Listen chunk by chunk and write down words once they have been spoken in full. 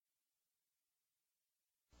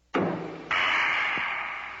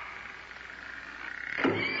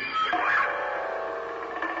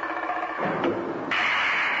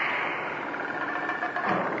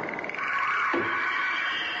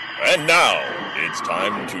And now, it's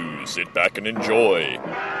time to sit back and enjoy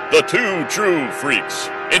the Two True Freaks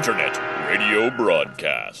Internet Radio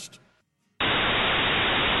Broadcast.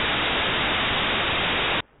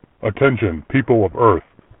 Attention, people of Earth.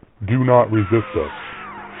 Do not resist us.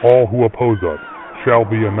 All who oppose us shall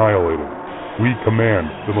be annihilated. We command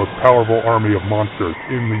the most powerful army of monsters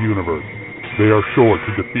in the universe. They are sure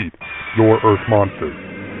to defeat your Earth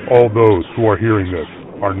monsters. All those who are hearing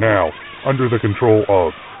this are now under the control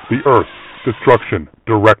of the Earth Destruction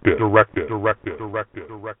Directive.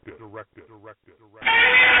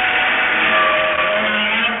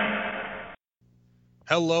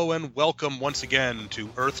 Hello and welcome once again to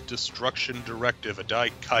Earth Destruction Directive, a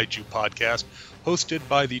Kaiju podcast hosted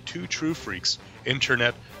by the Two True Freaks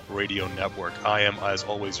Internet Radio Network. I am, as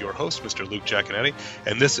always, your host, Mr. Luke Giaconetti,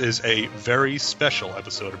 and this is a very special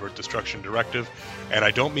episode of Earth Destruction Directive, and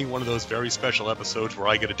I don't mean one of those very special episodes where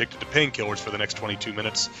I get addicted to painkillers for the next 22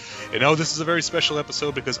 minutes. And no, this is a very special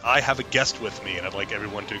episode because I have a guest with me, and I'd like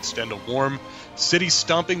everyone to extend a warm,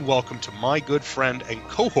 city-stomping welcome to my good friend and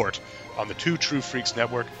cohort on the Two True Freaks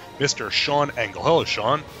Network, Mr. Sean Engel. Hello,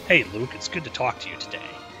 Sean. Hey, Luke. It's good to talk to you today.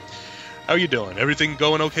 How you doing? Everything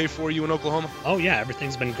going okay for you in Oklahoma? Oh, yeah.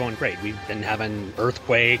 Everything's been going great. We've been having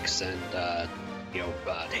earthquakes and,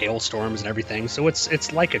 hailstorms and everything. So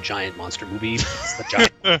it's like a giant monster movie. It's the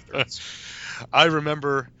giant monsters. I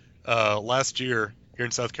remember last year here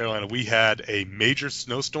in South Carolina, we had a major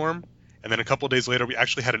snowstorm. And then a couple of days later, we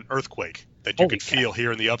actually had an earthquake that you could feel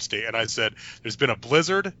here in the upstate. And I said, there's been a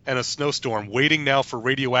blizzard and a snowstorm waiting now for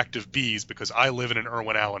radioactive bees because I live in an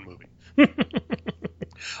Irwin Allen movie.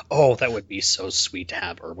 Oh, that would be so sweet to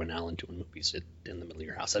have Irwin Allen doing movies in the middle of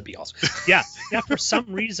your house. That'd be awesome. Yeah. For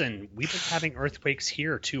some reason, we've been having earthquakes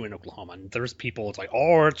here, too, in Oklahoma. And there's people, it's like,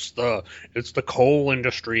 oh, it's the coal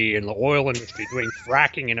industry and the oil industry doing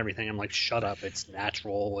fracking and everything. I'm like, shut up. It's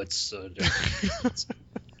natural.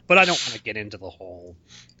 But I don't want to get into the whole...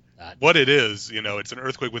 What it is, it's an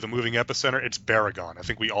earthquake with a moving epicenter. It's Baragon. I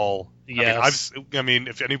think we all... Yes. I mean,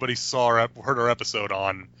 if anybody heard our episode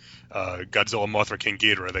on Godzilla, Mothra, King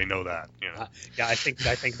Ghidorah, they know that. Yeah, I think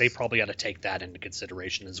they probably ought to take that into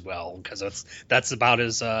consideration as well, because that's about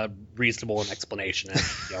as reasonable an explanation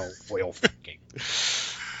as oil fracking.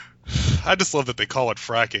 I just love that they call it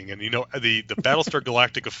fracking, and the Battlestar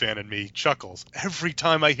Galactica fan in me chuckles every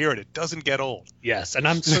time I hear it. It doesn't get old. Yes, and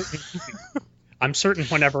I'm certain. I'm certain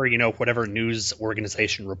whenever whatever news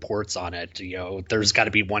organization reports on it, there's got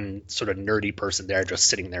to be one sort of nerdy person there just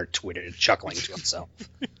sitting there chuckling to himself.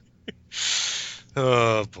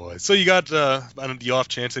 Oh boy! So you got on the off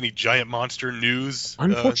chance any giant monster news?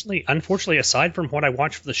 Unfortunately, aside from what I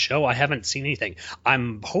watched for the show, I haven't seen anything.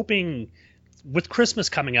 I'm hoping. With Christmas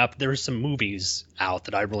coming up, there's some movies out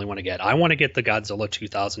that I really want to get. I want to get the Godzilla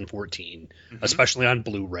 2014, especially on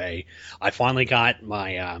Blu-ray. I finally got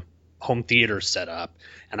my home theater set up,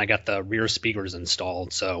 and I got the rear speakers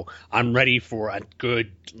installed. So I'm ready for a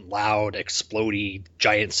good, loud, explodey,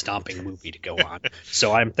 giant stomping movie to go on.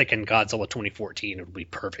 So I'm thinking Godzilla 2014 would be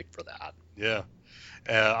perfect for that. Yeah.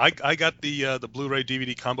 I got the Blu-ray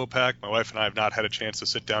DVD combo pack. My wife and I have not had a chance to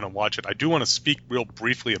sit down and watch it. I do want to speak real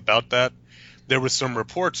briefly about that. There was some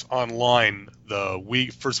reports online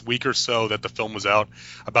the first week or so that the film was out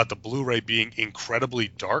about the Blu-ray being incredibly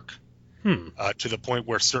dark to the point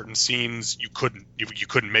where certain scenes you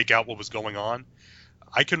couldn't make out what was going on.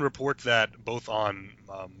 I can report that both on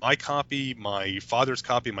my copy, my father's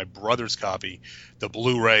copy, my brother's copy, the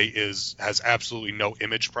Blu-ray has absolutely no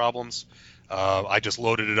image problems. I just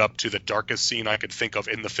loaded it up to the darkest scene I could think of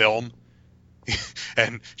in the film.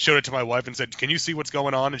 And showed it to my wife and said, "Can you see what's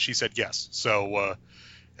going on?" And she said yes. So,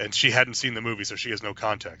 and she hadn't seen the movie, so she has no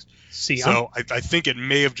context. I think it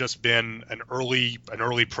may have just been an early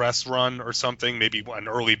press run or something, maybe an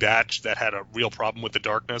early batch that had a real problem with the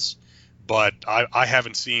darkness. But I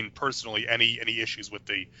haven't seen personally any issues with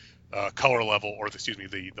the color level or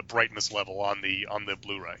the brightness level on the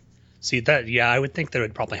Blu-ray. See that? Yeah, I would think there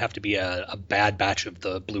would probably have to be a bad batch of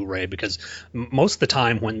the Blu-ray because most of the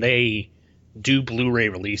time when they do Blu-ray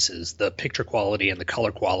releases, the picture quality and the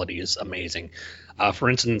color quality is amazing. For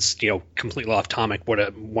instance, completely off topic, one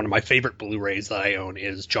of my favorite Blu-rays that I own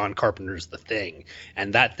is John Carpenter's The Thing,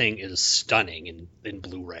 and that thing is stunning in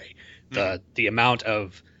Blu-ray. The amount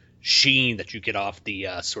of sheen that you get off the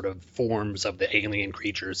sort of forms of the alien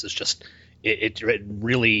creatures is just it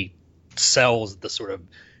really sells the sort of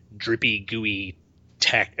drippy, gooey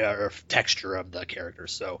texture of the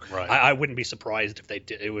characters. So right. I wouldn't be surprised if they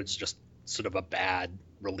did. It was just sort of a bad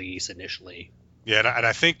release initially. Yeah, and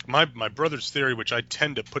I think my brother's theory, which I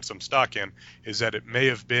tend to put some stock in, is that it may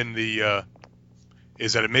have been the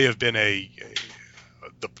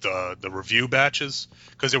the review batches,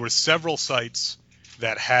 because there were several sites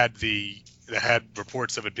that had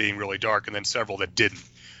reports of it being really dark, and then several that didn't.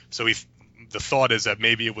 So the thought is that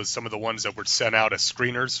maybe it was some of the ones that were sent out as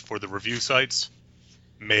screeners for the review sites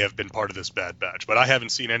may have been part of this bad batch. But I haven't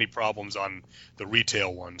seen any problems on the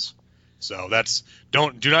retail ones. So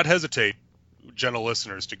do not hesitate, gentle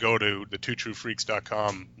listeners, to go to the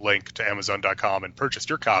twotruefreaks.com link to Amazon.com and purchase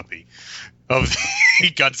your copy of the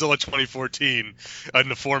Godzilla 2014 in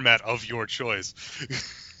the format of your choice.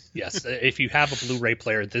 Yes, if you have a Blu-ray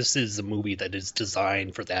player, this is a movie that is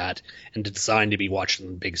designed for that and designed to be watched on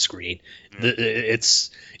the big screen.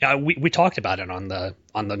 We talked about it on the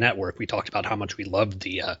network. We talked about how much we loved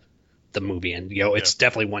the movie, and it's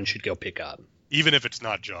definitely one you should go pick up. Even if it's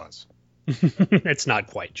not Jaws. It's not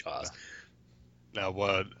quite Jaws.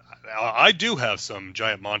 Now, I do have some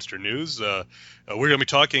giant monster news. We're going to be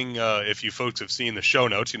talking, if you folks have seen the show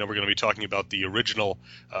notes, we're going to be talking about the original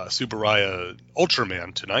Tsuburaya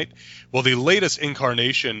Ultraman tonight. Well, the latest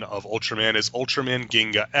incarnation of Ultraman is Ultraman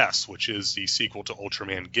Ginga S, which is the sequel to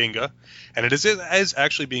Ultraman Ginga. And it is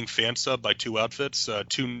actually being fan subbed by two outfits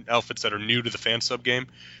that are new to the fan sub game.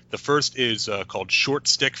 The first is called Short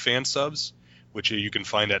Stick Fan Subs, which you can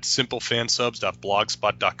find at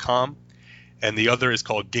simplefansubs.blogspot.com. And the other is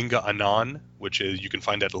called Ginga Anon, which you can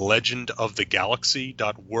find at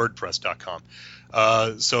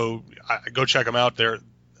legendofthegalaxy.wordpress.com. So go check them out.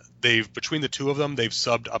 Between the two of them, they've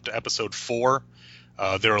subbed up to episode 4.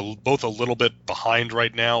 They're both a little bit behind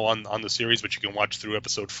right now on the series, but you can watch through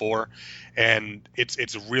episode 4, and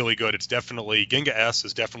it's really good. It's definitely Ginga S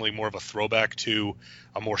is definitely more of a throwback to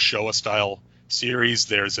a more Showa style series.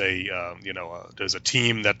 There's a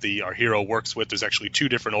team that our hero works with. There's actually 2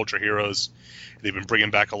 different Ultra heroes. They've been bringing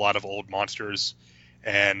back a lot of old monsters,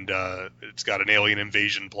 and it's got an alien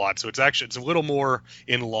invasion plot. So it's a little more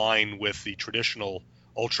in line with the traditional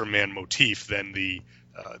Ultraman motif than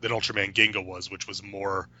Ultraman Ginga was, which was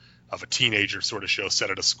more of a teenager sort of show set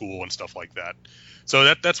at a school and stuff like that.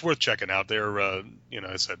 So that's worth checking out. They're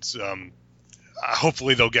as I said,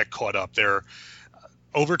 hopefully they'll get caught up.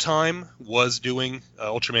 Overtime was doing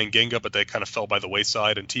Ultraman Ginga, but they kind of fell by the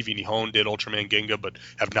wayside. And TV Nihon did Ultraman Ginga, but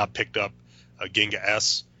have not picked up Ginga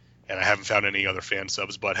S. And I haven't found any other fan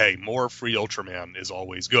subs. But hey, more free Ultraman is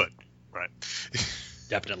always good, right?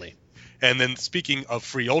 Definitely. And then speaking of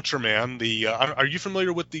free Ultraman, are you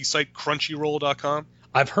familiar with the site Crunchyroll.com?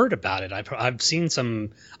 I've heard about it. I've seen some.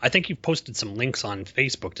 I think you've posted some links on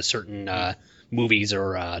Facebook to certain movies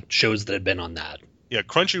or shows that have been on that. Yeah,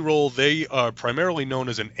 Crunchyroll, they are primarily known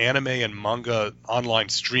as an anime and manga online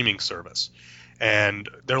streaming service. And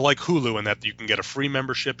they're like Hulu in that you can get a free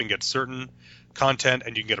membership and get certain content,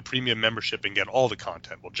 and you can get a premium membership and get all the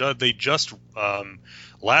content. Well, they just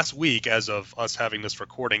last week, as of us having this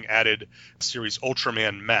recording, added the series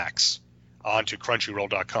Ultraman Max onto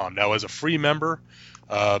Crunchyroll.com. Now, as a free member,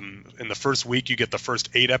 in the first week you get the first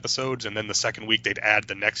 8 episodes, and then the second week they'd add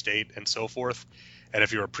the next 8 and so forth. And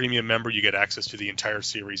if you're a premium member, you get access to the entire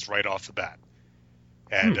series right off the bat.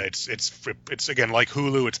 And it's again like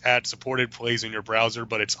Hulu. It's ad supported, plays in your browser,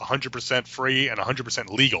 but it's 100% free and 100%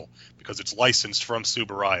 legal because it's licensed from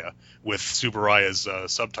Tsuburaya with Tsuburaya's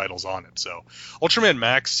subtitles on it. So Ultraman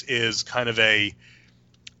Max is kind of I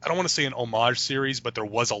don't want to say an homage series, but there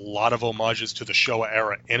was a lot of homages to the Showa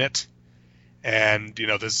era in it. And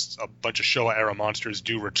there's a bunch of Showa era monsters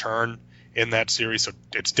do return in that series, so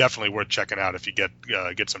it's definitely worth checking out if you get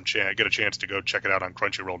a chance to go check it out on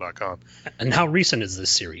Crunchyroll.com. And how recent is this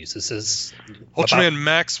series? This is Ultraman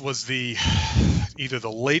Max was either the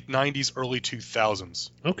late 90s, early 2000s.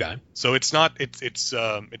 Okay. So it's not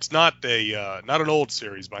not an old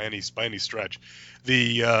series by any stretch.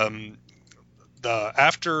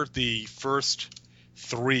 After the first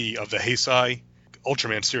 3 of the Heisei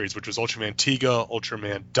Ultraman series, which was Ultraman Tiga,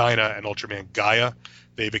 Ultraman Dyna, and Ultraman Gaia,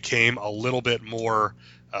 they became a little bit more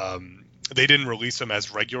they didn't release them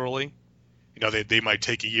as regularly. They might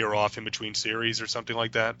take a year off in between series or something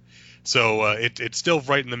like that. So it's still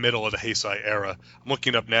right in the middle of the Heisei era. I'm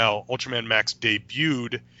looking up now. Ultraman Max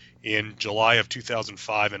debuted in July of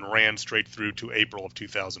 2005 and ran straight through to April of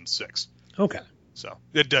 2006. Okay. So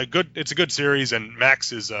it's a good series, and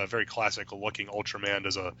Max is a very classical-looking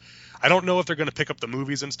Ultraman. I don't know if they're going to pick up the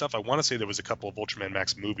movies and stuff. I want to say there was a couple of Ultraman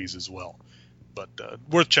Max movies as well, but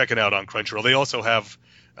worth checking out on Crunchyroll. They also have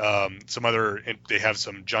they have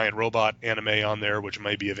some giant robot anime on there, which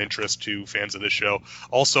may be of interest to fans of this show.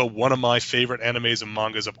 Also, one of my favorite animes and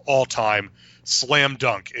mangas of all time, Slam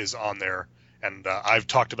Dunk, is on there. And I've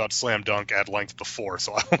talked about Slam Dunk at length before,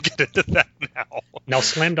 so I won't get into that now. Now,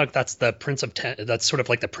 Slam Dunk, that's the that's sort of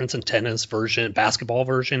like the Prince of Tennis version, basketball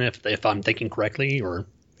version, if I'm thinking correctly, or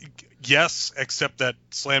Yes, except that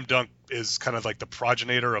Slam Dunk is kind of like the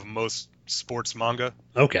progenitor of most sports manga.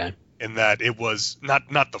 Okay. In that it was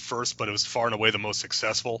not the first, but it was far and away the most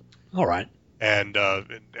successful. All right. And I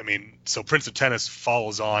mean, so Prince of Tennis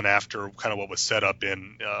follows on after kind of what was set up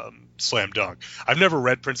in Slam Dunk. I've never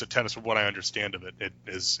read Prince of Tennis, from what I understand of it. It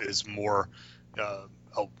is more, I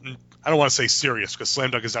don't want to say serious, because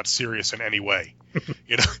Slam Dunk is not serious in any way,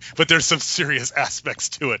 but there's some serious aspects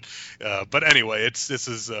to it. But anyway,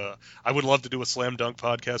 I would love to do a Slam Dunk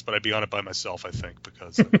podcast, but I'd be on it by myself, I think,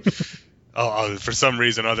 because for some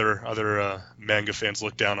reason other manga fans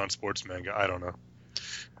look down on sports manga. I don't know.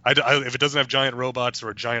 If it doesn't have giant robots or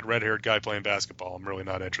a giant red-haired guy playing basketball, I'm really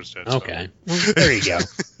not interested. Okay, well, there you go.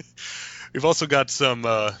 We've also got some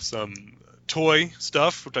toy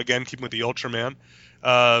stuff, which again, keeping with the Ultraman.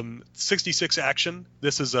 66 Action.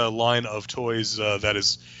 This is a line of toys that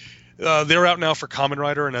is. They're out now for Kamen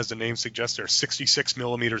Rider, and as the name suggests, they're 66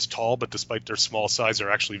 millimeters tall, but despite their small size, they're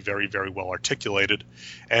actually very, very well articulated.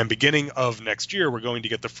 And beginning of next year, we're going to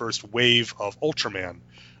get the first wave of Ultraman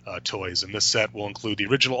toys, and this set will include the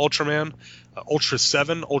original Ultraman, Ultra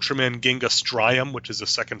 7, Ultraman Ginga Strium, which is the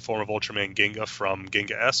second form of Ultraman Ginga from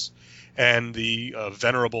Ginga S, and the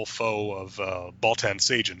venerable foe of Baltan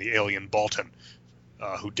Sajin, the alien Baltan,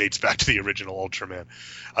 who dates back to the original Ultraman.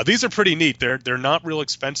 These are pretty neat. They're not real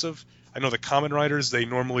expensive. I know the Kamen Riders, they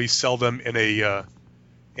normally sell them in a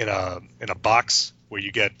box where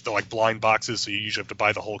you get the blind boxes, so you usually have to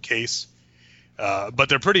buy the whole case. But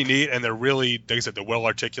they're pretty neat, and they're really, like I said, they're well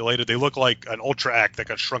articulated. They look like an Ultra Act that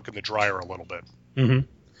got shrunk in the dryer a little bit. Mm-hmm.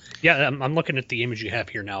 Yeah, I'm looking at the image you have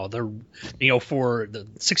here now. They're, for the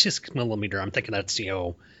 66 millimeter, I'm thinking that's,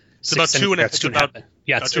 it's about 2.5.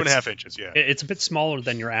 Yeah, it's 2.5 inches. Yeah, it's a bit smaller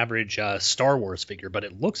than your average Star Wars figure, but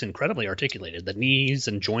it looks incredibly articulated. The knees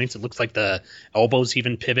and joints, it looks like the elbows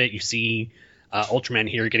even pivot. You see Ultraman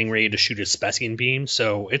here getting ready to shoot his Specian beam,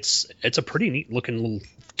 so it's a pretty neat looking little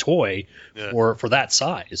toy for that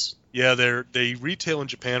size. Yeah, they retail in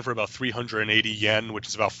Japan for about 380 yen, which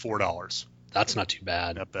is about $4. That's not too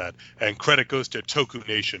bad. Not bad. And credit goes to Toku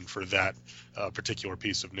Nation for that particular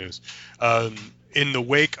piece of news. In the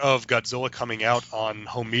wake of Godzilla coming out on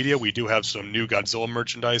home media, we do have some new Godzilla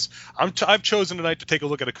merchandise. I've chosen tonight to take a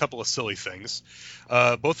look at a couple of silly things.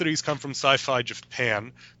 Both of these come from Sci-Fi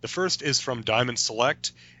Japan. The first is from Diamond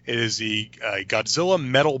Select. It is the Godzilla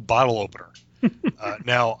metal bottle opener.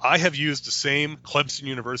 Now, I have used the same Clemson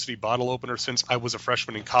University bottle opener since I was a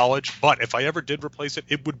freshman in college, but if I ever did replace it,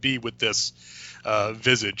 it would be with this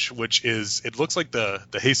Visage, which it looks like the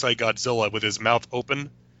Heisei Godzilla with his mouth open,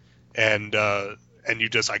 and you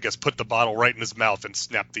just, I guess, put the bottle right in his mouth and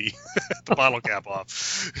snap the the bottle cap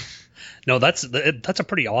off. No, that's a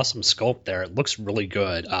pretty awesome sculpt there. It looks really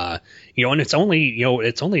good. And it's only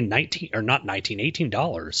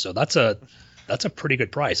 $18, so that's a pretty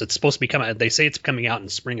good price. It's supposed to be they say it's coming out in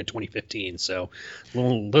spring of 2015, so a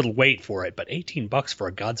little wait for it, but $18 for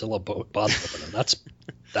a Godzilla bottle opener.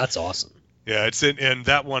 That's awesome. Yeah, it's in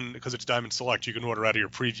that one, because it's Diamond Select, you can order out of your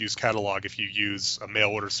Previews catalog if you use a mail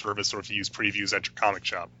order service or if you use Previews at your comic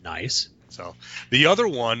shop. Nice. So the other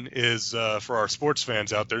one is for our sports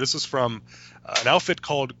fans out there. This is from an outfit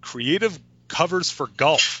called Creative Covers for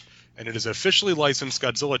Golf, and it is an officially licensed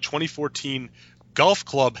Godzilla 2014 Golf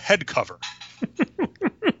Club head cover.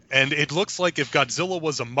 And it looks like if Godzilla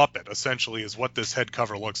was a Muppet, essentially, is what this head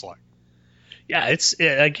cover looks like. Yeah, it's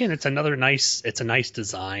a nice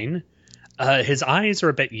design. His eyes are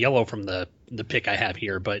a bit yellow from the pic I have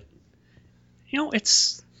here, but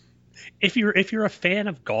it's if you're a fan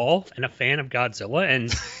of golf and a fan of Godzilla,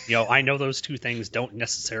 and I know those two things don't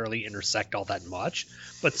necessarily intersect all that much,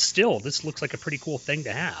 but still, this looks like a pretty cool thing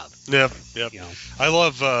to have. Yep. I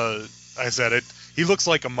love. I said it. He looks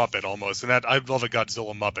like a Muppet almost, and I love a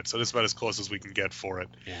Godzilla Muppet, so this is about as close as we can get for it.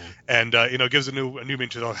 Yeah. And it gives a new meaning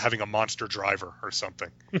to having a monster driver or something.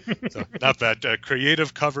 So not bad.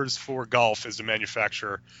 Creative Covers for Golf is the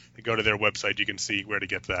manufacturer. You go to their website, you can see where to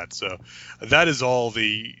get that. So that is all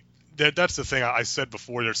that's the thing I said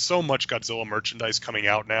before. There's so much Godzilla merchandise coming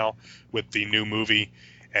out now with the new movie,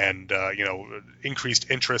 and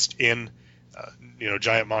increased interest in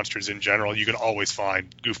giant monsters in general. You can always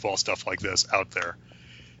find goofball stuff like this out there.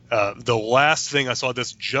 The last thing I saw,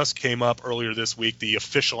 this just came up earlier this week, the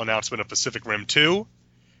official announcement of Pacific Rim 2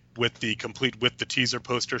 with the teaser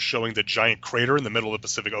poster showing the giant crater in the middle of the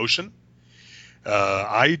Pacific Ocean.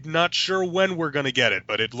 I'm not sure when we're going to get it,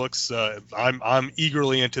 but it looks I'm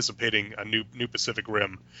eagerly anticipating a new Pacific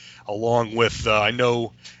Rim, along with I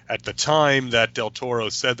know at the time that Del Toro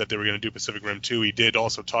said that they were going to do Pacific Rim 2, he did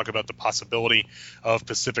also talk about the possibility of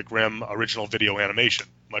Pacific Rim original video animation,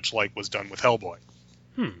 much like was done with Hellboy.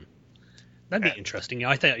 That'd be interesting.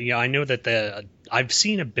 I know that I've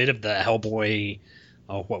seen a bit of the Hellboy.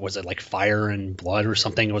 Oh, what was it, like Fire and Blood or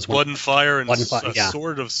something? It was Blood and Fire and yeah.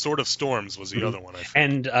 Sword of Storms was the other one. I think.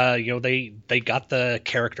 And they got the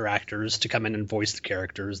character actors to come in and voice the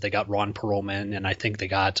characters. They got Ron Perlman, and I think they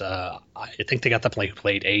got the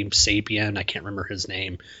played Abe Sapien. I can't remember his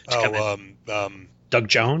name. Doug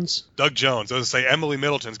Jones. Doug Jones. I was going to say Emily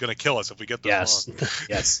Middleton's going to kill us if we get this wrong.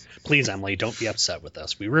 Yes. Please, Emily, don't be upset with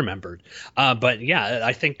us. We remembered. But yeah,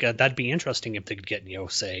 I think that'd be interesting if they could get,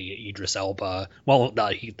 say, Idris Elba. Well,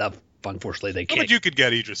 unfortunately they can't. But you could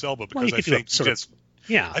get Idris Elba because I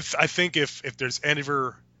think if there's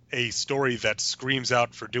ever a story that screams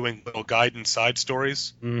out for doing little guidance side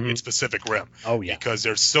stories, it's Pacific Rim. Oh yeah. Because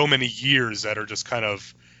there's so many years that are just kind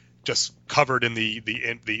of covered in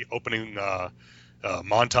the opening.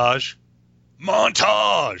 Montage,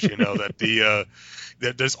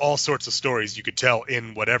 that there's all sorts of stories you could tell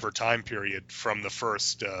in whatever time period from the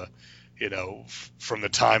first, from the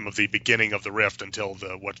time of the beginning of the rift until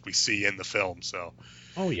what we see in the film. So,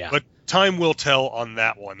 but time will tell on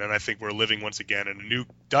that one, and I think we're living once again in a new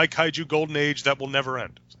Daikaiju golden age that will never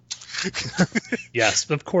end. Yes,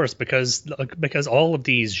 of course, because all of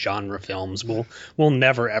these genre films will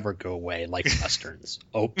never ever go away like westerns.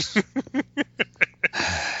 Oops.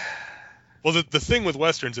 Well, the thing with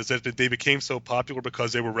westerns is that they became so popular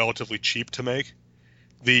because they were relatively cheap to make.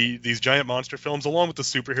 These giant monster films, along with the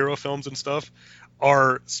superhero films and stuff,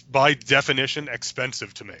 are by definition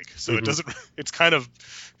expensive to make. So it doesn't. It's kind of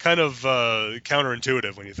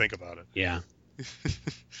counterintuitive when you think about it. Yeah.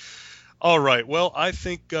 All right. Well, I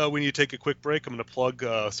think we need to take a quick break. I'm going to plug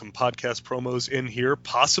some podcast promos in here,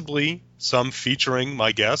 possibly some featuring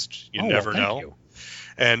my guest. You never know. You.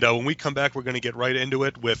 And when we come back, we're going to get right into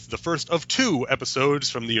it with the first of 2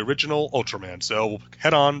 episodes from the original Ultraman. So we'll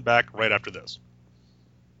head on back right after this.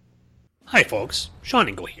 Hi, folks. Sean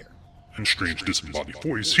Ingle here. And strange disembodied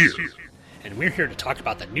voice here. And we're here to talk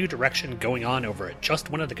about the new direction going on over at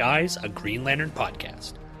Just One of the Guys, a Green Lantern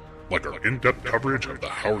podcast. Like our in-depth coverage of the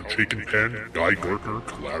Howard Chaykin pen, Guy Gardner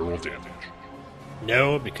Collateral Damage.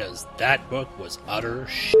 No, because that book was utter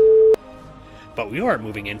shit. But we are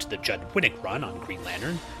moving into the Judd Winnick run on Green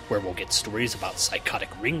Lantern, where we'll get stories about psychotic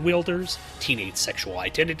ring wielders, teenage sexual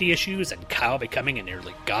identity issues, and Kyle becoming a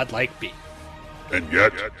nearly godlike being. And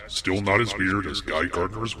yet, still not as weird as Guy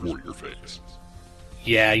Gardner's Warrior Phase.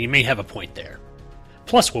 Yeah, you may have a point there.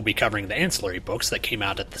 Plus, we'll be covering the ancillary books that came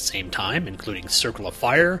out at the same time, including Circle of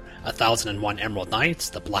Fire, 1001 Emerald Knights,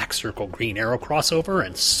 the Black Circle Green Arrow crossover,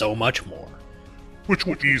 and so much more. Which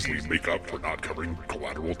will easily make up for not covering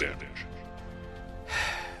Collateral Damage.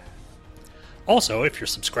 Also, if you're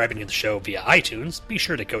subscribing to the show via iTunes, be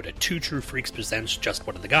sure to go to Two True Freaks Presents Just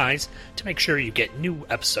One of the Guys to make sure you get new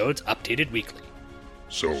episodes updated weekly.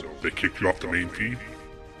 So, they kicked you off the main feed?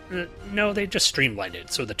 No, they just streamlined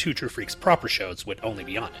it so the Two True Freaks proper shows would only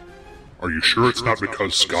be on it. Are you sure it's not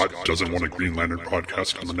because Scott doesn't want a Green Lantern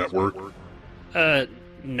podcast on the network?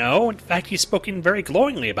 No. In fact, he's spoken very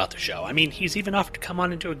glowingly about the show. I mean, he's even offered to come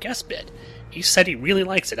on and do a guest bit. He said he really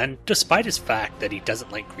likes it, and despite his fact that he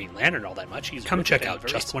doesn't like Green Lantern all that much, he's come check out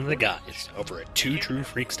Just One of the Guys over at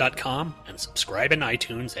twotruefreaks.com and subscribe in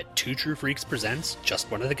iTunes at Two True Freaks Presents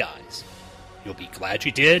Just One of the Guys. You'll be glad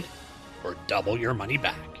you did, or double your money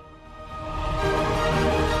back.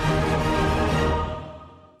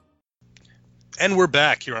 And we're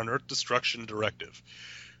back here on Earth Destruction Directive.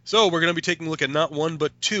 So we're going to be taking a look at not 1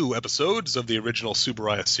 but 2 episodes of the original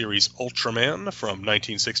Subaraya series Ultraman from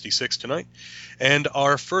 1966 tonight. And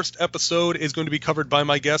our first episode is going to be covered by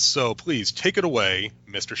my guest, so please take it away,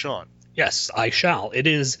 Mr. Sean. Yes, I shall. It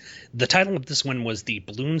is, the title of this one was The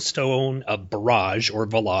Bloomstone of Barrage, or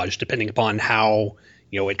Village, depending upon how,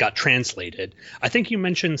 it got translated. I think you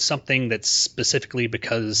mentioned something that's specifically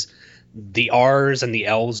because the R's and the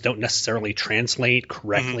L's don't necessarily translate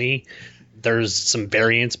correctly. There's some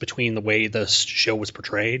variance between the way the show was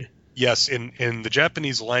portrayed. Yes, in the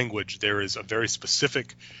Japanese language, there is a very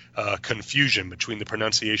specific confusion between the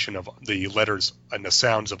pronunciation of the letters and the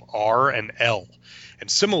sounds of R and L. And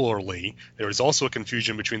similarly, there is also a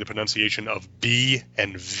confusion between the pronunciation of B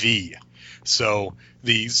and V. So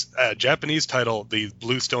the Japanese title, The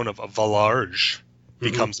Bluestone of Village,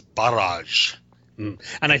 becomes Barrage. And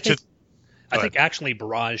I think actually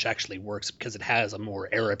Barrage actually works because it has a more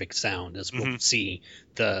Arabic sound, as we'll see.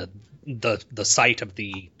 The site of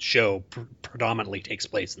the show predominantly takes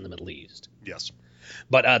place in the Middle East. Yes.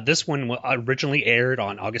 But this one originally aired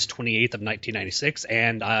on August 28th of 1996,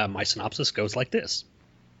 and my synopsis goes like this.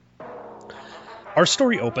 Our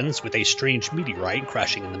story opens with a strange meteorite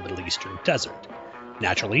crashing in the Middle Eastern desert.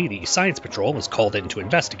 Naturally, the Science Patrol is called in to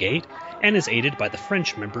investigate and is aided by the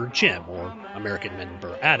French member Jim, or American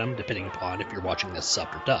member Adam, depending upon if you're watching this sub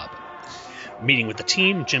or dub. Meeting with the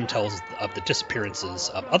team, Jim tells of the disappearances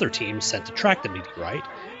of other teams sent to track the meteorite,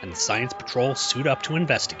 and the Science Patrol suit up to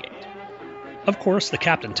investigate. Of course, the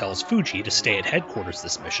captain tells Fuji to stay at headquarters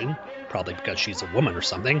this mission, probably because she's a woman or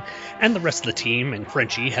something, and the rest of the team and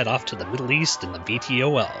Frenchie head off to the Middle East in the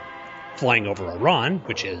VTOL. Flying over Iran,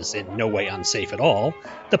 which is in no way unsafe at all,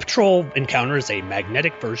 the patrol encounters a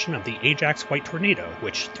magnetic version of the Ajax White Tornado,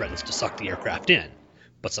 which threatens to suck the aircraft in.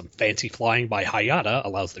 But some fancy flying by Hayata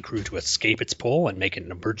allows the crew to escape its pull and make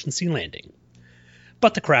an emergency landing.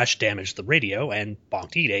 But the crash damaged the radio and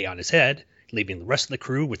bonked Ide on his head, leaving the rest of the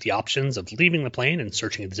crew with the options of leaving the plane and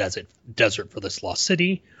searching the desert for this lost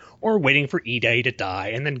city, or waiting for Ide to die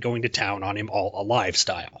and then going to town on him all alive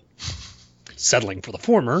style. Settling for the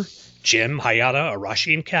former, Jim, Hayata,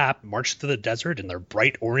 Arashi, and Cap march through the desert in their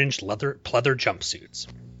bright orange pleather jumpsuits,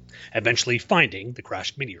 eventually finding the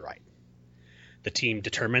crashed meteorite. The team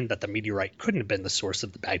determined that the meteorite couldn't have been the source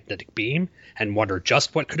of the magnetic beam and wonder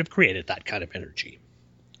just what could have created that kind of energy.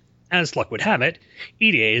 As luck would have it,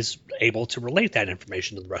 Ide is able to relate that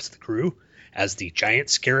information to the rest of the crew as the giant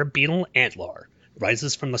scarab beetle Antlar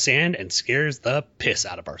rises from the sand and scares the piss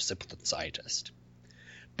out of our simpleton scientist.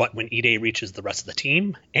 But when Ide reaches the rest of the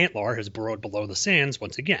team, Antlar has burrowed below the sands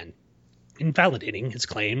once again, invalidating his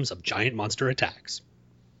claims of giant monster attacks.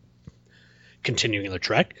 Continuing their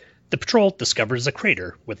trek, the patrol discovers a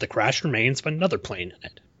crater with the crashed remains of another plane in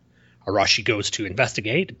it. Arashi goes to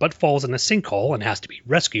investigate, but falls in a sinkhole and has to be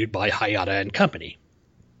rescued by Hayata and company.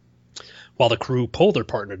 While the crew pull their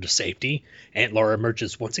partner to safety, Antlar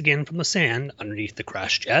emerges once again from the sand underneath the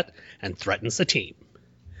crashed jet and threatens the team.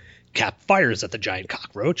 Cap fires at the giant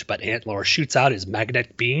cockroach, but Antlar shoots out his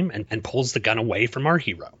magnetic beam and pulls the gun away from our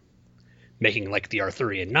hero. Making like the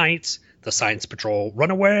Arthurian Knights, the Science Patrol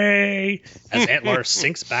run away as Antlar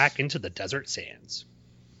sinks back into the desert sands.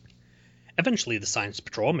 Eventually, the Science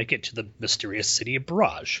Patrol make it to the mysterious city of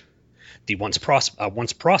Barrage, the once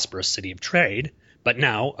prosperous city of trade, but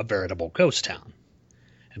now a veritable ghost town.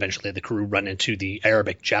 Eventually, the crew run into the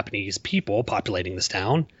Arabic-Japanese people populating this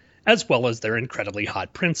town, as well as their incredibly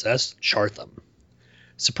hot princess, Chartham.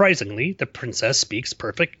 Surprisingly, the princess speaks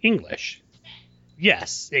perfect English.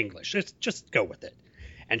 Yes, English. Just go with it.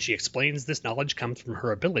 And she explains this knowledge comes from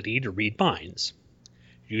her ability to read minds.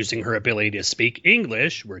 Using her ability to speak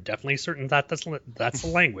English, we're definitely certain that that's the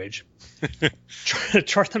language.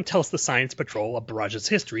 Chartham tells the Science Patrol of Barrage's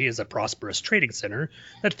history is a prosperous trading center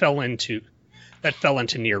that fell into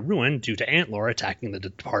near ruin due to Antlar attacking the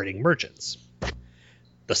departing merchants.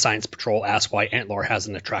 The Science Patrol asks why Antlar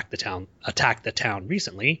hasn't attacked the town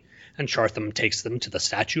recently, and Chartham takes them to the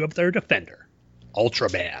statue of their defender,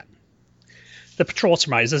 Ultraman. The patrol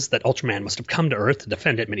surmises that Ultraman must have come to Earth to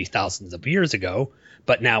defend it many thousands of years ago,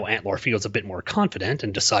 but now Antlar feels a bit more confident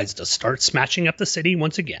and decides to start smashing up the city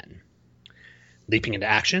once again. Leaping into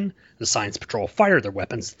action, the Science Patrol fire their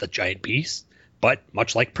weapons at the giant beast, but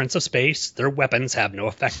much like Prince of Space, their weapons have no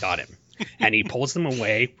effect on him, and he pulls them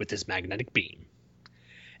away with his magnetic beam.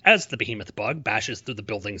 As the behemoth bug bashes through the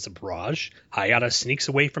buildings of Barrage, Hayata sneaks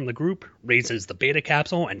away from the group, raises the beta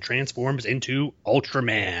capsule, and transforms into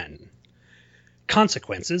Ultraman.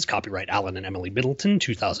 Consequences, copyright Alan and Emily Middleton,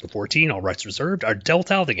 2014, all rights reserved, are dealt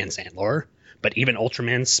out against Antlar, but even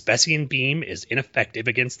Ultraman's Specian beam is ineffective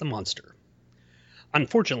against the monster.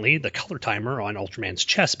 Unfortunately, the color timer on Ultraman's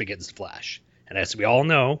chest begins to flash, and as we all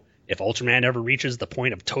know, if Ultraman ever reaches the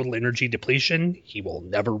point of total energy depletion, he will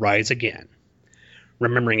never rise again.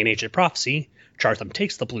 Remembering an ancient prophecy, Chartham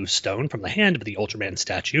takes the blue stone from the hand of the Ultraman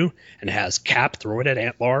statue and has Cap throw it at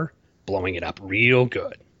Antlar, blowing it up real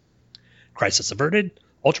good. Crisis averted,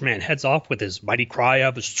 Ultraman heads off with his mighty cry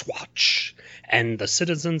of Swatch, and the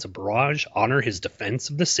citizens of Barrage honor his defense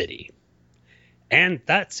of the city. And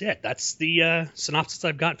that's it. That's the synopsis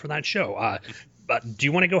I've got for that show. But do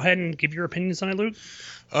you want to go ahead and give your opinions on it, Luke?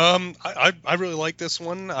 I really like this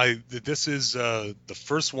one. This is the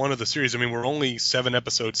first one of the series. I mean, we're only 7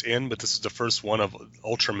 episodes in, but this is the first one of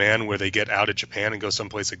Ultraman where they get out of Japan and go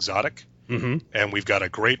someplace exotic. Mm-hmm. And we've got a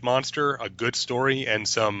great monster, a good story, and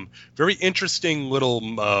some very interesting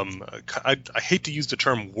little. I hate to use the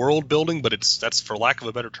term world building, but that's for lack of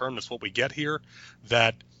a better term, that's what we get here.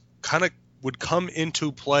 That kind of would come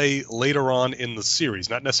into play later on in the series,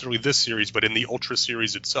 not necessarily this series, but in the Ultra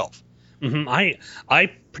series itself.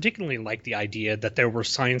 I particularly like the idea that there were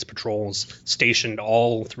science patrols stationed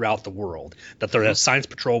all throughout the world, that the science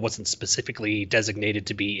patrol wasn't specifically designated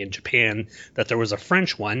to be in Japan, that there was a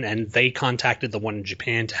French one, and they contacted the one in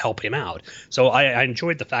Japan to help him out. So I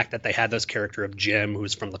enjoyed the fact that they had this character of Jim,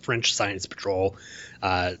 who's from the French science patrol,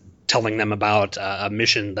 telling them about a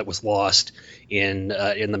mission that was lost in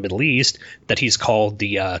the Middle East, that he's called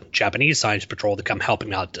the Japanese science patrol to come help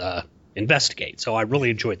him out investigate. So I really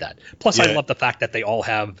enjoyed that. Plus, I love the fact that they all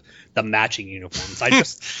have the matching uniforms.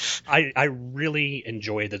 I really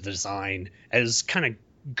enjoy the design. As kind of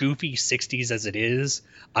goofy 60s as it is,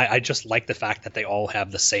 I just like the fact that they all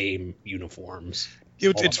have the same uniforms.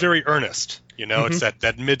 It's very earnest, It's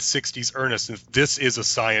that mid 60s earnest. This is a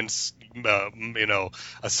science, a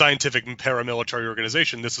scientific paramilitary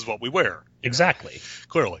organization. This is what we wear. Exactly.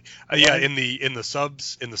 Clearly, In the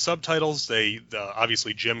subtitles, they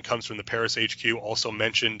obviously Jim comes from the Paris HQ. Also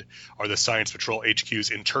mentioned are the Science Patrol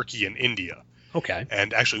HQs in Turkey and India. Okay.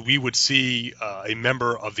 And actually, we would see a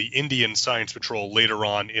member of the Indian Science Patrol later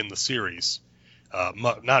on in the series.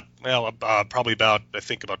 Probably about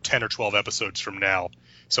 10 or 12 episodes from now,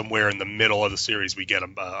 somewhere in the middle of the series, we get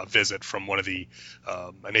a visit from one of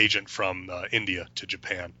an agent from India to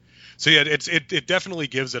Japan. So yeah, it definitely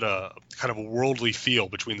gives it a kind of a worldly feel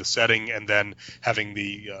between the setting and then having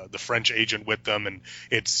the French agent with them, and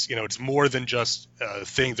it's more than just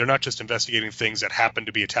things. They're not just investigating things that happen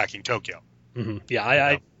to be attacking Tokyo. Mm-hmm.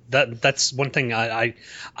 Yeah, that's one thing I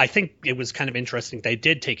think it was kind of interesting. They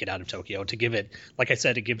did take it out of Tokyo to give it, like I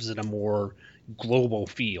said, it gives it a more global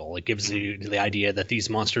feel. It gives you the idea that these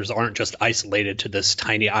monsters aren't just isolated to this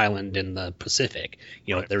tiny island in the Pacific.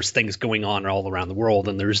 Right. There's things going on all around the world,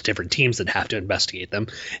 and there's different teams that have to investigate them.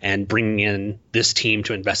 And bringing in this team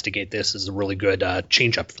to investigate this is a really good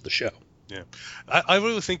change up for the show. Yeah, I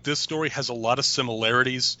really think this story has a lot of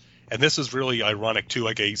similarities, and this is really ironic too,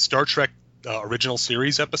 like a Star Trek original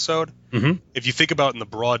series episode. Mm-hmm. If you think about in the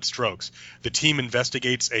broad strokes, the team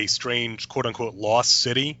investigates a strange quote-unquote lost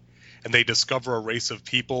city, and they discover a race of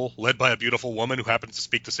people led by a beautiful woman who happens to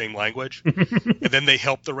speak the same language. And then they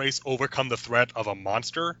help the race overcome the threat of a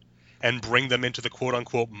monster and bring them into the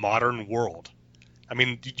quote-unquote modern world. I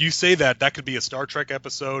mean, you say that could be a Star Trek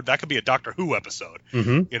episode, that could be a Doctor Who episode,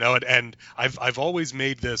 and I've always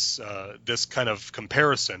made this kind of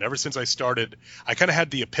comparison. Ever since I started, I kind of had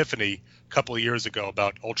the epiphany a couple of years ago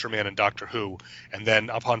about Ultraman and Doctor Who, and then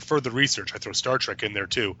upon further research, I throw Star Trek in there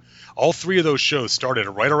too. All three of those shows started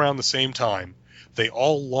right around the same time. They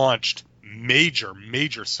all launched major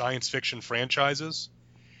science fiction franchises.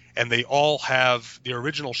 And they all have the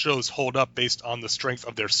original shows hold up based on the strength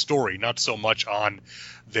of their story, not so much on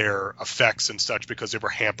their effects and such, because they were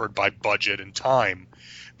hampered by budget and time.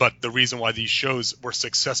 But the reason why these shows were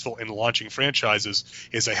successful in launching franchises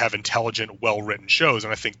is they have intelligent, well-written shows.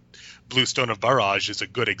 And I think Bluestone of Barrage is a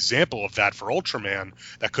good example of that for Ultraman,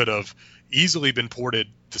 that could have easily been ported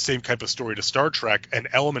the same type of story to Star Trek, and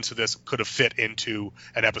elements of this could have fit into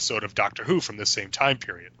an episode of Doctor Who from this same time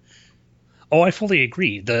period. Oh, I fully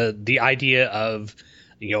agree. The idea of,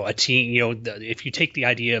 a team, if you take the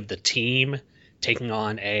idea of the team taking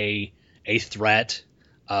on a threat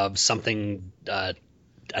of something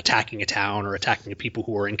attacking a town or attacking the people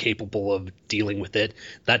who are incapable of dealing with it,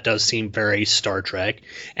 that does seem very Star Trek.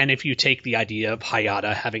 And if you take the idea of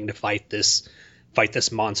Hayata having to fight this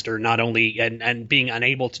monster, not only and being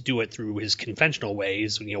unable to do it through his conventional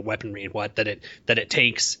ways, weaponry and that it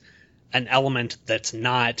takes an element that's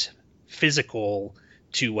not physical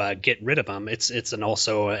to get rid of them. It's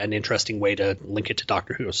also an interesting way to link it to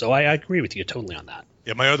Doctor Who. So I agree with you totally on that.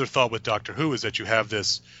 Yeah, my other thought with Doctor Who is that you have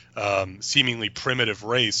this seemingly primitive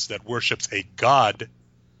race that worships a god,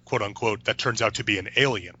 quote unquote, that turns out to be an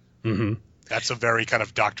alien. Mm-hmm. That's a very kind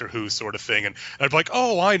of Doctor Who sort of thing. And I'd be like,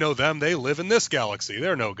 oh, I know them. They live in this galaxy.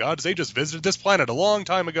 They're no gods. They just visited this planet a long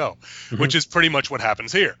time ago, which is pretty much what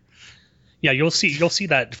happens here. Yeah, you'll see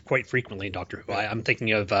that quite frequently in Doctor Who. I'm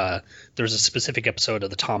thinking of there's a specific episode of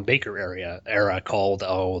the Tom Baker era called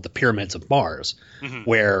The Pyramids of Mars,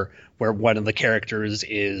 where one of the characters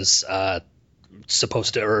is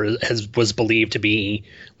supposed to, or was believed to be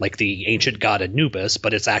like the ancient god Anubis,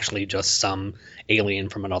 but it's actually just some alien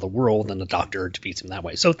from another world, and the Doctor defeats him that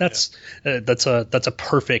way. So that's a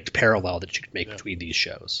perfect parallel that you could make between these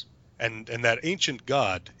shows. And that ancient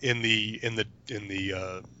god in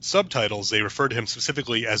the subtitles, they refer to him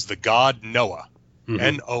specifically as the god Noah,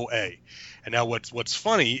 N-O-A. And now what's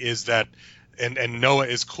funny is that and Noah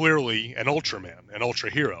is clearly an Ultraman, an Ultra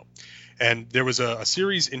hero. And there was a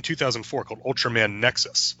series in 2004 called Ultraman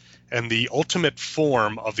Nexus, and the ultimate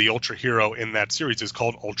form of the Ultra hero in that series is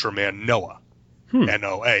called Ultraman Noah.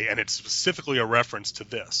 NOA, and it's specifically a reference to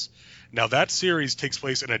this. Now, that series takes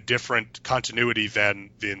place in a different continuity than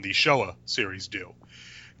the Showa series do.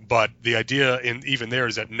 But the idea even there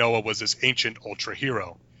is that Noah was this ancient ultra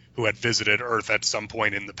hero who had visited Earth at some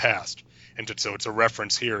point in the past. And so it's a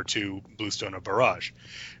reference here to Bluestone of Barrage.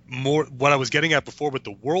 What I was getting at before with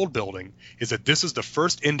the world building is that this is the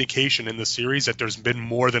first indication in the series that there's been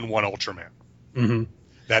more than one Ultraman. Mm-hmm.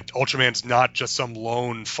 That Ultraman's not just some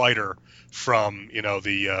lone fighter from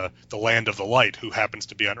the land of the light who happens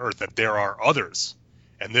to be on Earth. That there are others,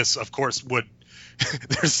 and this, of course, would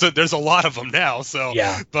there's a lot of them now. So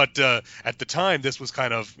yeah. But at the time, this was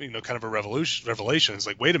kind of a revelation. It's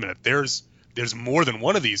like, wait a minute, there's more than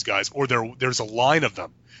one of these guys, or there's a line of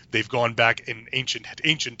them. They've gone back in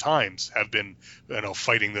ancient times, have been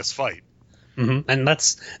fighting this fight. Mm-hmm. And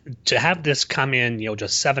that's to have this come in,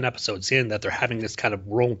 just 7 episodes in, that they're having this kind of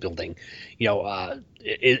world building,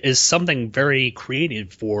 is something very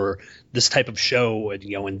creative for this type of show,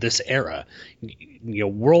 in this era.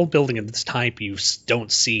 World building of this type you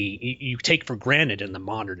don't see, you take for granted in the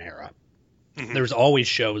modern era. Mm-hmm. There's always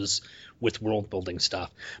shows with world building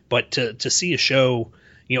stuff, but to see a show,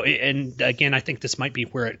 and again, I think this might be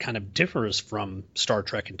where it kind of differs from Star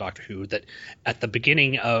Trek and Doctor Who, that at the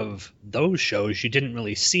beginning of those shows, you didn't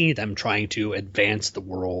really see them trying to advance the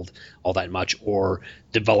world all that much or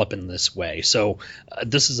develop in this way. So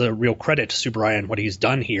this is a real credit to Subaraya, what he's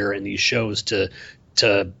done here in these shows to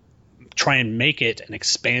try and make it an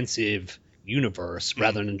expansive universe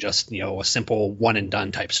rather than just, a simple one and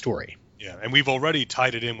done type story. Yeah, and we've already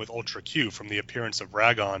tied it in with Ultra Q from the appearance of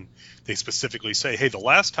Ragon. They specifically say, hey, the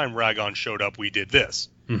last time Ragon showed up, we did this.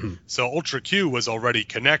 Mm-hmm. So Ultra Q was already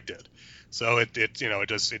connected. So it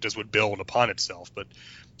just would build upon itself. But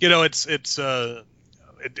I'd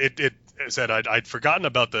forgotten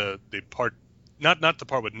about the part. Not the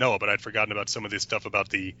part with Noah, but I'd forgotten about some of this stuff about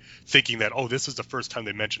the thinking that, this is the first time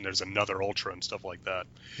they mentioned there's another Ultra and stuff like that.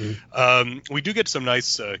 Mm-hmm. We do get some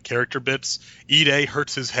nice character bits. Ide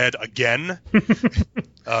hurts his head again.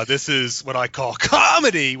 This is what I call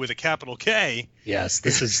comedy with a capital K. Yes,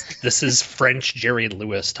 this is French Jerry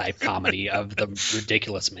Lewis type comedy of the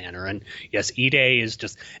ridiculous manner. And yes, Ide is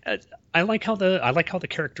just. I like how the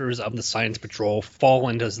characters of the Science Patrol fall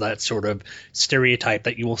into that sort of stereotype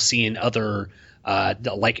that you will see in other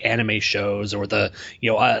like anime shows, or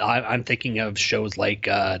I'm thinking of shows like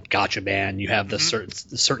Gotcha Man. You have the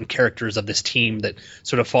certain characters of this team that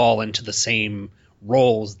sort of fall into the same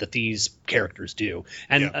roles that these characters do.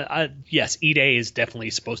 And yes, Ide is definitely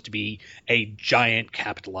supposed to be a giant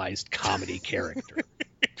capitalized comedy character.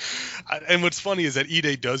 And what's funny is that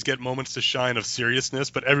Ide does get moments to shine of seriousness,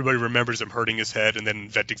 but everybody remembers him hurting his head and then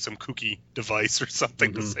inventing some kooky device or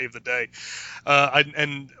something to save the day.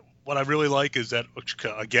 And what I really like is that,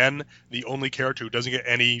 again, the only character who doesn't get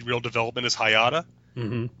any real development is Hayata.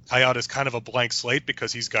 Mm-hmm. Hayata is kind of a blank slate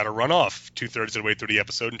because he's got to run off 2/3 of the way through the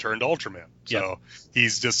episode and turn to Ultraman. So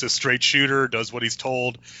he's just a straight shooter, does what he's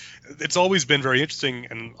told. It's always been very interesting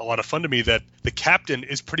and a lot of fun to me that the captain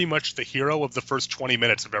is pretty much the hero of the first 20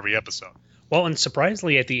 minutes of every episode. Well, and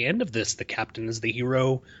surprisingly, at the end of this, the captain is the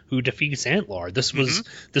hero who defeats Antlar. This was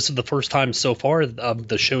the first time so far of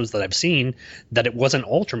the shows that I've seen that it wasn't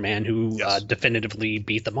Ultraman who definitively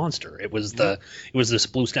beat the monster. It was this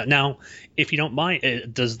Bluestone. Now, if you don't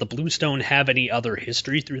mind, does the Bluestone have any other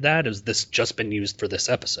history through that? Has this just been used for this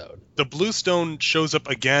episode? The Bluestone shows up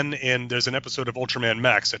again, and there's an episode of Ultraman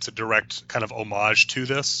Max that's a direct kind of homage to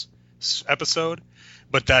this episode.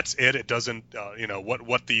 But that's it. It doesn't,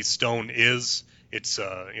 what the stone is. It's,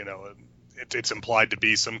 it's implied to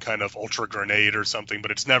be some kind of ultra grenade or something,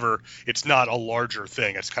 but it's not a larger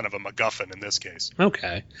thing. It's kind of a MacGuffin in this case.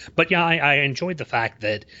 Okay. But yeah, I enjoyed the fact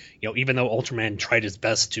that, even though Ultraman tried his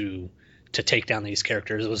best to take down these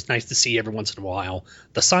characters, it was nice to see every once in a while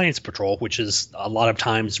the Science Patrol, which is a lot of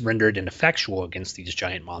times rendered ineffectual against these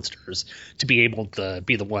giant monsters, to be able to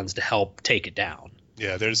be the ones to help take it down.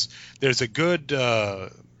 Yeah, there's a good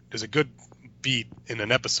beat in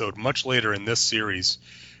an episode much later in this series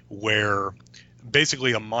where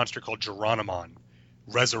basically a monster called Geronimon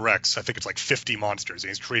resurrects, I think it's like 50 monsters, and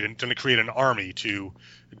he's going to create an army to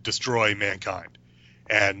destroy mankind.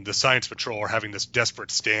 And the Science Patrol are having this desperate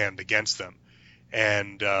stand against them.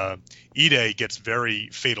 And Ide gets very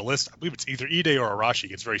fatalistic. I believe it's either Ide or Arashi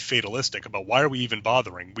gets very fatalistic about why are we even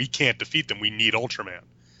bothering? We can't defeat them. We need Ultraman.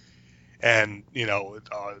 And,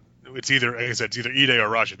 it's either, like I said, it's either Ide or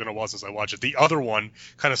Arashi. It's been a while since I watched it. The other one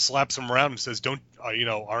kind of slaps him around and says, don't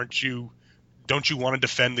you want to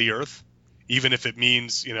defend the Earth? Even if it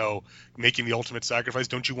means, making the ultimate sacrifice,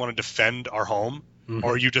 don't you want to defend our home? Mm-hmm.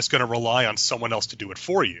 Or are you just going to rely on someone else to do it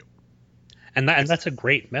for you? And that's a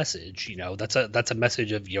great message. That's a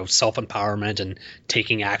message of self-empowerment and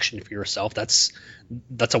taking action for yourself. That's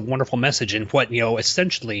a wonderful message, and what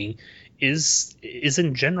essentially is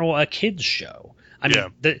in general a kids show. I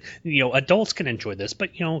mean, adults can enjoy this,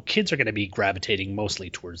 but kids are going to be gravitating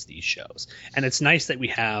mostly towards these shows. And it's nice that we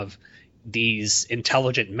have these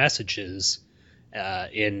intelligent messages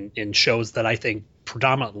in shows that I think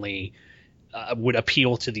predominantly would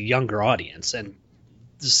appeal to the younger audience, and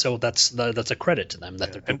so that's a credit to them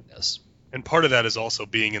that they're doing this. And part of that is also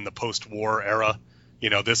being in the post-war era.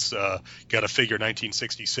 This got to figure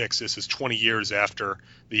 1966. This is 20 years after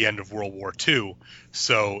the end of World War II.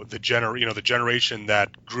 So the generation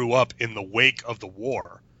that grew up in the wake of the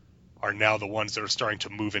war are now the ones that are starting to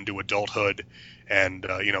move into adulthood and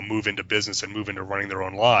move into business and move into running their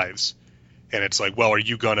own lives. And it's like, well, are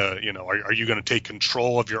you gonna take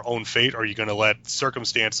control of your own fate, or are you gonna let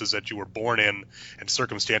circumstances that you were born in and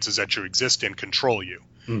circumstances that you exist in control you?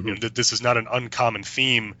 Mm-hmm. This is not an uncommon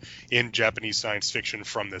theme in Japanese science fiction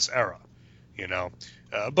from this era,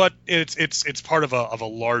 but it's part of a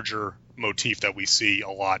larger motif that we see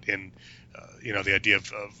a lot in, the idea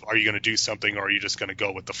of are you going to do something or are you just going to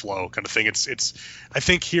go with the flow kind of thing. It's I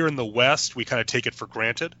think here in the West we kind of take it for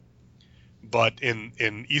granted. But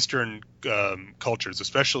in Eastern cultures,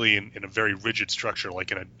 especially in a very rigid structure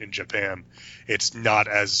like in Japan, it's not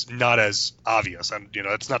as obvious. And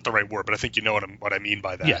it's not the right word, but I think you know what I mean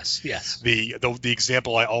by that. Yes. The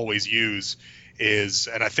example I always use is,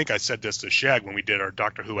 and I think I said this to Shag when we did our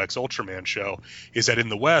Doctor Who X Ultraman show, is that in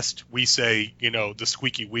the West we say the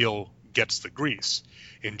squeaky wheel gets the grease.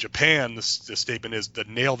 In Japan, the statement is the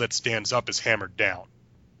nail that stands up is hammered down.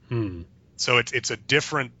 So it's a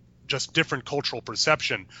different cultural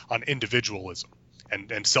perception on individualism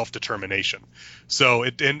and self-determination. So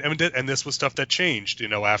and this was stuff that changed,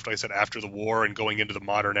 after the war and going into the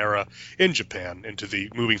modern era in Japan, into the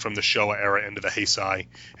moving from the Showa era into the Heisei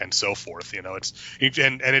and so forth.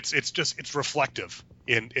 It's reflective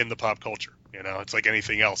in the pop culture. It's like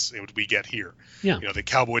anything else we get here. Yeah. The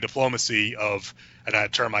cowboy diplomacy of, and a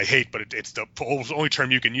term I hate, but it's the only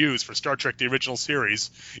term you can use for Star Trek, the original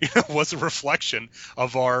series, was a reflection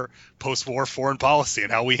of our post-war foreign policy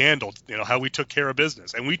and how we handled, how we took care of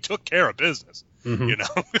business. And we took care of business,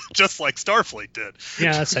 just like Starfleet did.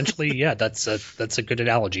 Yeah, essentially, yeah, that's a good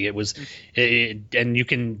analogy. It was, and you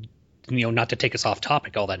can, not to take us off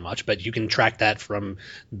topic all that much, but you can track that from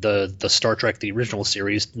the Star Trek, the original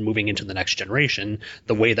series, moving into the Next Generation,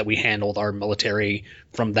 the way that we handled our military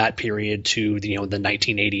from that period to the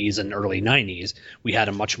 1980s and early 90s. We had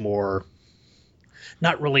a much more,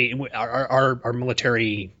 not really, our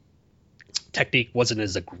military technique wasn't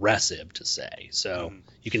as aggressive, to say. So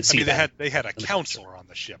you can see they had a counselor on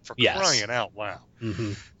the ship, for crying out loud.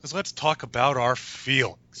 Because let's talk about our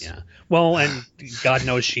feelings. Yeah. Well, and God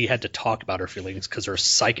knows she had to talk about her feelings because her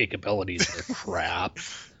psychic abilities are crap.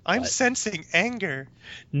 I'm sensing anger.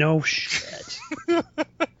 No shit.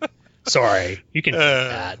 Sorry, you can do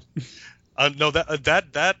that. No,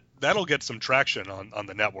 that'll get some traction on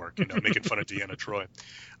the network. Making fun of Deanna Troi.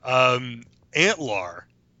 Antlar.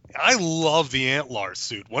 I love the Antlar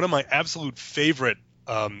suit. One of my absolute favorite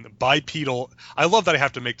bipedal. I love that I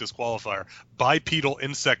have to make this qualifier. Bipedal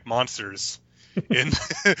insect monsters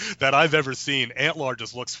that I've ever seen. Antlar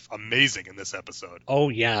just looks amazing in this episode. Oh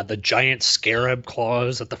yeah, the giant scarab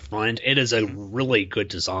claws at the front. It is a really good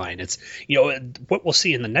design. It's what we'll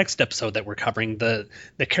see in the next episode that we're covering. The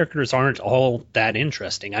characters aren't all that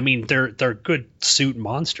interesting. I mean, they're good suit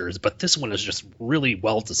monsters, but this one is just really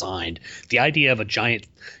well designed. The idea of a giant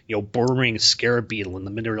burrowing scarab beetle in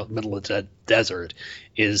the middle of the desert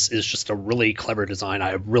is just a really clever design.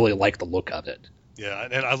 I really like the look of it. Yeah,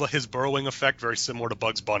 and I love his burrowing effect, very similar to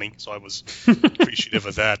Bugs Bunny, so I was appreciative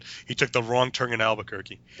of that. He took the wrong turn in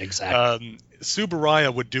Albuquerque. Exactly.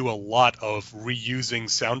 Subaraya would do a lot of reusing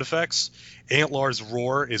sound effects. Antlar's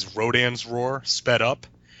roar is Rodan's roar, sped up.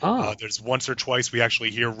 Oh. There's once or twice we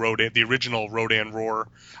actually hear Rodan, the original Rodan roar.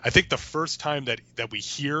 I think the first time that we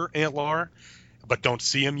hear Antlar, but don't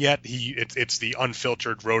see him yet, it's the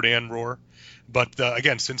unfiltered Rodan roar. But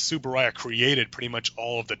again, since Subaraya created pretty much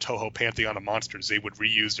all of the Toho pantheon of monsters, they would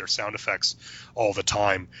reuse their sound effects all the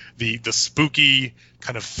time. The spooky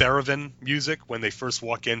kind of theremin music when they first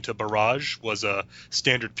walk into Barrage was a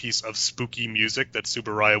standard piece of spooky music that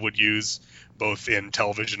Subaraya would use both in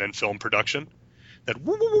television and film production. That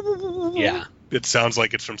it sounds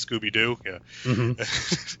like it's from Scooby-Doo. Yeah. Mm-hmm.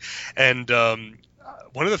 And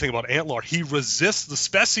one other thing about Antlar, he resists the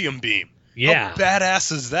Specium beam. Yeah. How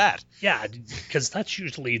badass is that? Yeah, because that's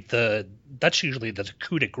usually the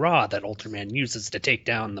coup de grace that Ultraman uses to take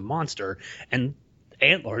down the monster, and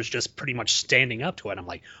Antler is just pretty much standing up to it. I'm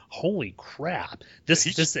like, holy crap!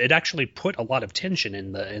 It actually put a lot of tension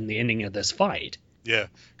in the ending of this fight. Yeah,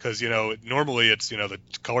 because normally it's the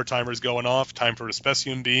color timer's going off, time for a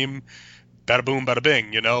Specium beam, bada boom, bada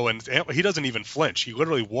bing, and he doesn't even flinch. He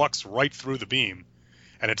literally walks right through the beam,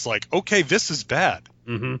 and it's like, okay, this is bad.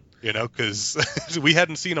 Mm-hmm. Because we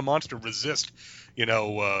hadn't seen a monster resist,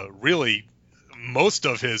 really most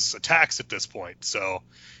of his attacks at this point. So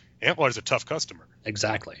Antler's a tough customer.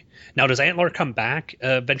 Exactly. Now, does Antler come back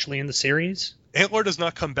eventually in the series? Antler does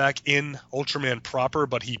not come back in Ultraman proper,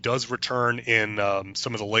 but he does return in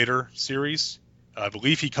some of the later series. I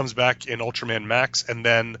believe he comes back in Ultraman Max, and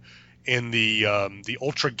then in the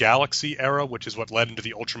Ultra Galaxy era, which is what led into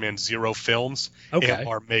the Ultraman Zero films. Okay.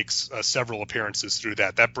 Antler makes several appearances through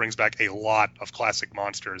that. That brings back a lot of classic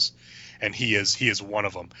monsters, and he is one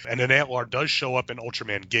of them. And then Antler does show up in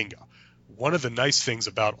Ultraman Ginga. One of the nice things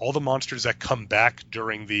about all the monsters that come back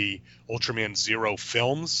during the Ultraman Zero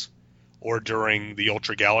films or during the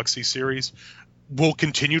Ultra Galaxy series will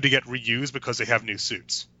continue to get reused because they have new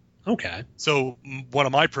suits. Okay. So one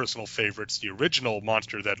of my personal favorites, the original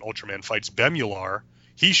monster that Ultraman fights, Bemular,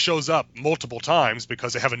 he shows up multiple times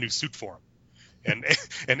because they have a new suit for him.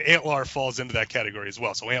 And Antler falls into that category as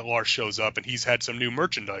well. So Antler shows up, and he's had some new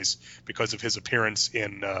merchandise because of his appearance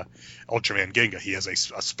in Ultraman Ginga. He has a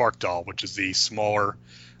Spark Doll, which is the smaller,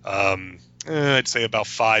 I'd say about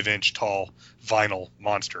 5-inch tall vinyl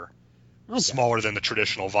monster. Okay. Smaller than the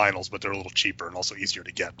traditional vinyls, but they're a little cheaper and also easier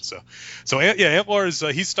to get. So Antler is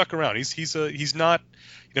he's stuck around. He's not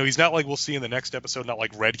like we'll see in the next episode, not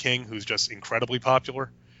like Red King, who's just incredibly popular,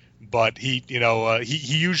 but he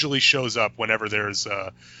usually shows up whenever there's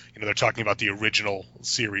they're talking about the original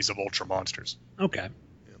series of Ultra monsters. Okay.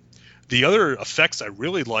 Yeah. The other effects I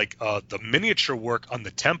really like, the miniature work on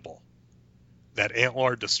the temple that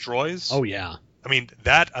Antler destroys. Oh yeah.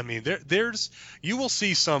 There's you will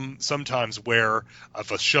see sometimes where if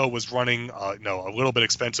a show was running a little bit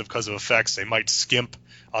expensive because of effects, they might skimp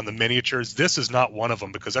on the miniatures. This is not one of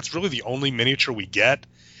them because that's really the only miniature we get.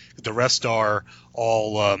 The rest are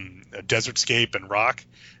all desertscape and rock.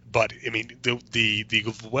 But I mean,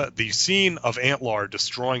 the scene of Antler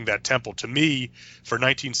destroying that temple, to me, for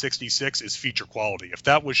 1966 is feature quality. If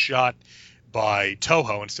that was shot by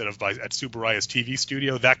Toho instead of at Tsuburaya's TV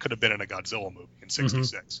studio, that could have been in a Godzilla movie in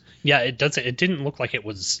 '66. Mm-hmm. Yeah, it didn't look like it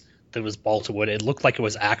was balsa wood. It looked like it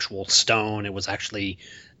was actual stone. It was actually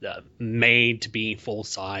made to be full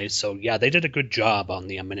size. So yeah, they did a good job on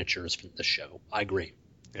the miniatures for the show. I agree.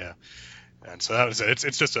 Yeah, and so that was it.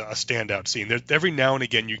 It's just a standout scene. Every now and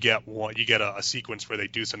again you get a sequence where they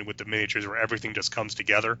do something with the miniatures where everything just comes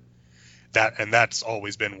together. That's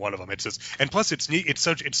always been one of them. It's just, and plus it's neat.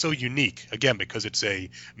 It's so unique again because it's a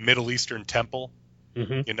Middle Eastern temple,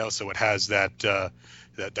 mm-hmm. So it has that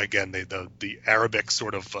again the Arabic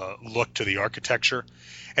sort of look to the architecture,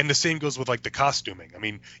 and the same goes with like the costuming. I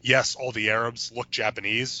mean, yes, all the Arabs look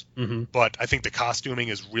Japanese, mm-hmm. but I think the costuming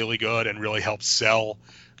is really good and really helps sell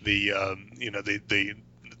the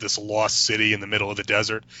this lost city in the middle of the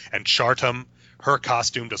desert. And Chartam, her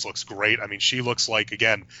costume just looks great. I mean, she looks like,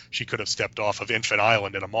 again, she could have stepped off of Infant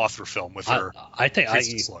Island in a Mothra film with her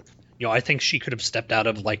priestess look. I think she could have stepped out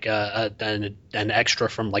of like an extra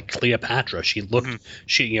from like Cleopatra. She looked,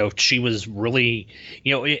 mm-hmm. she was really,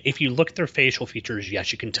 if you look at their facial features,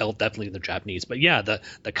 yes, you can tell definitely they're Japanese. But yeah,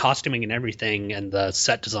 the costuming and everything and the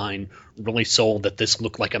set design really sold that this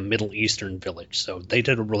looked like a Middle Eastern village. So they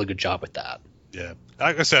did a really good job with that. Yeah,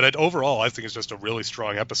 like I said, overall, I think it's just a really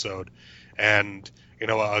strong episode, and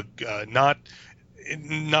not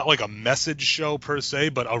like a message show per se,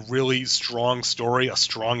 but a really strong story, a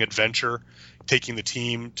strong adventure, taking the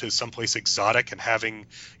team to someplace exotic and having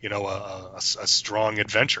a strong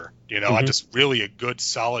adventure. Mm-hmm. Just really a good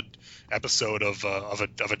solid episode of a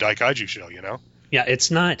Daikaiju show. Yeah,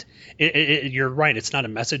 it's not. You're right. It's not a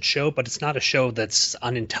message show, but it's not a show that's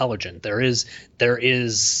unintelligent. There is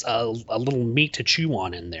a little meat to chew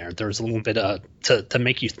on in there. There's a little bit to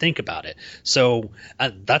make you think about it. So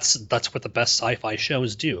that's what the best sci-fi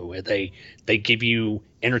shows do. They give you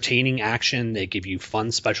entertaining action. They give you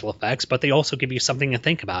fun special effects, but they also give you something to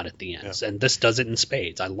think about at the end. Yeah. And this does it in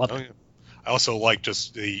spades. I love it. Yeah. I also like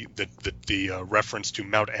just the reference to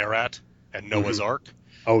Mount Ararat and Noah's mm-hmm. Ark.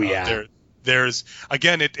 Oh yeah. There's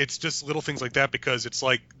again, it's just little things like that because it's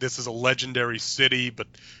like this is a legendary city, but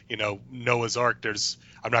Noah's Ark.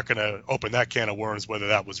 I'm not going to open that can of worms whether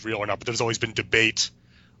that was real or not. But there's always been debate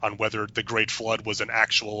on whether the Great Flood was an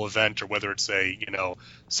actual event or whether it's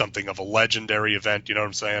something of a legendary event. You know what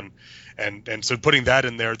I'm saying? And so putting that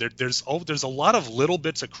in there, there's a lot of little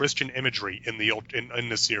bits of Christian imagery in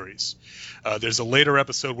the series. There's a later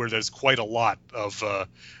episode where there's quite a lot of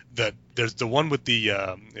that. There's the one with the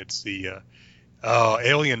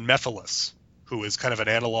alien Mephiles, who is kind of an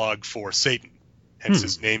analog for Satan, hence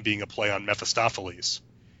his name being a play on Mephistopheles.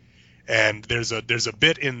 And there's a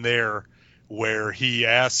bit in there where he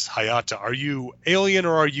asks Hayata, "Are you alien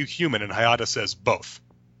or are you human?" And Hayata says both.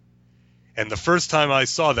 And the first time I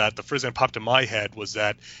saw that, the first thing that popped in my head was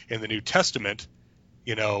that in the New Testament,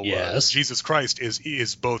 Yes. Jesus Christ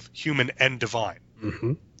is both human and divine.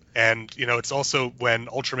 Mm-hmm. And it's also when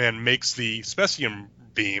Ultraman makes the specium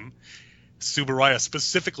beam, Tsuburaya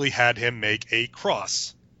specifically had him make a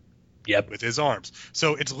cross. Yep. With his arms.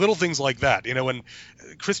 So it's little things like that. When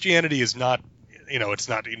Christianity is not, it's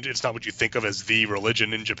not what you think of as the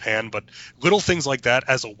religion in Japan, but little things like that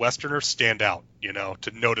as a Westerner stand out,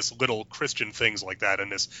 to notice little Christian things like that in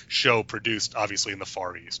this show produced obviously in the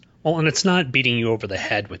Far East. Well, and it's not beating you over the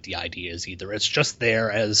head with the ideas either. It's just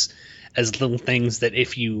there as little things that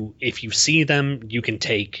if you see them, you can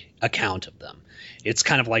take account of them. It's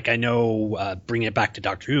kind of like, I know, bringing it back to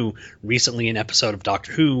Doctor Who, recently an episode of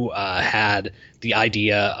Doctor Who had the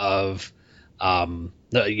idea of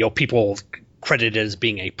people credited as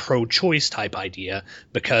being a pro-choice type idea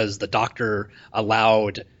because the Doctor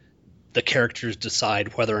allowed the characters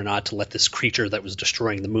decide whether or not to let this creature that was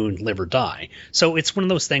destroying the moon live or die. So it's one of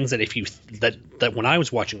those things that that when I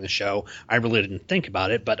was watching the show, I really didn't think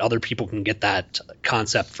about it, but other people can get that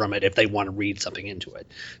concept from it if they want to read something into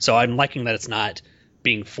it. So I'm liking that it's not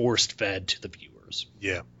being forced fed to the viewers.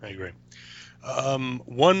 Yeah, I agree.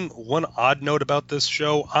 One odd note about this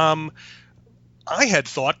show, I had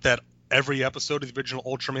thought that every episode of the original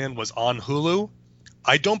Ultraman was on Hulu.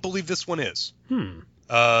 I don't believe this one is.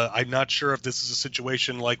 I'm not sure if this is a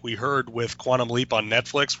situation like we heard with Quantum Leap on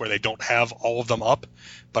Netflix where they don't have all of them up,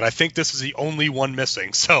 but I think this is the only one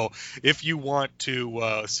missing. So if you want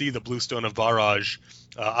to see the Bluestone of Barrage,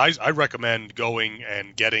 I recommend going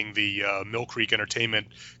and getting the Mill Creek Entertainment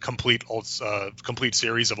complete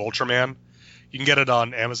series of Ultraman. You can get it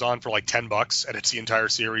on Amazon for like $10, and it's the entire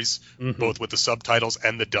series, both with the subtitles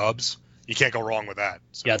and the dubs. You can't go wrong with that.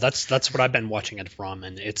 So. Yeah, that's what I've been watching it from,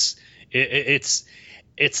 and it's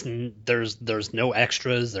there's no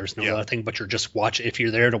extras, there's no other thing, but you're just if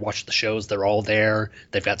you're there to watch the shows, they're all there.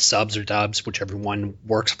 They've got subs or dubs, whichever one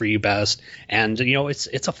works for you best, and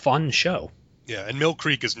it's a fun show. Yeah, and Mill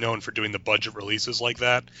Creek is known for doing the budget releases like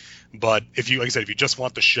that, but if you just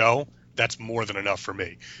want the show, that's more than enough for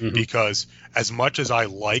me, because as much as I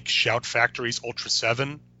like Shout Factory's Ultra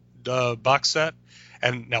 7 box set,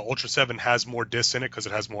 and now Ultra 7 has more discs in it because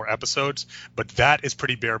it has more episodes, but that is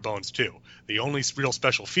pretty bare bones too. The only real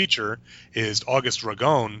special feature is August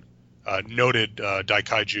Ragon, noted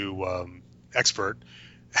Daikaiju expert,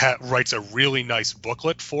 writes a really nice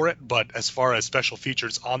booklet for it, but as far as special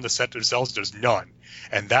features on the set themselves, there's none.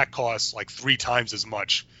 And that costs like 3 times as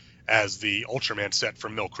much as the Ultraman set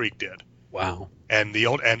from Mill Creek did. Wow. And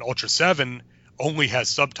Ultra 7 only has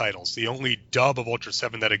subtitles. The only dub of Ultra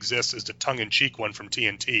 7 that exists is the tongue-in-cheek one from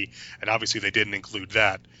TNT, and obviously they didn't include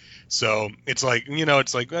that. So it's like,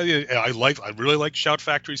 I really like Shout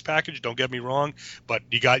Factory's package, don't get me wrong, but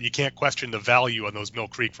you can't question the value on those Mill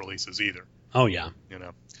Creek releases either. Oh yeah.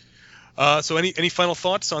 So any final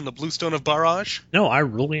thoughts on the Bluestone of Barrage? No, I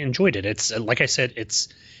really enjoyed it. It's like I said,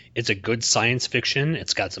 it's a good science fiction.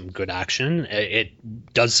 It's got some good action.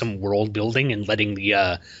 It does some world building and letting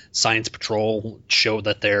the Science Patrol show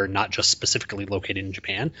that they're not just specifically located in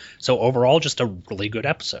Japan. So overall, just a really good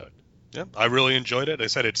episode. Yeah, I really enjoyed it. I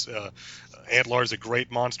said it's Antlar's a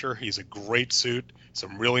great monster. He's a great suit.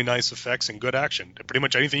 Some really nice effects and good action. Pretty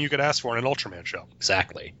much anything you could ask for in an Ultraman show.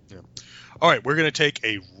 Exactly. Yeah. All right, we're going to take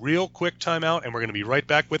a real quick timeout, and we're going to be right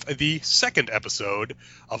back with the second episode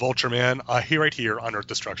of Ultraman right here on Earth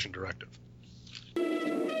Destruction Directive. The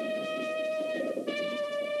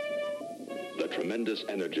tremendous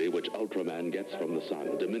energy which Ultraman gets from the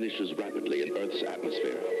sun diminishes rapidly in Earth's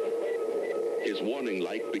atmosphere. His warning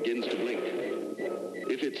light begins to blink.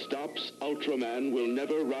 If it stops, Ultraman will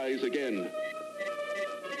never rise again.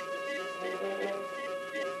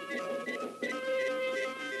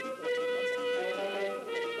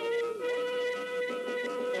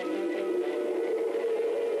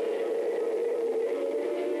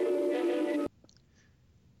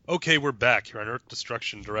 Okay, we're back here on Earth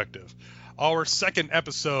Destruction Directive. Our second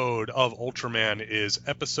episode of Ultraman is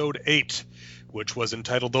episode 8, which was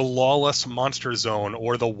entitled The Lawless Monster Zone,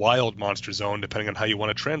 or The Wild Monster Zone, depending on how you want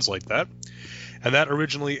to translate that. And that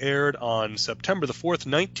originally aired on September the 4th,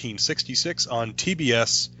 1966 on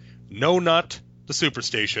TBS, no, not the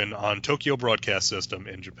Superstation, on Tokyo Broadcast System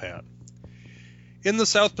in Japan. In the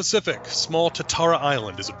South Pacific, small Tatara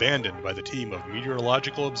Island is abandoned by the team of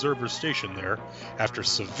meteorological observers stationed there after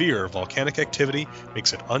severe volcanic activity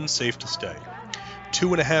makes it unsafe to stay.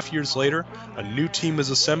 2.5 years later, a new team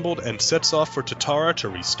is assembled and sets off for Tatara to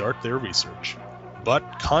restart their research.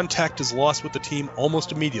 But contact is lost with the team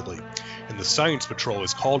almost immediately, and the Science Patrol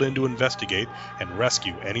is called in to investigate and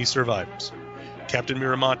rescue any survivors. Captain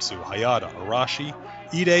Miramatsu, Hayata, Arashi,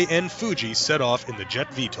 Ide, and Fuji set off in the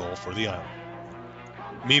jet VTOL for the island.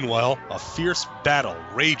 Meanwhile, a fierce battle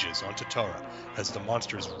rages on Tatara as the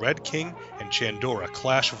monsters Red King and Chandora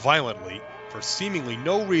clash violently for seemingly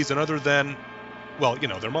no reason other than, well,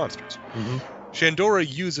 they're monsters. Mm-hmm. Chandora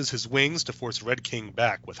uses his wings to force Red King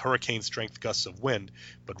back with hurricane-strength gusts of wind,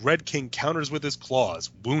 but Red King counters with his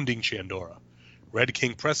claws, wounding Chandora. Red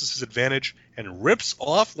King presses his advantage and rips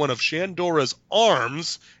off one of Chandora's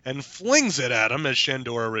arms and flings it at him as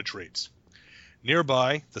Chandora retreats.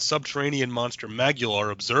 Nearby, the subterranean monster Magular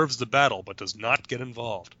observes the battle but does not get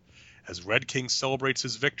involved. As Red King celebrates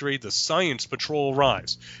his victory, the Science Patrol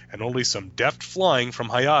arrives, and only some deft flying from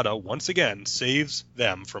Hayata once again saves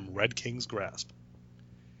them from Red King's grasp.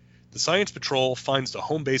 The Science Patrol finds the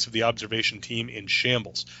home base of the observation team in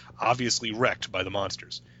shambles, obviously wrecked by the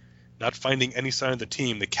monsters. Not finding any sign of the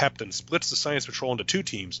team, the captain splits the Science Patrol into two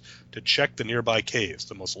teams to check the nearby caves,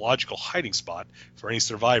 the most logical hiding spot for any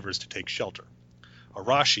survivors to take shelter.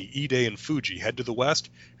 Arashi, Ide, and Fuji head to the west,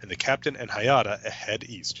 and the captain and Hayata head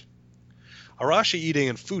east. Arashi, Ide,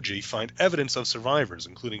 and Fuji find evidence of survivors,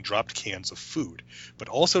 including dropped cans of food, but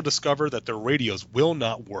also discover that their radios will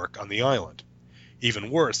not work on the island.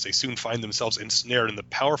 Even worse, they soon find themselves ensnared in the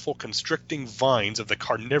powerful constricting vines of the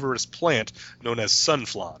carnivorous plant known as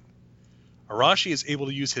sunflan. Arashi is able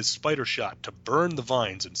to use his spider shot to burn the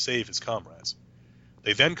vines and save his comrades.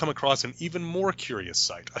 They then come across an even more curious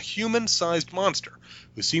sight, a human-sized monster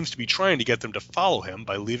who seems to be trying to get them to follow him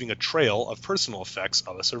by leaving a trail of personal effects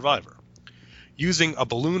of a survivor. Using a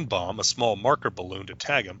balloon bomb, a small marker balloon, to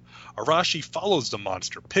tag him, Arashi follows the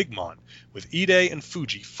monster, Pigmon, with Ide and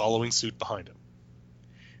Fuji following suit behind him.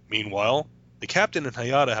 Meanwhile, the captain and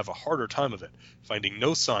Hayata have a harder time of it, finding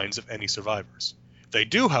no signs of any survivors. They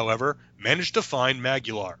do, however, manage to find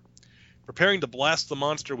Magular. Preparing to blast the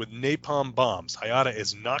monster with napalm bombs, Hayata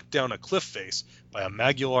is knocked down a cliff face by a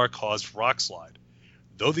Magular-caused rock slide.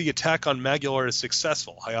 Though the attack on Magular is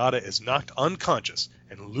successful, Hayata is knocked unconscious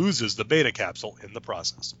and loses the beta capsule in the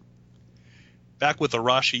process. Back with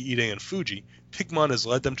Arashi, Ide, and Fuji, Pigmon has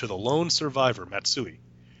led them to the lone survivor, Matsui.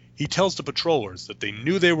 He tells the patrollers that they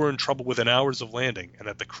knew they were in trouble within hours of landing and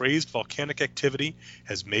that the crazed volcanic activity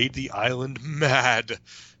has made the island mad.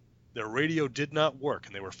 Their radio did not work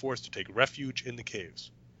and they were forced to take refuge in the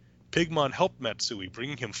caves. Pigmon helped Matsui,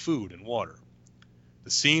 bringing him food and water.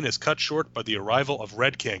 The scene is cut short by the arrival of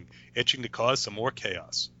Red King, itching to cause some more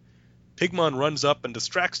chaos. Pigmon runs up and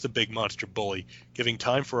distracts the big monster bully, giving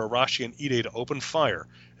time for Arashi and Ide to open fire,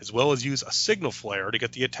 as well as use a signal flare to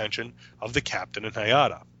get the attention of the captain and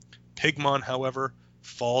Hayata. Pigmon, however,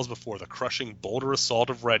 falls before the crushing boulder assault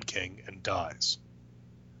of Red King and dies.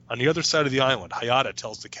 On the other side of the island, Hayata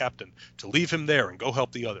tells the captain to leave him there and go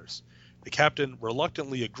help the others. The captain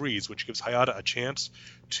reluctantly agrees, which gives Hayata a chance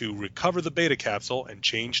to recover the beta capsule and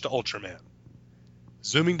change to Ultraman.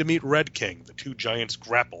 Zooming to meet Red King, the two giants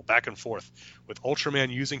grapple back and forth, with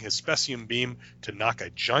Ultraman using his Specium Beam to knock a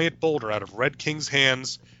giant boulder out of Red King's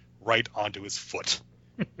hands right onto his foot.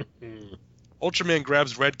 Ultraman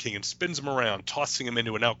grabs Red King and spins him around, tossing him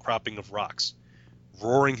into an outcropping of rocks.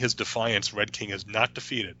 Roaring his defiance, Red King is not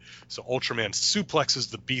defeated, so Ultraman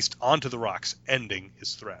suplexes the beast onto the rocks, ending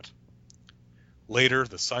his threat. Later,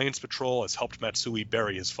 the Science Patrol has helped Matsui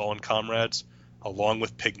bury his fallen comrades, along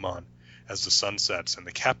with Pigmon, as the sun sets, and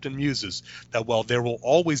the captain muses that while there will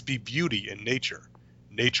always be beauty in nature,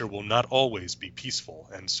 nature will not always be peaceful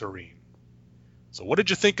and serene. So what did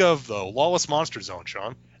you think of the Lawless Monster Zone,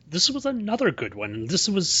 Sean? This was another good one. This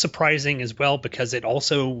was surprising as well because it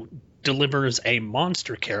also delivers a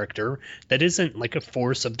monster character that isn't like a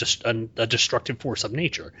force of a destructive force of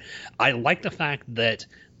nature. I like the fact that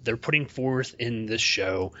they're putting forth in this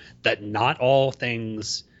show that not all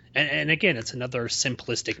things, and again, it's another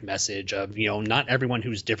simplistic message of, not everyone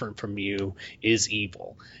who's different from you is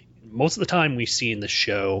evil. most of the time we see in the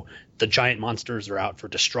show, the giant monsters are out for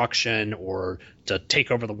destruction or to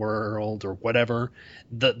take over the world or whatever.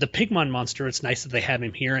 The Pigmon monster, it's nice that they have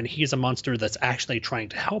him here, and he's a monster that's actually trying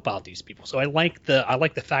to help out these people. So I like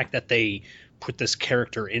the fact that they put this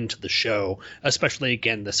character into the show, especially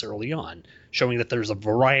again this early on, showing that there's a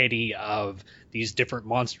variety of these different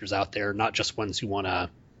monsters out there, not just ones who want to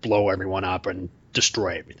blow everyone up and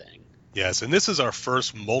destroy everything. Yes, and this is our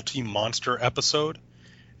first multi-monster episode,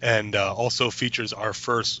 and also features our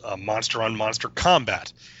first monster-on-monster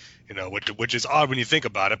combat, which is odd when you think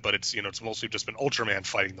about it, but it's mostly just been Ultraman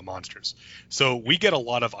fighting the monsters. So we get a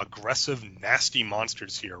lot of aggressive, nasty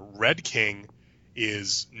monsters here. Red King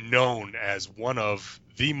is known as one of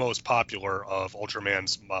the most popular of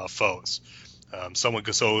Ultraman's foes. Someone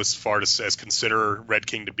goes so as far as consider Red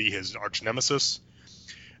King to be his arch nemesis,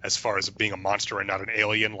 as far as being a monster and not an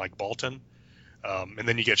alien like Baltan. And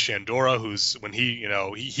then you get Shandora, who's when he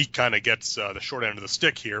kind of gets the short end of the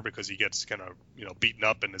stick here because he gets kind of beaten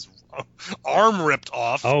up and his arm ripped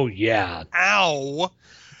off. Oh yeah, ow!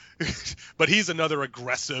 But he's another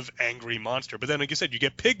aggressive, angry monster. But then, like you said, you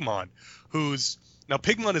get Pigmon,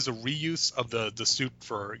 Pigmon is a reuse of the suit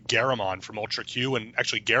for Garamon from Ultra Q, and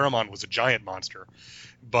actually Garamon was a giant monster.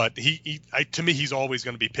 But to me, he's always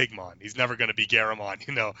going to be Pigmon. He's never going to be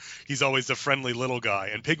Garamon. He's always the friendly little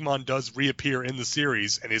guy. And Pigmon does reappear in the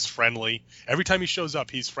series and is friendly. Every time he shows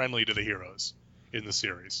up, he's friendly to the heroes in the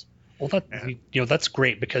series. Well, that's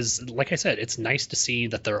great because, like I said, it's nice to see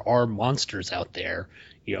that there are monsters out there,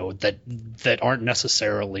 that aren't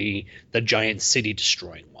necessarily the giant city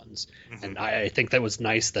destroying ones. Mm-hmm. And I think that was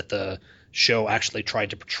nice that the show actually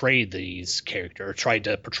tried to portray a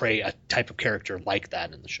type of character like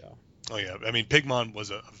that in the show. Oh yeah, I mean Pigmon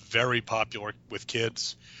was a very popular with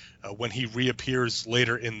kids. When he reappears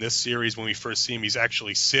later in this series, when we first see him, he's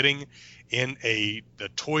actually sitting in the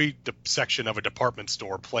toy section of a department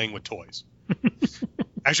store playing with toys.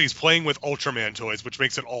 Actually, he's playing with Ultraman toys, which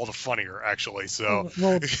makes it all the funnier, actually. So,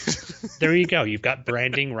 well, there you go. You've got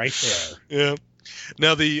branding right there. Yeah.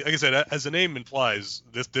 Now, like I said, as the name implies,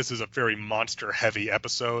 this is a very monster-heavy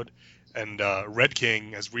episode, and Red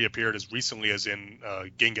King has reappeared as recently as in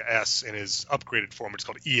Ginga S in his upgraded form, which is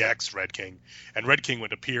called EX Red King. And Red King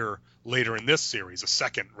would appear later in this series, a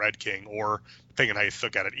second Red King, or depending on how you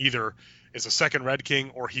look at it, either is a second Red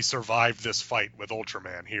King or he survived this fight with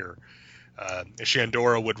Ultraman here.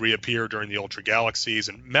 Shandora would reappear during the Ultra Galaxies,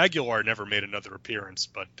 and Magular never made another appearance,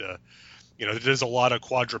 but there's a lot of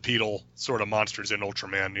quadrupedal sort of monsters in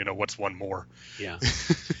Ultraman. What's one more? Yeah.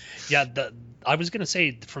 Yeah, I was going to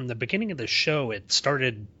say from the beginning of the show, it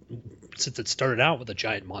started out with a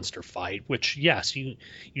giant monster fight, which, yes, you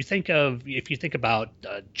think of, if you think about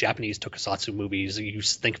Japanese tokusatsu movies, you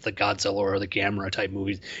think of the Godzilla or the Gamera type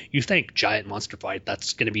movies, you think giant monster fight,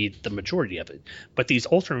 that's going to be the majority of it. But these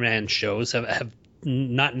Ultraman shows have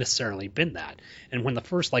not necessarily been that. And when the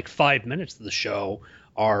first 5 minutes of the show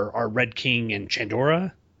are Red King and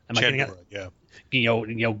Chandora,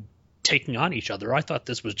 yeah, taking on each other, I thought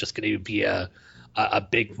this was just going to be a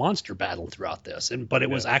big monster battle throughout this, but it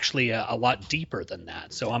was actually a lot deeper than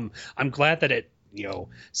that. So I'm glad that it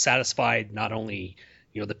satisfied not only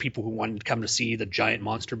the people who wanted to come to see the giant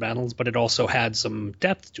monster battles, but it also had some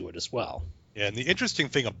depth to it as well. Yeah, and the interesting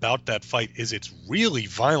thing about that fight is it's really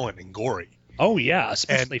violent and gory. Oh yeah,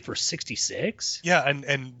 especially for 66. Yeah,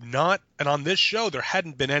 and on this show there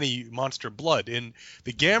hadn't been any monster blood in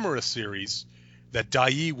the Gamera series. That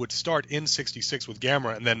Dai would start in 66 with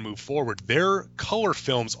Gamera and then move forward. Their color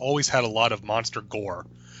films always had a lot of monster gore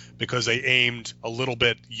because they aimed a little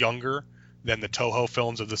bit younger than the Toho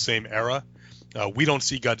films of the same era. We don't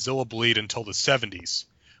see Godzilla bleed until the 70s,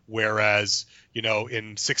 whereas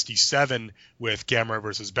in 67 with Gamera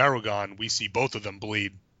versus Barugon, we see both of them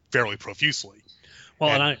bleed fairly profusely.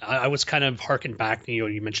 Well, and I was kind of harking back.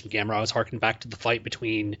 You mentioned Gamera. I was harking back to the fight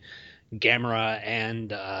between Gamera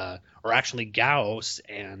and or actually Gauss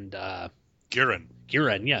and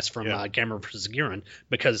Giran, yes, from Gamera vs. Giran,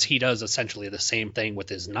 because he does essentially the same thing with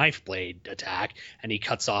his knife blade attack, and he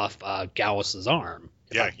cuts off Gauss's arm.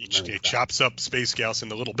 Yeah, he chops up Space Gauss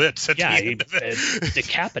into little bits at the end of it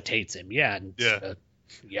decapitates him. Yeah, and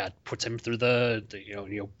puts him through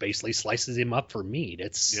basically slices him up for meat.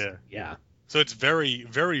 So it's very,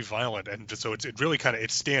 very violent, and so it really kind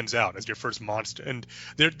of stands out as your first monster. And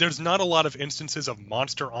there's not a lot of instances of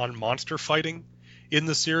monster-on-monster fighting in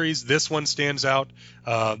the series. This one stands out.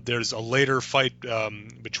 There's a later fight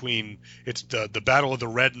between the Battle of the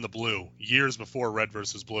Red and the Blue, years before Red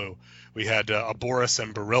versus Blue. We had Aboris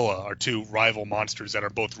and Barilla, our two rival monsters that are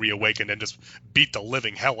both reawakened and just beat the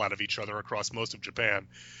living hell out of each other across most of Japan.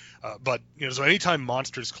 But so anytime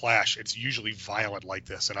monsters clash, it's usually violent like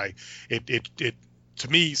this, and it to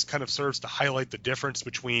me kind of serves to highlight the difference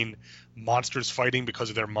between monsters fighting because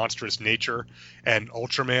of their monstrous nature and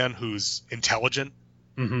Ultraman, who's intelligent.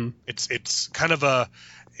 Mm-hmm. It's kind of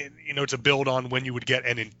to build on when you would get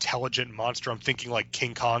an intelligent monster. I'm thinking like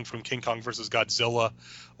King Kong from King Kong versus Godzilla,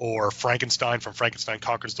 or Frankenstein from Frankenstein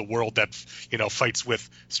Conquers the World, that fights with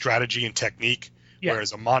strategy and technique. Yeah.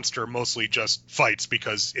 Whereas a monster mostly just fights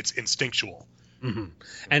because it's instinctual. Mm-hmm.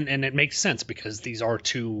 And it makes sense because these are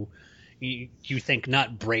two, you think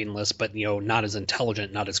not brainless, but not as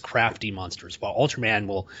intelligent, not as crafty monsters. While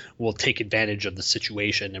Ultraman will take advantage of the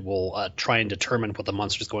situation and will try and determine what the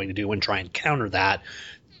monster is going to do and try and counter that,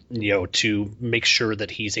 to make sure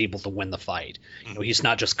that he's able to win the fight. He's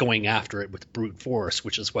not just going after it with brute force,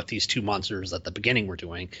 which is what these two monsters at the beginning were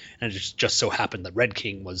doing. And it just so happened that Red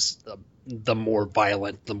King was the more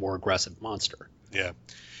violent, the more aggressive monster. Yeah.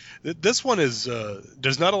 This one is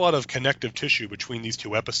there's not a lot of connective tissue between these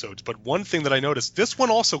two episodes, but one thing that I noticed, this one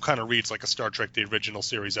also kind of reads like a Star Trek the Original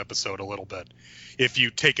Series episode a little bit, if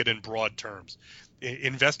you take it in broad terms.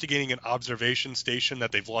 Investigating an observation station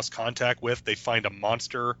that they've lost contact with, they find a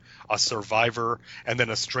monster, a survivor, and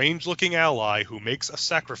then a strange-looking ally who makes a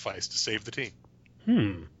sacrifice to save the team.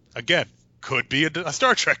 Again, could be a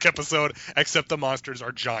Star Trek episode, except the monsters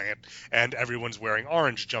are giant and everyone's wearing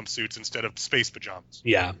orange jumpsuits instead of space pajamas.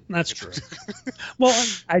 Yeah, that's true. Well,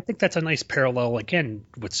 I think that's a nice parallel again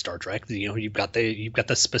with Star Trek. You've got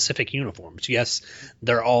the specific uniforms. Yes,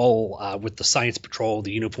 they're all with the Science Patrol.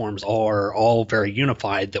 The uniforms are all very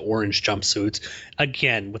unified. The orange jumpsuits,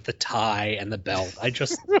 again with the tie and the belt. I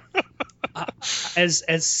just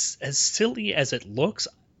as silly as it looks,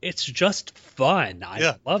 it's just fun.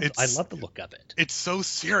 I love the look of it. It's so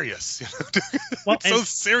serious. Well, it's so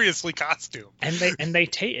seriously costumed. And they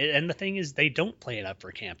take it. And the thing is, they don't play it up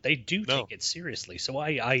for camp. They do take it seriously. So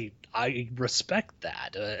I respect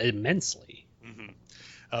that immensely.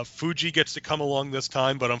 Mm-hmm. Fuji gets to come along this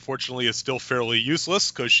time, but unfortunately is still fairly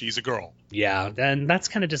useless because she's a girl. Yeah, and that's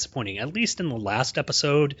kind of disappointing. At least in the last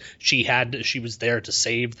episode, she was there to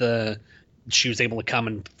save she was able to come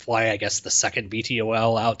and fly, I guess, the second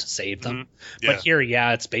BTOL out to save them. Mm-hmm. Yeah. But here,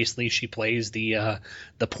 it's basically she plays the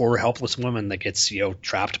poor helpless woman that gets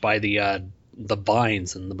trapped by the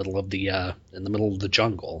vines in the middle of the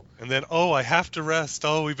jungle. And then, I have to rest.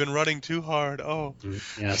 We've been running too hard.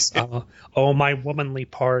 Yes. My womanly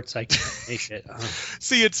parts, I can't make it.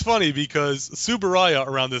 See, it's funny because Tsuburaya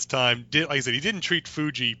around this time like I said, he didn't treat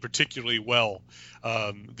Fuji particularly well.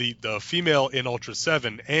 The female in Ultra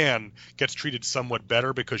 7, Anne, gets treated somewhat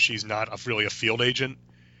better because she's not really a field agent.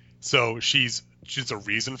 So she's a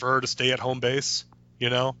reason for her to stay at home base,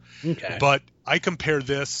 Okay. But I compare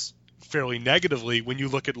this fairly negatively when you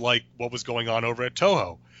look at like what was going on over at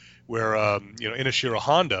Toho, where Inashiro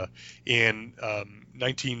Honda in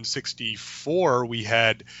 1964 we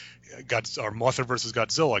had our Mothra versus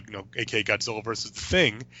Godzilla, aka Godzilla versus the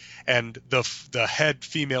Thing, and the head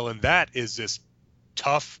female in that is this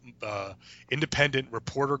tough, independent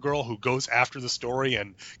reporter girl who goes after the story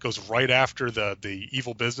and goes right after the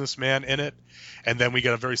evil businessman in it. And then we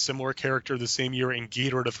get a very similar character the same year in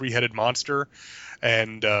Ghidorah, the three-headed monster,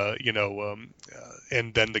 and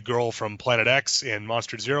and then the girl from Planet X in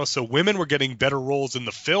Monster Zero. So women were getting better roles in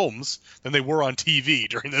the films than they were on TV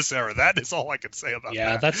during this era. That is all I can say about that.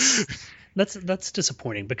 Yeah, that's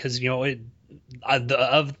disappointing because of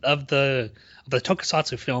the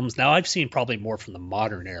tokusatsu films, now I've seen probably more from the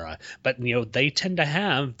modern era, but they tend to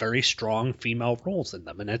have very strong female roles in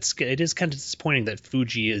them, and it is kind of disappointing that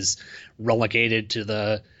Fuji is relegated to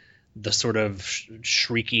the sort of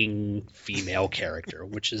shrieking female character,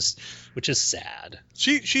 which is sad.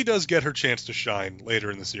 She does get her chance to shine later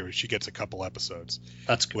in the series. She gets a couple episodes.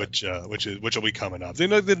 That's good. Which will be coming up.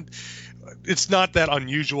 It's not that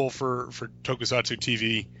unusual for tokusatsu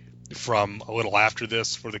TV from a little after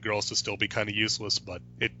this for the girls to still be kind of useless, but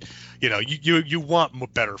you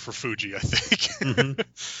want better for Fuji, I think.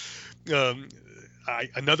 Mm-hmm.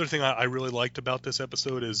 Another thing I really liked about this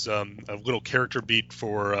episode is a little character beat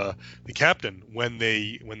for the captain when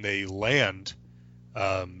they land,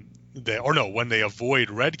 when they avoid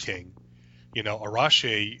Red King.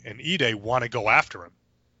 Arashi and Ide want to go after him.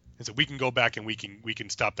 And so we can go back and we can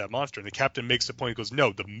stop that monster. And the captain makes the point. He goes,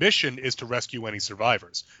 no, the mission is to rescue any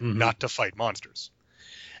survivors, not to fight monsters.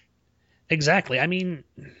 Exactly. I mean,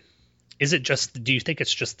 Is it just? Do you think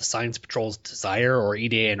it's just the Science Patrol's desire, or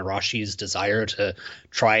Ide and Arashi's desire to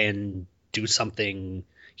try and do something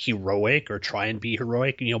heroic or try and be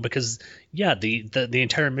heroic? Because the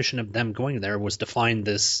entire mission of them going there was to find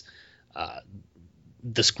this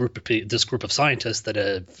group of scientists that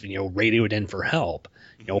have radioed in for help.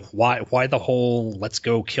 Why the whole let's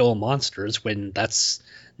go kill monsters when that's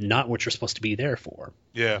not what you're supposed to be there for?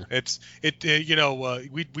 Yeah,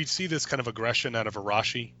 we see this kind of aggression out of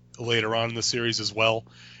Arashi later on in the series as well,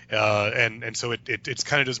 and so it's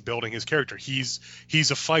kind of just building his character. He's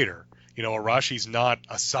a fighter. Arashi's not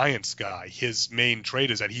a science guy. His main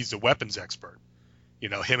trait is that he's a weapons expert.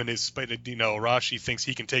 Him and his Arashi thinks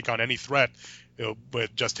he can take on any threat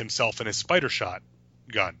with just himself and his spider shot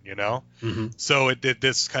gun. Mm-hmm. So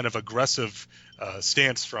this kind of aggressive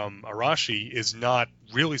stance from Arashi is not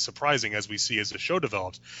really surprising as we see as the show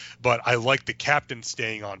develops. But I like the captain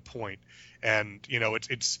staying on point, and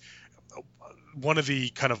it's one of the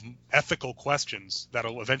kind of ethical questions that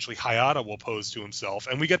eventually Hayata will pose to himself,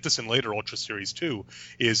 and we get this in later Ultra series too,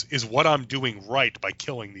 is what I'm doing right by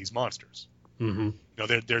killing these monsters. Mm-hmm.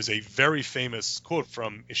 There's a very famous quote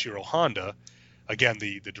from Ishiro Honda, again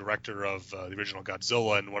the director of the original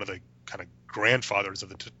Godzilla and one of the kind of grandfathers of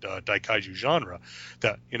the Daikaiju genre,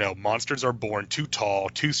 that monsters are born too tall,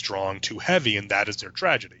 too strong, too heavy, and that is their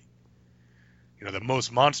tragedy. That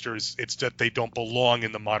most monsters, it's that they don't belong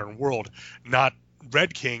in the modern world. Not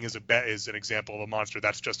Red King is an example of a monster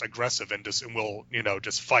that's just aggressive and will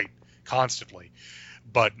just fight constantly.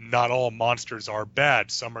 But not all monsters are bad.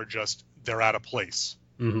 Some are just they're out of place.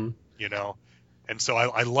 Mm-hmm. And so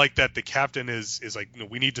I like that the captain is like,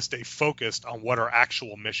 we need to stay focused on what our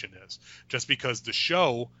actual mission is. Just because the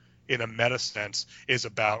show, in a meta sense, is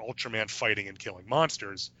about Ultraman fighting and killing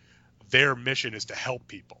monsters, their mission is to help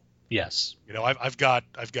people. Yes. I've got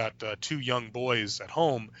two young boys at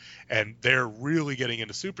home, and they're really getting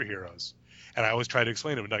into superheroes. And I always try to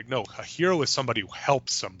explain to them, like, no, a hero is somebody who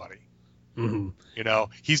helps somebody. Mm-hmm.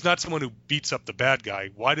 He's not someone who beats up the bad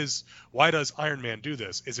guy. Why does Iron Man do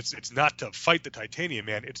this? It's not to fight the Titanium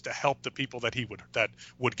Man. It's to help the people that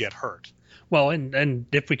would get hurt. Well, and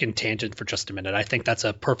if we can tangent for just a minute, I think that's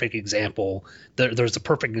a perfect example. There's a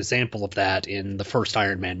perfect example of that in the first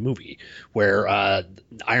Iron Man movie, where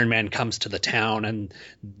Iron Man comes to the town and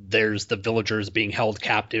there's the villagers being held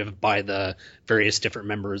captive by the various different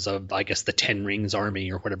members of, I guess, the Ten Rings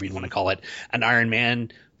Army or whatever you want to call it. And Iron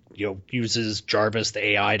Man, uses Jarvis, the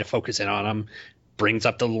AI, to focus in on them, brings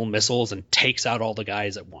up the little missiles and takes out all the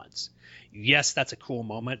guys at once. Yes, that's a cool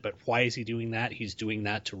moment, but why is he doing that? He's doing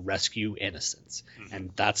that to rescue innocents. Mm-hmm.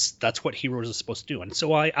 And that's what heroes are supposed to do. And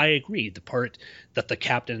so I agree. The part that the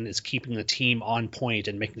captain is keeping the team on point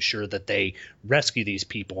and making sure that they rescue these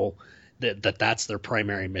people, that's their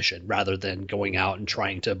primary mission, rather than going out and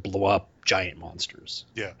trying to blow up giant monsters.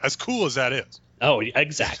 Yeah, as cool as that is. Oh,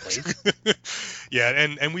 exactly. Yeah,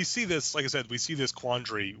 and we see this, like I said, we see this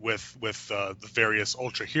quandary with the various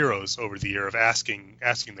Ultra heroes over the year of asking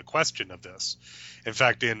the question of this. In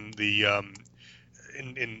fact, in the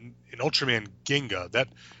in Ultraman Ginga, that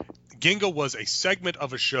Ginga was a segment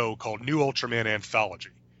of a show called New Ultraman Anthology,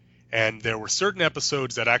 and there were certain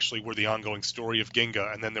episodes that actually were the ongoing story of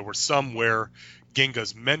Ginga, and then there were some where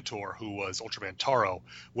Ginga's mentor, who was Ultraman Taro,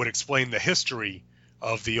 would explain the history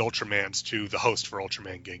of the Ultramans to the host for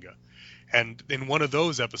Ultraman Ginga. And in one of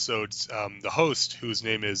those episodes, the host, whose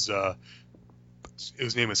name is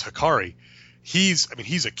Hikari, he's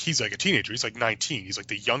like a teenager. He's like 19. He's like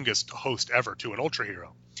the youngest host ever to an Ultra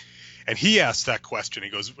hero. And he asks that question. He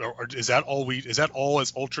goes, "Is that all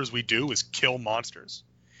as Ultras we do is kill monsters?"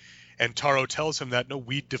 And Taro tells him that no,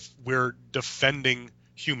 we're defending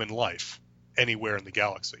human life anywhere in the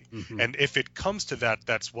galaxy. Mm-hmm. And if it comes to that,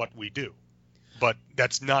 that's what we do. But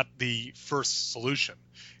that's not the first solution.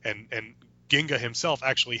 And Ginga himself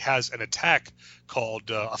actually has an attack called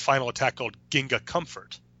a final attack called Ginga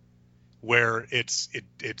Comfort, where it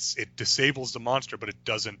disables the monster, but it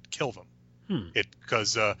doesn't kill them.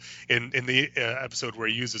 Because in the episode where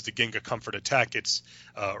he uses the Ginga Comfort attack, it's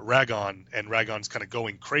Ragon, and Ragon's kind of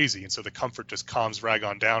going crazy, and so the Comfort just calms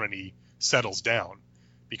Ragon down, and he settles down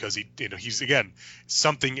because he's again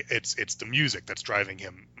something. It's the music that's driving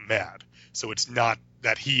him mad. So it's not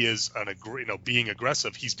that he is being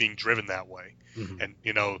aggressive. He's being driven that way. Mm-hmm.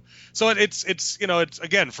 And so it's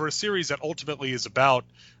again, for a series that ultimately is about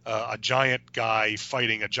a giant guy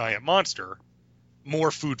fighting a giant monster, more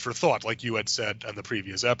food for thought, like you had said on the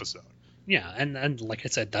previous episode. Yeah, and like I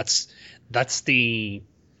said, that's a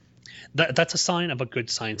sign of a good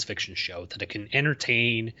science fiction show, that it can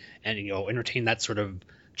entertain and entertain that sort of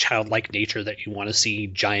childlike nature that you want to see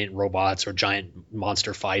giant robots or giant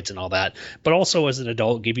monster fights and all that, but also as an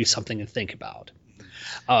adult give you something to think about.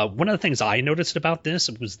 One of the things I noticed about this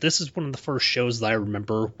is one of the first shows that I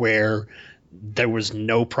remember where there was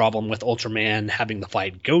no problem with Ultraman having the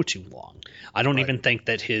fight go too long. I don't even think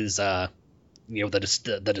that his that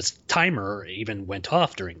his timer even went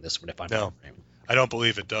off during this one, if I'm not wrong. I don't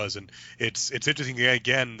believe it does, and it's interesting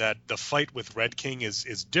again that the fight with Red King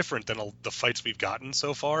is different than the fights we've gotten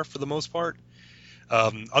so far for the most part.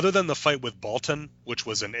 Other than the fight with Baltan, which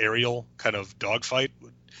was an aerial kind of dogfight,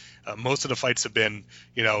 most of the fights have been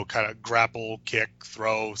kind of grapple, kick,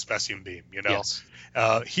 throw, specimen beam. Yes.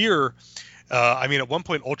 Here. At one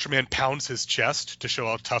point, Ultraman pounds his chest to show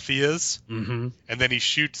how tough he is, and then he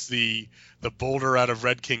shoots the boulder out of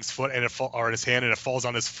Red King's foot or in his hand, and it falls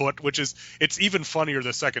on his foot, it's even funnier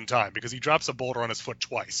the second time because he drops a boulder on his foot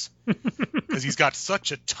twice because he's got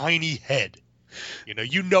such a tiny head.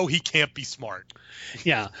 He can't be smart.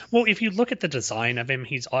 Yeah. Well, if you look at the design of him,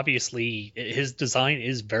 his design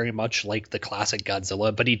is very much like the classic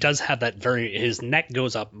Godzilla, but he does have his neck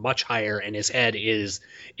goes up much higher and his head is,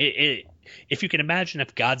 if you can imagine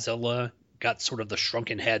if Godzilla got sort of the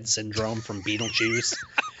shrunken head syndrome from Beetlejuice,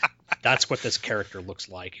 that's what this character looks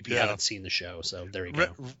like if you haven't seen the show. So there you go.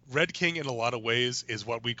 Red King in a lot of ways is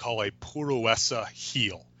what we call a Puroresu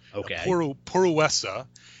heel. Okay. Puroresu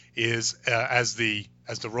is, as the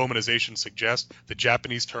romanization suggests, the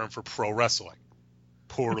Japanese term for pro wrestling.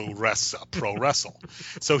 Puroresu, pro wrestle.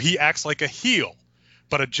 So he acts like a heel,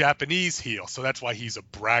 but a Japanese heel. So that's why he's a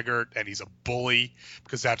braggart and he's a bully,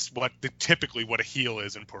 because that's typically what a heel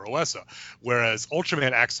is in Puroresu. Whereas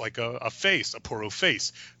Ultraman acts like a face, a Puro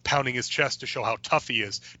face, pounding his chest to show how tough he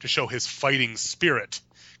is, to show his fighting spirit.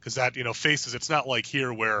 Because that, faces, it's not like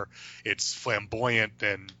here where it's flamboyant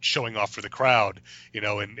and showing off for the crowd.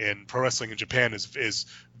 In pro wrestling in Japan is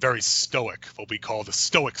very stoic, what we call the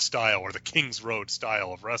stoic style or the King's Road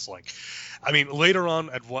style of wrestling. Later on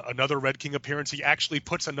at another Red King appearance, he actually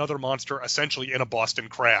puts another monster essentially in a Boston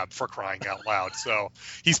Crab, for crying out loud. So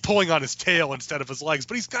he's pulling on his tail instead of his legs,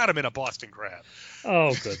 but he's got him in a Boston Crab.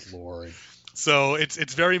 Oh, good Lord. So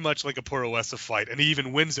it's very much like a Puroresu fight, and he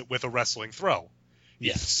even wins it with a wrestling throw.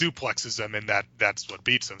 Yes. He suplexes him, and that's what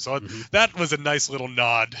beats him. So that was a nice little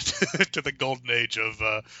nod to the golden age of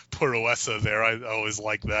Puroresu there. I always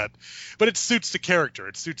like that. But it suits the character.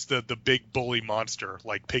 It suits the big bully monster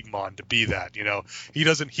like Pigmon to be that.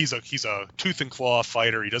 He's a tooth and claw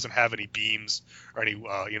fighter. He doesn't have any beams or any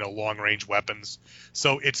long range weapons.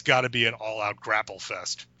 So it's got to be an all out grapple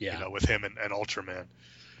fest. Yeah. With him and Ultraman.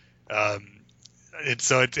 I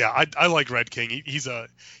like Red King. He's a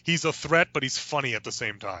threat, but he's funny at the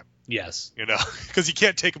same time. Yes. Because you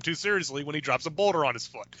can't take him too seriously when he drops a boulder on his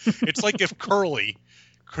foot. It's like if Curly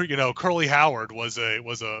Howard was a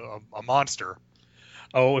monster.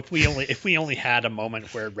 Oh, if we only had a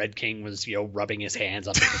moment where Red King was rubbing his hands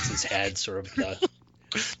on his head, sort of.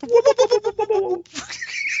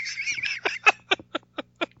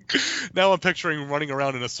 Now I'm picturing running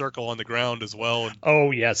around in a circle on the ground as well.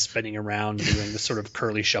 Oh, yes, spinning around and doing the sort of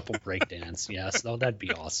curly shuffle breakdance. Yes, that'd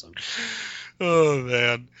be awesome. Oh,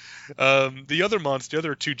 man. The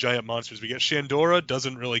other two giant monsters we get, Shandora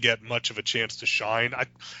doesn't really get much of a chance to shine.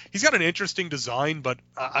 He's got an interesting design, but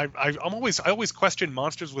I always question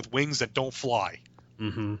monsters with wings that don't fly.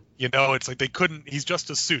 Mm-hmm. It's like they couldn't. He's just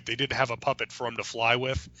a suit. They didn't have a puppet for him to fly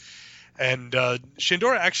with. And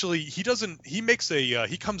Shandora actually, he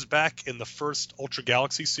comes back in the first Ultra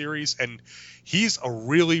Galaxy series, and he's a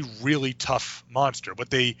really, really tough monster. But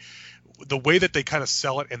the way that they kind of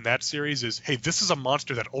sell it in that series is, hey, this is a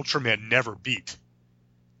monster that Ultraman never beat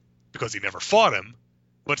because he never fought him,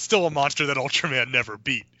 but still a monster that Ultraman never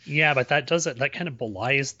beat. Yeah, but that kind of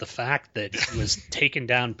belies the fact that he was taken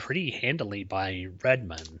down pretty handily by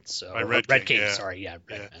Redman. So Red King, yeah. Sorry,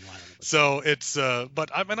 Redman. Yeah. So it's but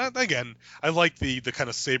I like the kind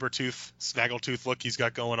of saber-tooth, snaggletooth look he's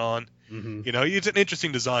got going on. Mm-hmm. It's an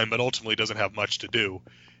interesting design, but ultimately doesn't have much to do.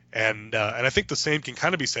 And I think the same can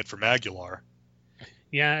kind of be said for Magular.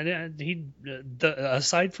 Yeah,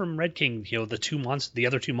 aside from Red King, the other two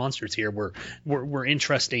monsters here were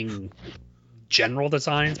interesting general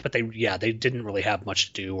designs, but they didn't really have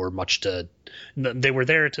much to do or much to. They were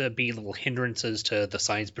there to be little hindrances to the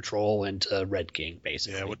Science Patrol and to Red King,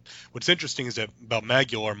 basically. Yeah, what's interesting is that about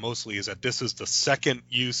Magular mostly is that this is the second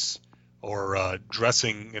use or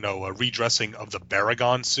redressing of the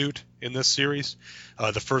Baragon suit in this series.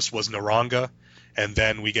 The first was Naranga. And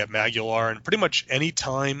then we get Magular, and pretty much any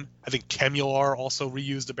time, I think Chemular also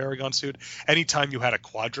reused the Baragon suit. Anytime you had a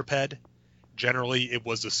quadruped, generally it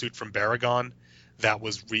was the suit from Baragon that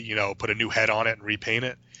was put a new head on it and repaint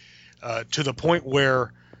it. to the point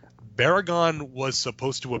where Baragon was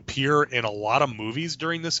supposed to appear in a lot of movies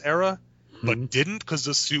during this era, but didn't because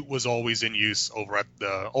the suit was always in use over at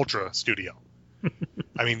the Ultra studio.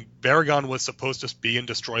 I mean, Baragon was supposed to be in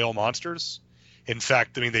Destroy All Monsters. In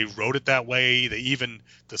fact, I mean, they wrote it that way.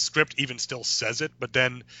 The script even still says it, but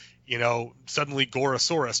then, suddenly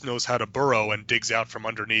Gorosaurus knows how to burrow and digs out from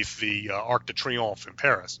underneath the Arc de Triomphe in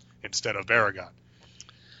Paris instead of Baragon.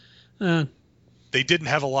 They didn't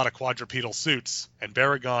have a lot of quadrupedal suits, and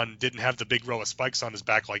Baragon didn't have the big row of spikes on his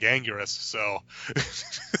back like Anguirus, so...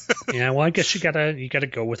 Yeah, well, I guess you gotta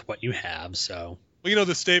go with what you have, so... Well,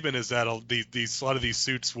 the statement is that a lot of these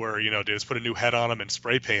suits were, they just put a new head on them and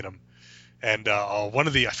spray paint them. And I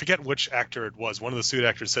forget which actor it was, one of the suit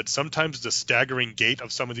actors said sometimes the staggering gait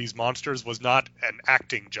of some of these monsters was not an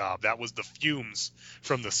acting job. That was the fumes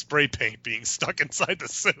from the spray paint being stuck inside the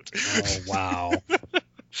suit. Oh, wow.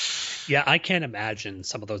 Yeah, I can't imagine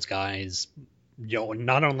some of those guys,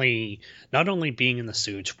 not only being in the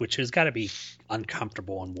suits, which has got to be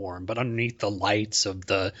uncomfortable and warm, but underneath the lights of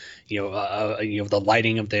the, the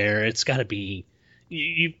lighting of there, it's got to be,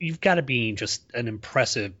 you've got to be just an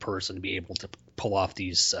impressive person to be able to pull off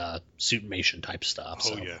these suitmation type stuff.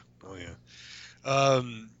 Oh yeah.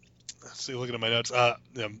 Let's see, looking at my notes.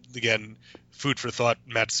 Again, food for thought.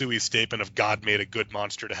 Matsui's statement of God made a good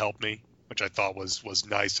monster to help me, which I thought was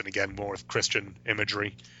nice, and again more with Christian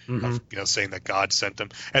imagery, of, saying that God sent them.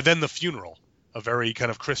 And then the funeral, a very kind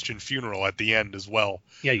of Christian funeral at the end as well.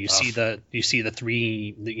 Yeah, you see the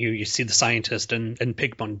scientist and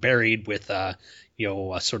Pigmon buried with sort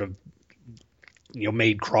of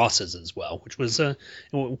made crosses as well, which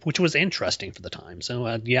was interesting for the time.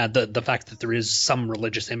 So the fact that there is some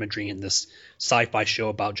religious imagery in this sci-fi show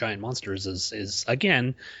about giant monsters is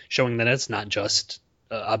again showing that it's not just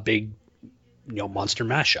a big monster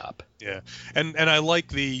mashup. Yeah, and I like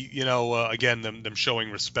the again them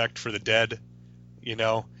showing respect for the dead,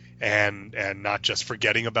 and not just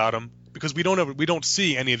forgetting about them, because we don't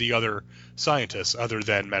see any of the other scientists other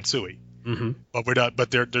than Matsui.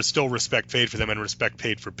 But there's still respect paid for them, and respect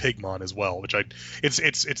paid for Pigmon as well, which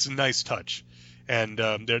it's a nice touch. And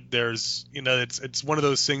there's it's one of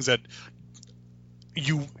those things that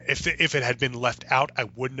if it had been left out, I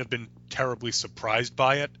wouldn't have been terribly surprised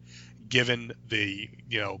by it, given the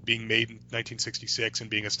being made in 1966 and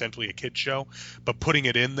being ostensibly a kid show. But putting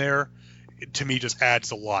it in there, to me, just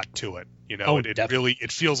adds a lot to it.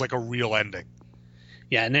 It feels like a real ending.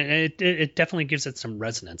 Yeah, and it definitely gives it some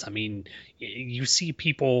resonance. I mean, you see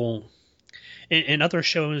people in other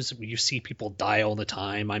shows, you see people die all the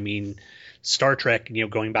time. I mean, Star Trek,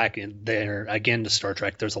 going back in there again to Star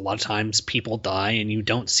Trek, there's a lot of times people die and you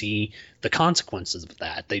don't see the consequences of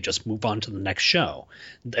that. They just move on to the next show.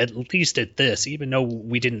 At least at this, even though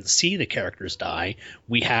we didn't see the characters die,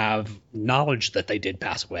 we have knowledge that they did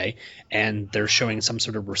pass away, and they're showing some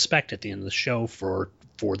sort of respect at the end of the show for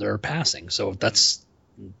their passing. So that's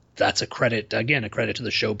a credit to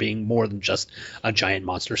the show being more than just a giant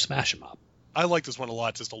monster smash 'em up. I like this one a lot.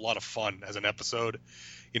 It's just a lot of fun as an episode.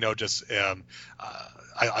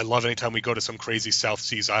 I love anytime we go to some crazy South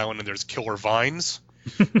Seas island and there's killer vines.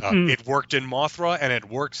 It worked in Mothra and it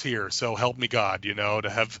works here. So help me God, to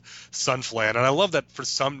have Sunflan. And I love that for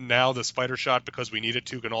some now the spider shot, because we need it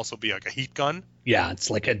to, can also be like a heat gun. Yeah, it's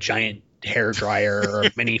like a giant hair dryer or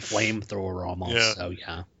a mini flamethrower almost. Yeah. So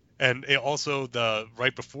yeah. And it also,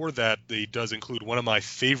 right before that, it does include one of my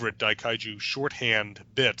favorite Daikaiju shorthand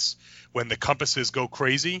bits. When the compasses go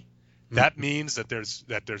crazy, that means that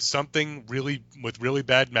there's something with really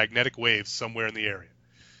bad magnetic waves somewhere in the area.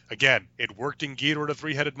 Again, it worked in Ghidorah the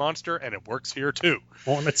Three-Headed Monster, and it works here too.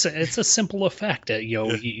 Well, and it's a simple effect.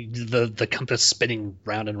 The compass spinning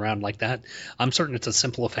round and round like that. I'm certain it's a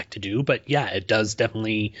simple effect to do, but yeah, it does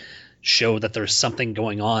definitely show that there's something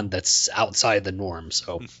going on that's outside the norm.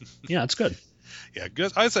 So yeah, it's good. Yeah,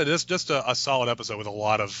 I said it's just a solid episode with a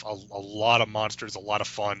lot of monsters, a lot of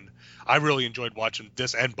fun. I really enjoyed watching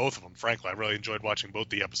this and both of them. Frankly, I really enjoyed watching both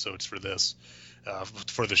the episodes for this,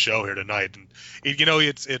 for the show here tonight. And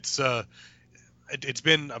it's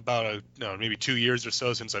been about maybe 2 years or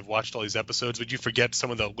so since I've watched all these episodes, but you forget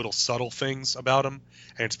some of the little subtle things about them,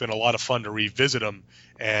 and it's been a lot of fun to revisit them.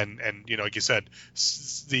 And like you said,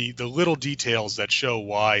 the little details that show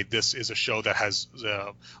why this is a show that has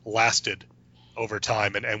lasted over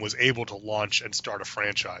time and was able to launch and start a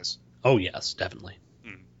franchise. Oh yes, definitely.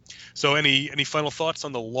 So any final thoughts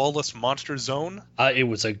on the Lawless Monster Zone? It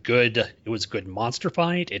was a good monster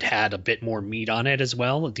fight. It had a bit more meat on it as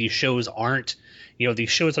well. These shows are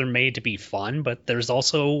made to be fun, but there's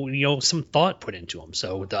also some thought put into them.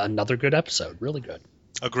 So another good episode, really good.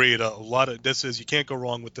 Agreed. A lot of this is, you can't go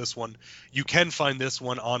wrong with this one. You can find this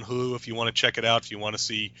one on Hulu if you want to check it out. If you want to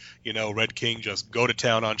see, Red King just go to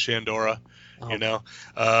town on Shandora, and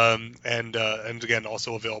again,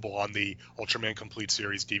 also available on the Ultraman Complete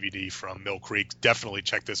Series DVD from Mill Creek. Definitely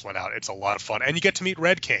check this one out. It's a lot of fun, and you get to meet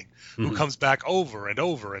Red King, who comes back over and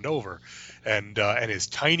over and over, and his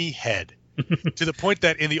tiny head. To the point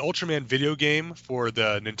that in the Ultraman video game for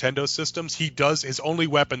the Nintendo systems, his only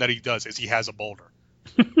weapon that he does is he has a boulder.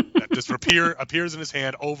 That just appears in his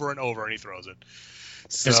hand over and over, and he throws it.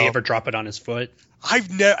 Does he ever drop it on his foot?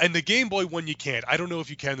 In the Game Boy one you can't. I don't know if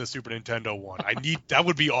you can in the Super Nintendo one. That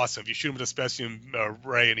would be awesome if you shoot him with a Specium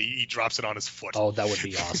Ray and he drops it on his foot. Oh, that would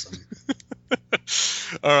be awesome.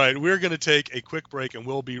 All right, we're going to take a quick break, and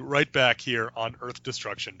we'll be right back here on Earth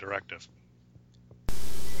Destruction Directive.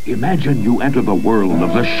 Imagine you enter the world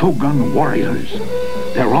of the Shogun Warriors.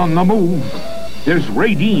 They're on the move. There's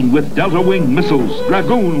Raideen with Delta Wing missiles,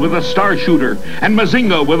 Dragoon with a star shooter, and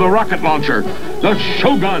Mazinga with a rocket launcher. The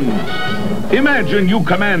Shoguns. Imagine you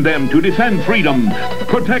command them to defend freedom,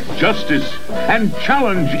 protect justice, and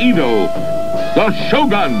challenge evil. The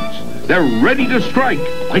Shoguns. They're ready to strike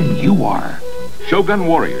when you are. Shogun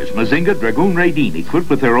Warriors, Mazinga, Dragoon, Raideen, equipped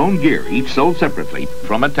with their own gear, each sold separately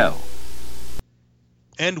from Mattel.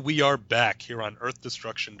 And we are back here on Earth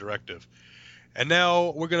Destruction Directive. And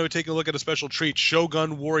now we're going to take a look at a special treat,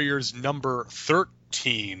 Shogun Warriors number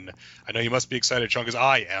 13. I know you must be excited, Sean, because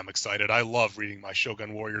I am excited. I love reading my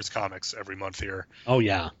Shogun Warriors comics every month here. Oh,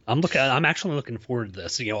 yeah. I'm actually looking forward to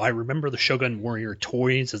this. I remember the Shogun Warrior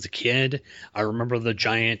toys as a kid. I remember the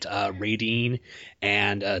giant Raideen.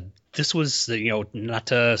 And this was, not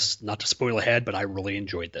to spoil ahead, but I really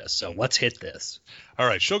enjoyed this. So let's hit this. All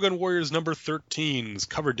right, Shogun Warriors number 13 is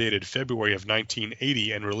cover dated February of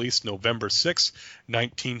 1980 and released November 6,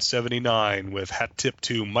 1979, with hat tip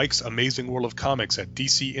to Mike's Amazing World of Comics at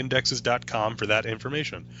dcindexes.com for that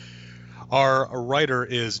information. Our writer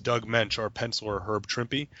is Doug Mensch, our penciler Herb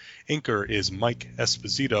Trimpe, inker is Mike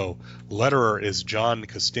Esposito, letterer is John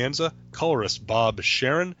Costanza, colorist Bob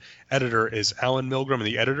Sharon, editor is Alan Milgram, and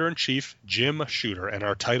the editor-in-chief Jim Shooter, and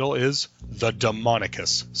our title is The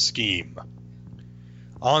Demonicus Scheme.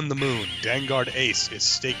 On the moon, Dangard Ace is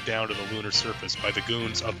staked down to the lunar surface by the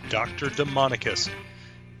goons of Dr. Demonicus,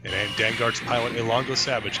 and Dangard's pilot Ilongo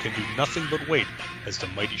Savage can do nothing but wait as the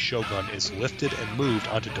mighty Shogun is lifted and moved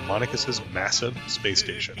onto Demonicus's massive space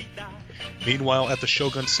station. Meanwhile, at the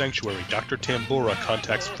Shogun Sanctuary, Dr. Tambura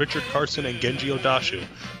contacts Richard Carson and Genji Odashu,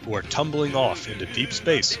 who are tumbling off into deep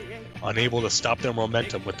space, unable to stop their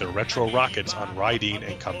momentum with their retro rockets on Raideen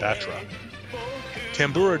and Kambatra.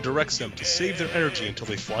 Tambura directs them to save their energy until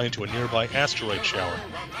they fly into a nearby asteroid shower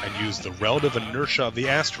and use the relative inertia of the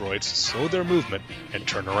asteroids to slow their movement and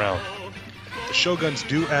turn around. The Shoguns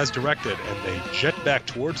do as directed, and they jet back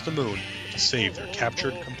towards the moon to save their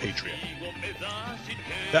captured compatriot.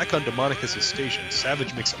 Back on Demonicus' station,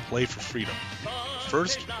 Savage makes a play for freedom.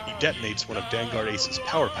 First, he detonates one of Dangard Ace's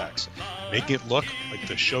power packs, making it look like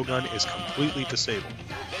the Shogun is completely disabled.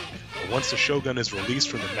 But once the Shogun is released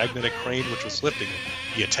from the magnetic crane which was lifting him,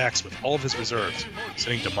 he attacks with all of his reserves,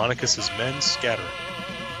 sending Demonicus' men scattering.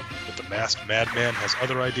 But the masked madman has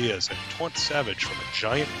other ideas and taunts Savage from a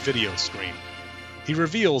giant video screen. He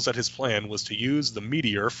reveals that his plan was to use the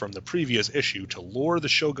meteor from the previous issue to lure the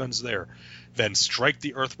Shoguns there, then strike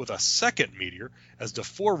the Earth with a second meteor as the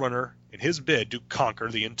forerunner in his bid to conquer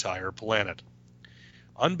the entire planet.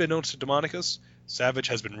 Unbeknownst to Demonicus, Savage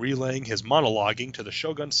has been relaying his monologuing to the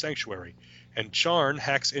Shogun Sanctuary, and Charn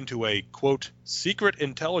hacks into a, quote, secret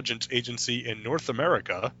intelligence agency in North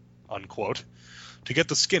America, unquote, to get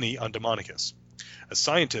the skinny on Demonicus. A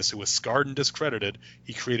scientist who was scarred and discredited,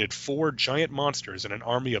 he created 4 giant monsters and an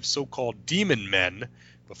army of so-called demon men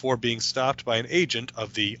before being stopped by an agent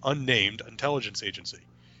of the unnamed intelligence agency.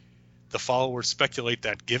 The followers speculate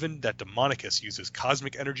that given that Demonicus uses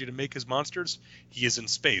cosmic energy to make his monsters, he is in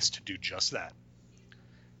space to do just that.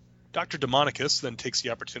 Dr. Demonicus then takes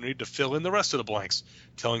the opportunity to fill in the rest of the blanks,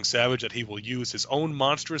 telling Savage that he will use his own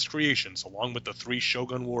monstrous creations along with the 3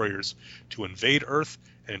 Shogun warriors to invade Earth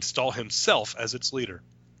and install himself as its leader.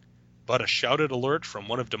 But a shouted alert from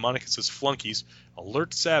one of Demonicus' flunkies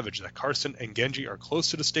alerts Savage that Carson and Genji are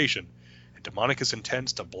close to the station, and Demonicus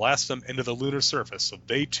intends to blast them into the lunar surface so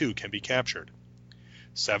they too can be captured.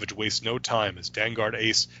 Savage wastes no time as Dangard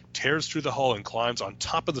Ace tears through the hull and climbs on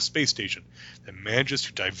top of the space station, then manages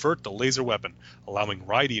to divert the laser weapon, allowing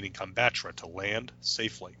Raideen and Kambatra to land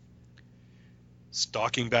safely.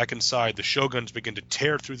 Stalking back inside, the Shoguns begin to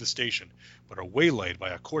tear through the station, but are waylaid by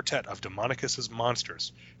a quartet of Demonicus'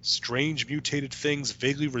 monsters, strange mutated things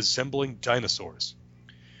vaguely resembling dinosaurs.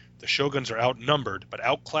 The Shoguns are outnumbered, but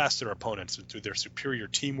outclass their opponents, and through their superior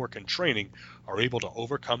teamwork and training are able to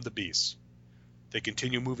overcome the beasts. They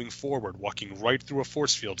continue moving forward, walking right through a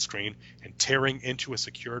force field screen and tearing into a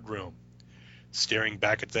secured room. Staring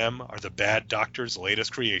back at them are the bad doctor's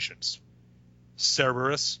latest creations.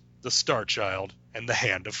 Cerberus, the Star Child, and the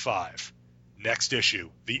Hand of Five. Next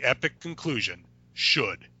issue, the epic conclusion,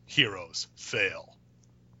 should heroes fail.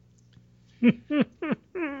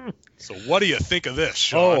 So what do you think of this,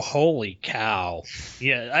 Sean? Oh, holy cow.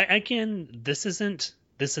 Yeah, again, this isn't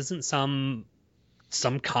some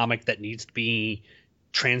comic that needs to be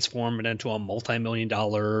transformed into a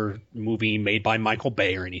multi-million-dollar movie made by Michael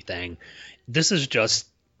Bay or anything. This is just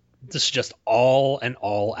all and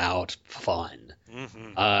all out fun.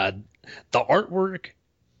 Mm-hmm.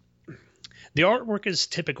 The artwork is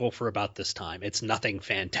typical for about this time. It's nothing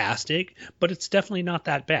fantastic, but it's definitely not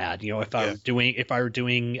that bad. You know, if I were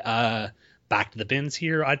doing Back to the Bins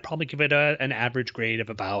here, I'd probably give it an average grade of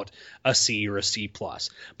about a C or a C+.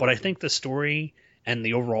 But I think the story and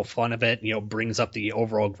the overall fun of it, you know, brings up the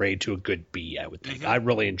overall grade to a good B, I would think. Mm-hmm. I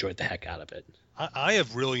really enjoyed the heck out of it. I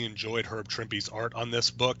have really enjoyed Herb Trimpe's art on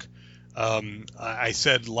this book. I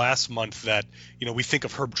said last month that, you know, we think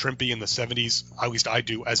of Herb Trimpe in the 70s, at least I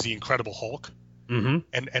do, as the Incredible Hulk.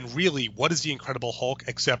 Mm-hmm. And really, what is the Incredible Hulk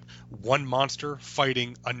except one monster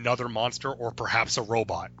fighting another monster or perhaps a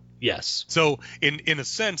robot? Yes. So in a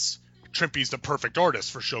sense, Trimpe's the perfect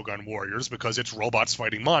artist for Shogun Warriors because it's robots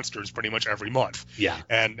fighting monsters pretty much every month. Yeah.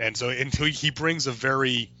 And so he brings a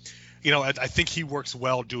very... You know, I think he works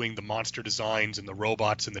well doing the monster designs and the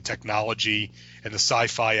robots and the technology and the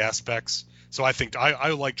sci-fi aspects. So I think I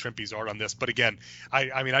like Trimpe's art on this. But again,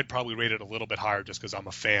 I mean, I'd probably rate it a little bit higher just because I'm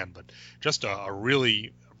a fan. But just a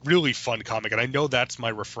really, really fun comic. And I know that's my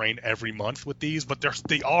refrain every month with these, but they're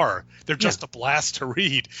just a blast to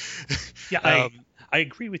read. Yeah, I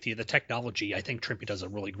agree with you. The technology, I think Trimpe does a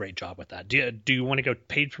really great job with that. Do you want to go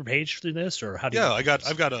page for page through this, or how do you? Yeah,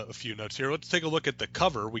 I've got a few notes here. Let's take a look at the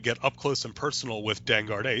cover. We get up close and personal with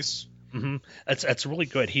Dangard Ace. Mm-hmm. That's really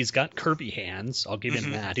good. He's got Kirby hands. I'll give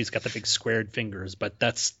him that. He's got the big squared fingers, but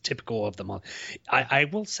that's typical of them. I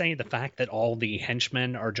will say the fact that all the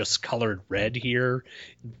henchmen are just colored red here,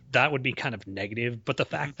 that would be kind of negative. But the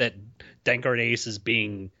fact that Dangard Ace is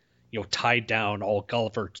being, you know, tied down all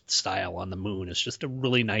Gulliver style on the moon is just a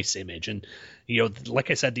really nice image. And, you know,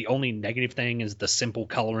 like I said, the only negative thing is the simple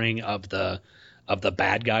coloring of the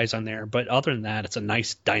bad guys on there. But other than that, it's a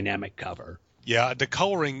nice dynamic cover. Yeah, the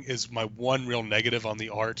coloring is my one real negative on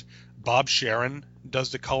the art. Bob Sharon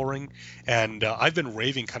does the coloring, and I've been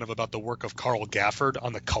raving kind of about the work of Carl Gafford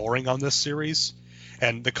on the coloring on this series.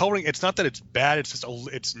 And the coloring, it's not that it's bad, it's just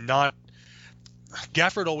it's not.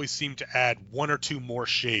 Gafford always seemed to add one or two more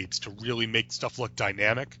shades to really make stuff look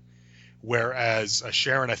dynamic, whereas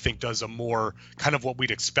Sharon, I think, does a more kind of what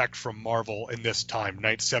we'd expect from Marvel in this time,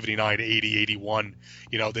 79, 80, 81.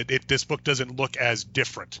 You know, this book doesn't look as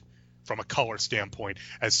different from a color standpoint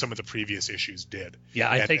as some of the previous issues did.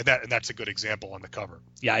 Yeah, I think that's a good example on the cover.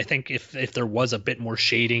 Yeah, I think if there was a bit more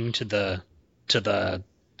shading to the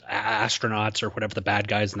astronauts or whatever the bad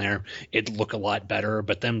guys in there, it'd look a lot better.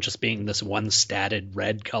 But them just being this one statted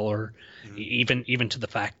red color, even to the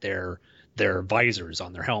fact their visors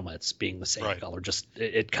on their helmets being the same color, just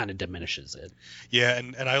it kind of diminishes it. Yeah,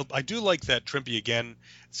 and I do like that Trimpe, again,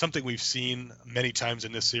 something we've seen many times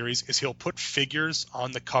in this series is he'll put figures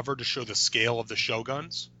on the cover to show the scale of the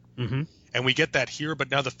Shoguns. Mm-hmm. And we get that here, but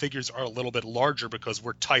now the figures are a little bit larger because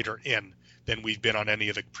we're tighter in than we've been on any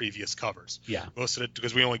of the previous covers. Yeah. Most of it,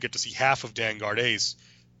 because we only get to see half of Dangard Ace,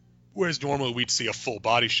 whereas normally we'd see a full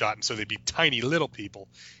body shot, and so they'd be tiny little people.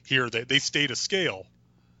 Here they stay to scale,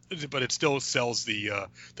 but it still sells the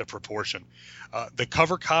proportion. The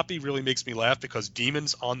cover copy really makes me laugh because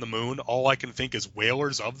Demons on the Moon, all I can think is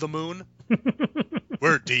Whalers of the Moon.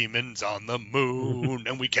 We're demons on the moon,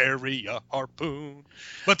 and we carry a harpoon.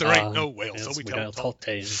 But there ain't no whales, so we tell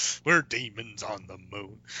tales. We're demons on the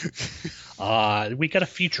moon. We got a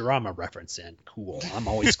Futurama reference in. Cool. I'm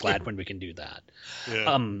always glad when we can do that.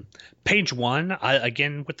 Yeah. Page 1,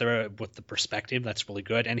 again with the perspective, that's really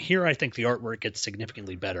good. And here I think the artwork gets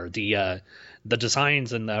significantly better. The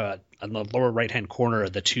designs in the lower right hand corner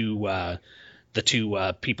of the two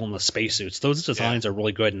people in the spacesuits, those designs are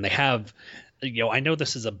really good, and they have. You know, I know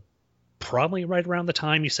this is probably right around the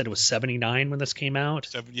time you said it was 79 when this came out.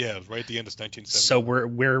 Yeah, right at the end of 1970. So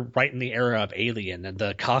we're right in the era of Alien, and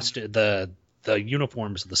the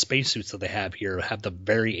uniforms, the spacesuits that they have here have the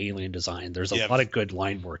very Alien design. There's a lot of good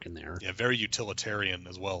line work in there. Yeah, very utilitarian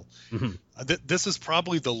as well. Mm-hmm. This is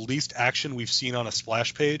probably the least action we've seen on a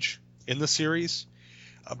splash page in the series.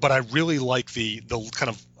 But I really like the kind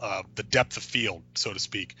of the depth of field, so to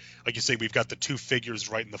speak. Like you say, we've got the two figures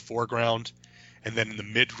right in the foreground, and then in the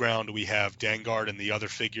midground we have Dangard and the other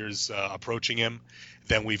figures approaching him.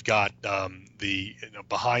 Then we've got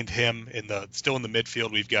behind him still in the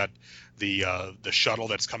midfield we've got the shuttle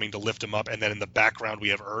that's coming to lift him up, and then in the background we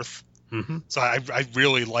have Earth. Mm-hmm. So I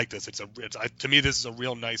really like this. To me this is a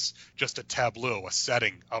real nice, just a tableau, a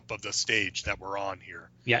setting up of the stage that we're on here.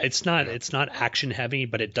 Yeah, it's not action heavy,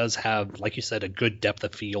 but it does have, like you said, a good depth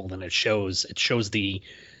of field, and it shows the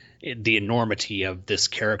enormity of this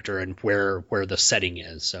character and where the setting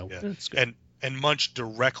is. So yeah. That's good. And Munch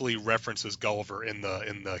directly references Gulliver in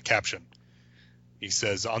the caption. He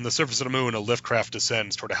says, "On the surface of the moon, a lift craft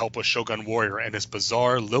descends toward a helpless Shogun warrior and his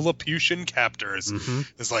bizarre Lilliputian captors." Mm-hmm.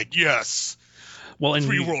 It's like, yes, well, and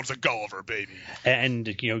 3 worlds of Gulliver, baby. And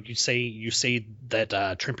you say that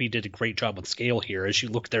Trimpe did a great job with scale here. As you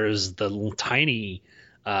look, there's the little tiny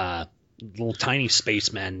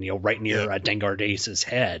spacemen, right near Dangard Ace's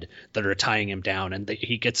head that are tying him down, and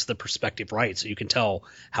he gets the perspective right, so you can tell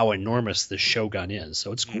how enormous this Shogun is.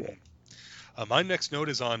 So it's cool. Mm-hmm. My next note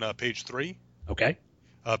is on page 3. Okay.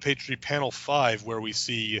 Page 3, panel 5, where we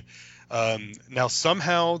see now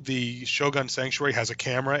somehow the Shogun Sanctuary has a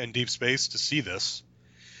camera in deep space to see this,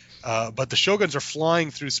 but the Shoguns are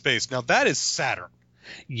flying through space. Now that is Saturn.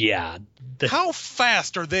 Yeah. How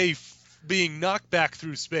fast are they being knocked back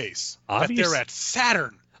through space? That they're at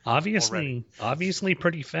Saturn. Obviously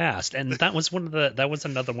pretty fast. And that was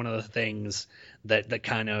another one of the things that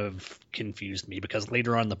kind of confused me, because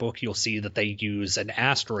later on in the book you'll see that they use an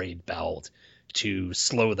asteroid belt to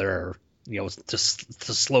slow their to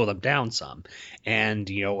slow them down some. And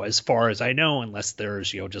as far as I know, unless there's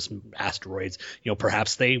just asteroids,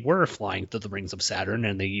 perhaps they were flying through the rings of Saturn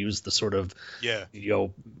and they used the sort of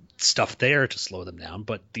stuff there to slow them down.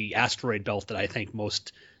 But the asteroid belt that I think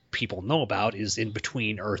most people know about is in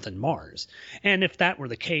between Earth and Mars. And if that were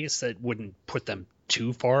the case, that wouldn't put them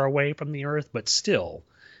too far away from the Earth, but still,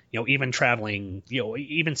 even traveling,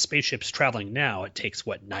 even spaceships traveling now, it takes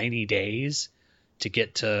 90 days to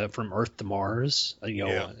get from Earth to Mars.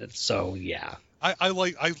 So yeah. I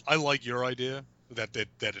like your idea that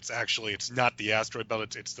it's not the asteroid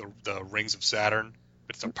belt, it's the rings of Saturn.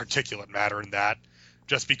 It's the particulate matter in that.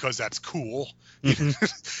 Just because that's cool.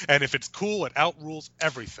 Mm-hmm. And if it's cool, it outrules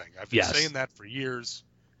everything. I've been saying that for years.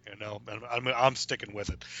 I'm sticking with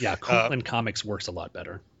it. Yeah, Cortland Comics works a lot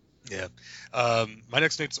better. Yeah. My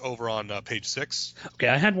next note's over on page 6. Okay,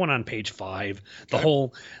 I had one on page 5. The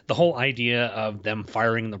whole idea of them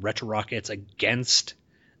firing the retro rockets against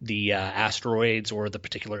the asteroids or the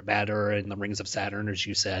particulate matter in the rings of Saturn, as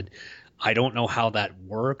you said. I don't know how that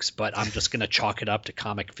works, but I'm just going to chalk it up to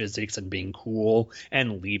comic physics and being cool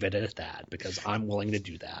and leave it at that, because I'm willing to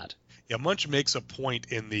do that. Yeah, Munch makes a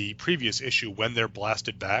point in the previous issue when they're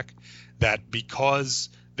blasted back that because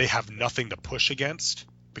they have nothing to push against,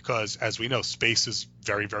 because as we know, space is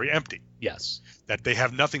very, very empty. Yes. That they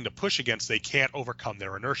have nothing to push against, they can't overcome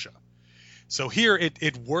their inertia. So here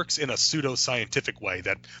it works in a pseudo-scientific way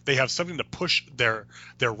that they have something to push. Their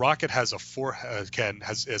rocket has a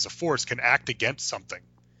force can act against something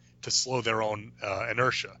to slow their own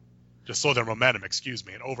inertia, to slow their momentum,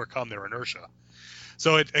 and overcome their inertia.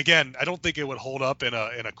 So again, I don't think it would hold up in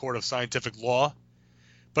a court of scientific law,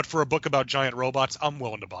 but for a book about giant robots, I'm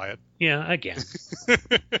willing to buy it. Yeah,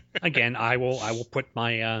 again, I will put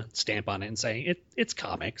my stamp on it and say it's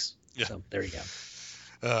comics. Yeah. So there you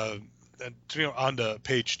go. On to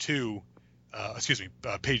page 2,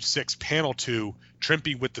 page 6, panel 2,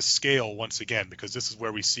 Trimpe with the scale once again, because this is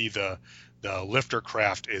where we see the lifter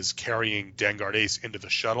craft is carrying Dangard Ace into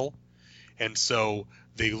the shuttle, and so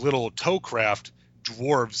the little tow craft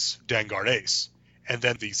dwarves Dangard Ace, and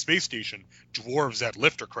then the space station dwarves that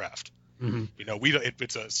lifter craft. Mm-hmm.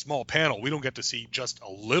 It's a small panel. We don't get to see just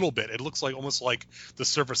a little bit. It looks like almost like the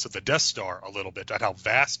surface of the Death Star a little bit, at how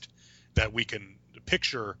vast that we can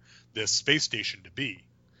picture this space station to be.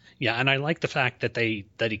 Yeah, and I like the fact that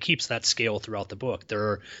he keeps that scale throughout the book.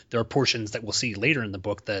 There are portions that we'll see later in the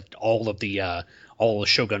book that all the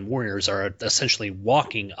Shogun warriors are essentially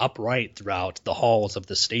walking upright throughout the halls of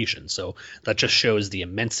the station. So that just shows the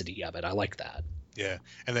immensity of it. I like that. Yeah,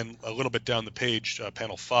 and then a little bit down the page,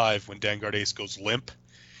 panel 5, when Dangard Ace goes limp.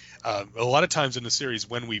 A lot of times in the series,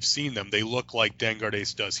 when we've seen them, they look like Dangard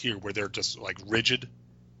Ace does here, where they're just like rigid.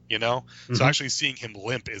 Mm-hmm. So actually seeing him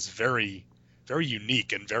limp is very, very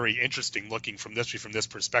unique and very interesting looking from this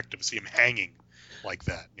perspective to see him hanging like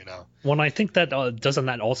that, you know. Well, and I think that doesn't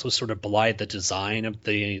that also sort of belie the design of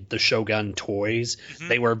the Shogun toys?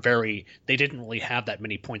 Mm-hmm. They didn't really have that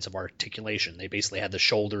many points of articulation. They basically had the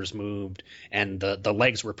shoulders moved and the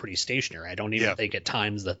legs were pretty stationary. I don't even think at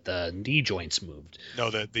times that the knee joints moved.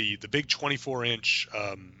 No, the big 24-inch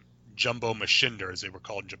jumbo Mashinder, as they were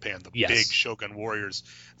called in Japan, the big Shogun warriors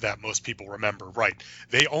that most people remember, right?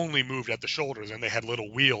 They only moved at the shoulders and they had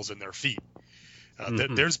little wheels in their feet.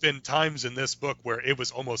 There's been times in this book where it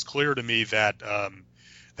was almost clear to me that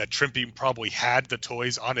that Trimpe probably had the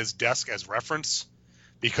toys on his desk as reference,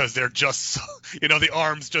 because they're just, the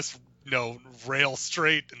arms just, rail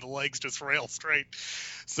straight and the legs just rail straight.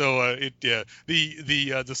 So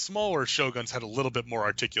the smaller Shoguns had a little bit more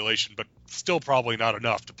articulation, but still probably not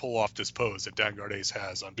enough to pull off this pose that Vanguard Ace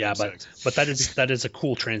has on page 6. But that is a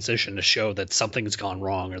cool transition to show that something's gone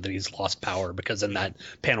wrong or that he's lost power, because in that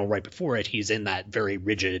panel right before it, he's in that very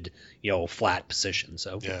rigid, flat position.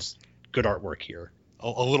 So it's good artwork here.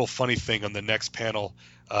 A little funny thing on the next panel,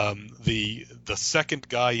 the second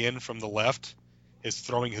guy in from the left is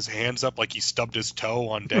throwing his hands up like he stubbed his toe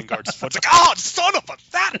on Vanguard's foot. It's like, oh, son of a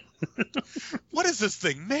that! What is this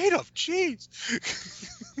thing made of? Jeez.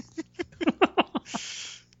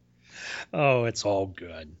 Oh, it's all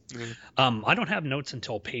good. I don't have notes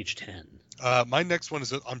until page 10. My next one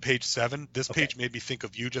is on page 7. This page made me think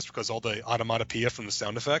of you just because all the onomatopoeia from the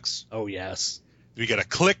sound effects. Oh, yes. We get a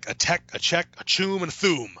click, a tech, a check, a choom, and a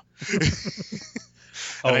thoom.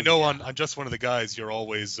 And I know on Just One of the Guys, you're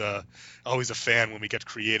always a fan when we get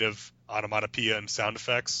creative onomatopoeia and sound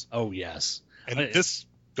effects. Oh, yes. And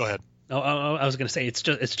go ahead. I was going to say it's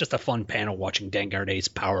just a fun panel watching Vanguard Ace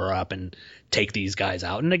power up and take these guys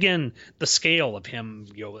out. And again, the scale of him,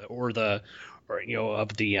 of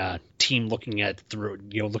the team looking at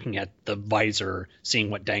the visor, seeing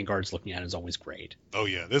what Vanguard's looking at is always great. Oh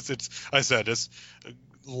yeah, it's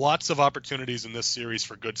lots of opportunities in this series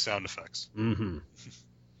for good sound effects. Mm-hmm.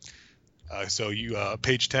 So you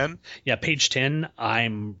page 10? Yeah, page 10.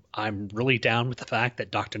 I'm really down with the fact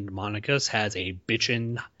that Dr. Demonicus has a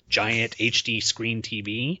bitchin' giant HD screen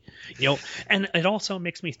TV, and it also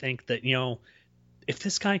makes me think that, if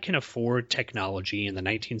this guy can afford technology in the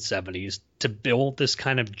 1970s to build this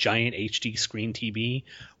kind of giant HD screen TV,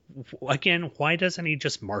 again, why doesn't he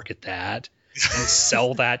just market that and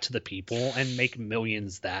sell that to the people and make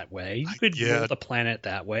millions that way? You could rule the planet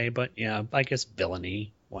that way, but I guess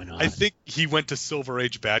villainy. Why not? I think he went to Silver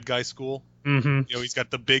Age bad guy school. Mm-hmm. He's got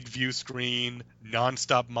the big view screen,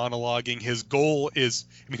 nonstop monologuing. His goal is,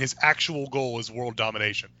 his actual goal is world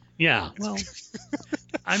domination. Yeah, well,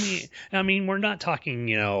 I mean, we're not talking,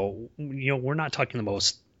 we're not talking the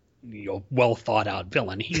most, well thought out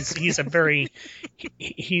villain. He's a very,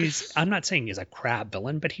 I'm not saying he's a crap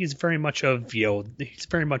villain, but he's very much of, he's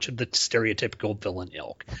very much of the stereotypical villain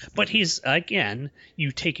ilk. But he's, again,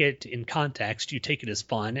 you take it in context, you take it as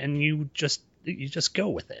fun, and you just go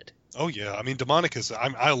with it. Oh yeah, Demonicus,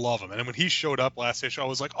 I love him, and when he showed up last issue, I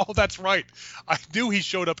was like, oh, that's right. I knew he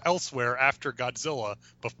showed up elsewhere after Godzilla,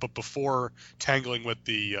 but before tangling with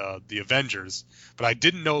the Avengers, but I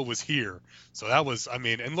didn't know it was here. So that was,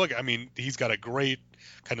 and look, he's got a great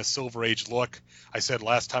kind of Silver Age look. I said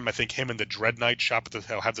last time, I think him and the Dread Knight shop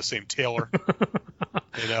have the same tailor.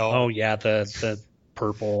 Oh yeah, the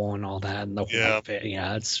purple and all that, and the white fit.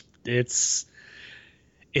 Yeah, it's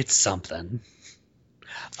something.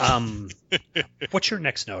 What's your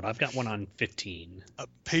next note? I've got one on 15.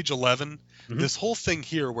 Page 11. Mm-hmm. This whole thing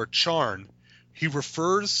here where Charn, he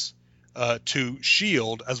refers to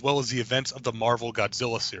S.H.I.E.L.D. as well as the events of the Marvel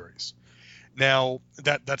Godzilla series. Now,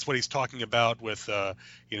 that's what he's talking about with,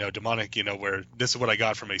 demonic, where this is what I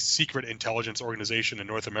got from a secret intelligence organization in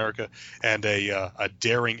North America and a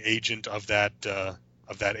daring agent of that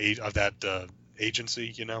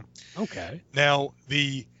agency, Okay. Now,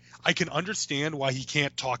 I can understand why he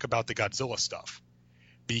can't talk about the Godzilla stuff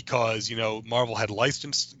because, Marvel had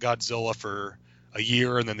licensed Godzilla for a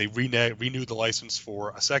year and then they renewed the license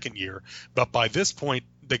for a second year. But by this point,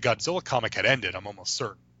 the Godzilla comic had ended, I'm almost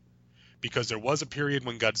certain, because there was a period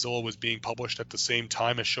when Godzilla was being published at the same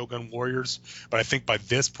time as Shogun Warriors. But I think by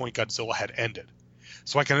this point, Godzilla had ended.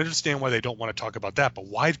 So I can understand why they don't want to talk about that. But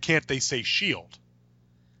why can't they say S.H.I.E.L.D.?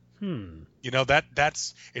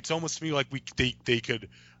 That's it's almost to me like they could,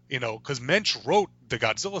 because Mensch wrote the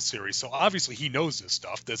Godzilla series, so obviously he knows this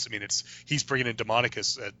stuff. He's bringing in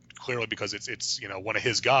Demonicus clearly because it's one of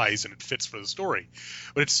his guys and it fits for the story.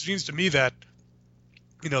 But it seems to me that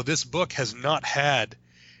this book has not had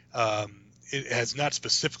it has not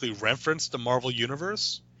specifically referenced the Marvel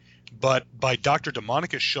universe, but by Dr.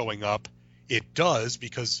 Demonicus showing up, it does,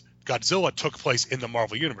 because Godzilla took place in the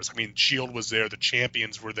Marvel Universe. I mean, S.H.I.E.L.D. was there, the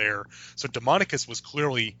Champions were there, so Demonicus was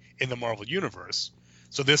clearly in the Marvel Universe.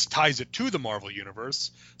 So this ties it to the Marvel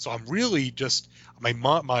Universe. So I'm really just my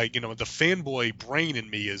the fanboy brain in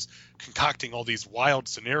me is concocting all these wild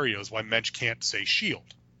scenarios why Mensch can't say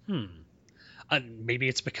S.H.I.E.L.D. Maybe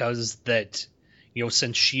it's because that,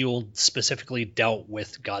 since S.H.I.E.L.D. specifically dealt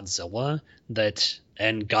with Godzilla,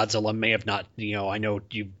 and Godzilla may have not, I know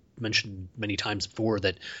you mentioned many times before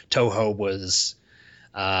that Toho was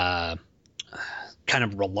kind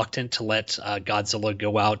of reluctant to let Godzilla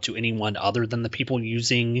go out to anyone other than the people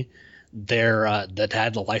using their that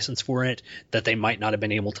had the license for it, that they might not have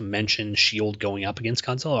been able to mention S.H.I.E.L.D. going up against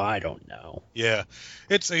Godzilla. I don't know. Yeah,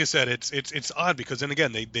 it's like I said, it's odd because then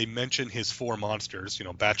again they mention his 4 monsters,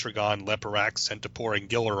 Batragon, Leporax, Centipore, and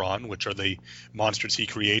Gileron, which are the monsters he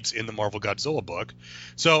creates in the Marvel Godzilla book.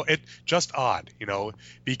 So it just odd,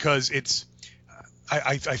 because it's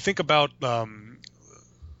I think about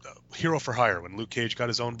Hero for Hire when Luke Cage got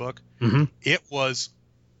his own book. Mm-hmm. It was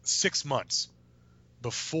 6 months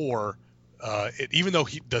before even though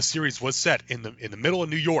the series was set in the middle of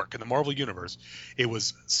New York in the Marvel Universe, it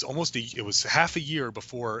was half a year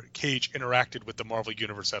before Cage interacted with the Marvel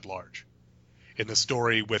Universe at large. In the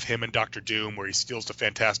story with him and Dr. Doom, where he steals the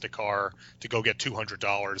Fantastic Car to go get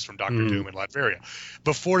 $200 from Dr. Doom in Latveria.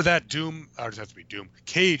 Before that,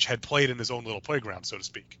 Cage had played in his own little playground, so to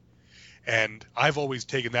speak. And I've always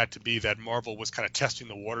taken that to be that Marvel was kind of testing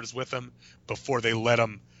the waters with him before they let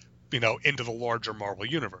him, into the larger Marvel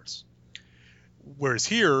Universe. Whereas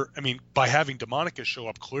here, I mean, by having Demonicus show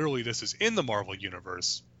up, clearly this is in the Marvel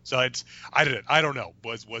Universe. So I don't know.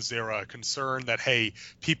 Was there a concern that, hey,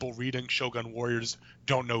 people reading Shogun Warriors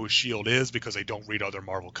don't know who S.H.I.E.L.D. is because they don't read other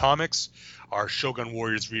Marvel comics? Are Shogun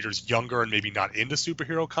Warriors readers younger and maybe not into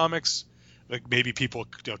superhero comics? Like maybe people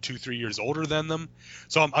 2-3 years older than them.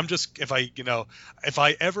 So I'm just, if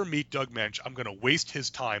I ever meet Doug Mensch, I'm going to waste his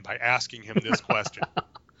time by asking him this question.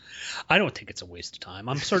 I don't think it's a waste of time.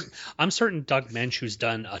 I'm certain Doug Mensch, who's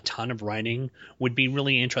done a ton of writing, would be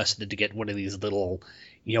really interested to get one of these little,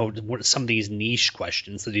 some of these niche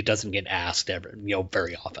questions that he doesn't get asked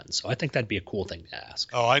very often. So I think that'd be a cool thing to ask.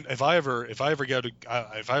 Oh, if I ever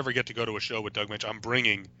get to go to a show with Doug Mensch, I'm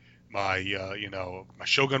bringing my my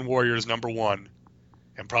Shogun Warriors #1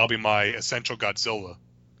 and probably my Essential Godzilla,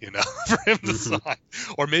 for him to sign.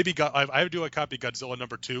 Or maybe I do a copy of Godzilla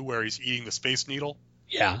 #2 where he's eating the Space Needle.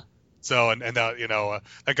 Yeah. So and that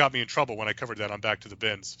that got me in trouble when I covered that on Back to the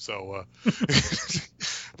Bins. So,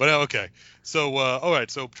 but okay. So all right.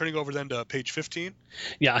 So turning over then to page 15.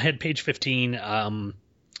 Yeah, I had page 15.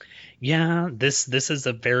 Yeah, this is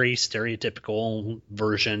a very stereotypical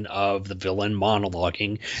version of the villain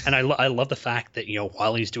monologuing, and I love the fact that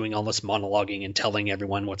while he's doing all this monologuing and telling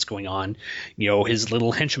everyone what's going on, his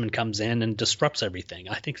little henchman comes in and disrupts everything.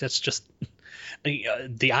 I think that's just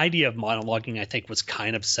the idea of monologuing. I think was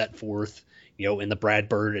kind of set forth, in the Brad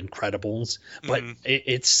Bird Incredibles, but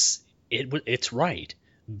it's right.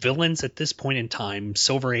 Villains at this point in time,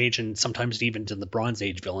 Silver Age and sometimes even to the Bronze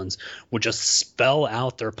Age villains, would just spell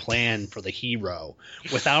out their plan for the hero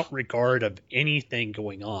without regard of anything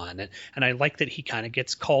going on. And I like that he kind of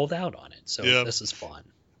gets called out on it. So This is fun.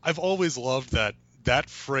 I've always loved that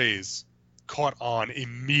phrase caught on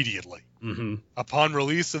immediately. Mm-hmm. Upon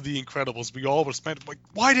release of The Incredibles, we all were spent like,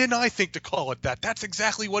 why didn't I think to call it that? That's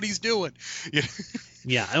exactly what he's doing.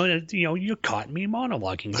 Yeah, you caught me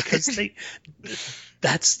monologuing because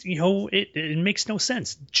that's it makes no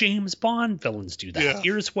sense. James Bond villains do that. Yeah.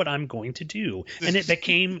 Here's what I'm going to do, and it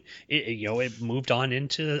became it moved on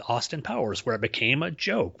into Austin Powers, where it became a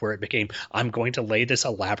joke, where it became, I'm going to lay this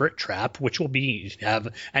elaborate trap which will have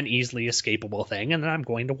an easily escapable thing, and then I'm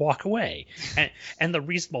going to walk away. And the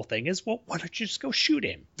reasonable thing is, well, why don't you just go shoot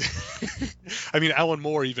him? I mean, Alan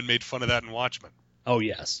Moore even made fun of that in Watchmen. Oh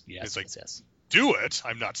yes. It's like, yes. Do it.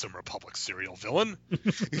 I'm not some Republic serial villain.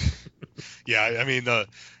 Yeah, I mean the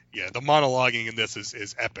monologuing in this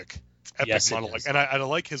is epic. It's epic. Yes, monologue. It is. And I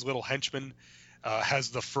like his little henchman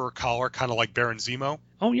has the fur collar, kind of like Baron Zemo.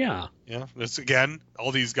 Oh yeah. Yeah. This again,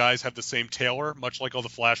 all these guys have the same tailor, much like all the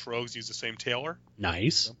Flash rogues use the same tailor.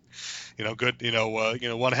 Nice. Good.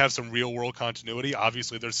 Want to have some real world continuity.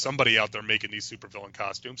 Obviously, there's somebody out there making these supervillain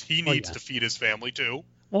costumes. He needs to feed his family too.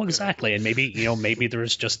 Well, exactly, and maybe there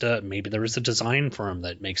is a design firm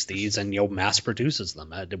that makes these and mass produces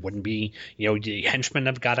them. It wouldn't be the henchmen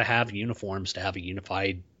have got to have uniforms to have a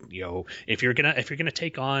unified. If you're gonna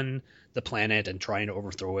take on the planet and try and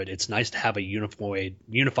overthrow it, it's nice to have a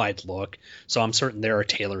unified look. So I'm certain there are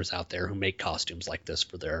tailors out there who make costumes like this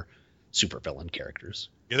for their supervillain characters.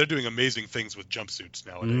 Yeah, they're doing amazing things with jumpsuits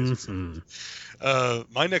nowadays.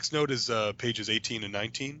 My next note is pages 18 and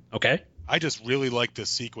 19. Okay. I just really like this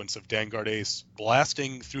sequence of Vanguard Ace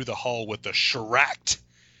blasting through the hull with the Sharact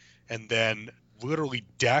and then literally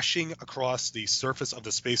dashing across the surface of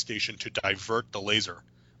the space station to divert the laser.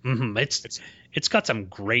 It's got some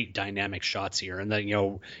great dynamic shots here, and then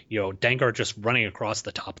you know Dangar just running across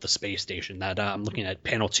the top of the space station. That I'm looking at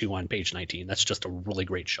panel 2 on page 19. That's just a really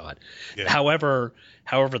great shot. Yeah. However,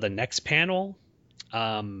 the next panel,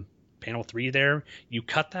 panel 3 there, you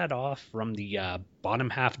cut that off from the bottom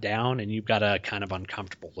half down, and you've got a kind of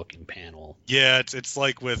uncomfortable looking panel. Yeah, it's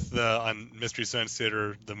like with on Mystery Science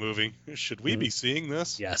Theater, the movie. Should we be seeing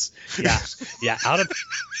this? Yes. Yeah.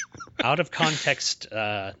 Out of context.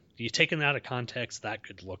 You take it out of context, that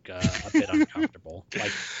could look a bit uncomfortable.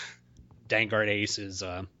 Like Vanguard Ace is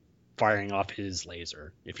firing off his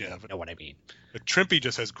laser, if you know what I mean. But Trimpe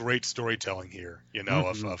just has great storytelling here,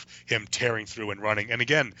 of him tearing through and running. And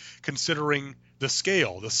again, considering the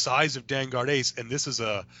scale, the size of Vanguard Ace, and this is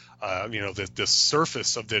the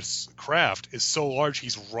surface of this craft is so large,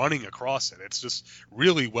 he's running across it. It's just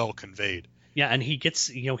really well conveyed. Yeah, and he gets,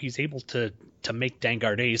 he's able to make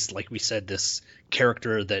Vanguard Ace, like we said, this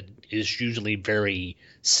character that is usually very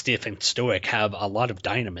stiff and stoic, have a lot of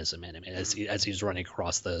dynamism in him as he's running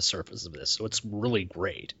across the surface of this. So it's really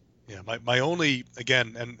great. Yeah, my only,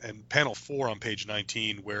 again, and panel 4 on page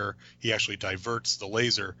 19, where he actually diverts the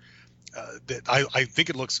laser, I think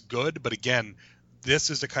it looks good, but again, this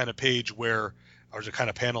is the kind of page where, or the kind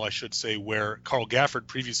of panel, I should say, where Carl Gafford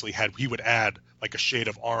previously he would add like a shade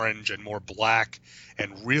of orange and more black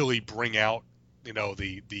and really bring out,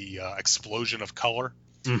 the explosion of color.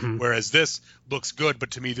 Whereas this looks good,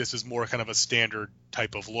 but to me, this is more kind of a standard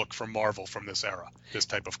type of look from Marvel from this era, this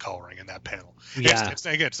type of coloring in that panel. Yeah.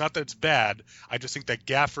 It's not that it's bad. I just think that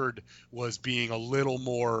Gafford was being a little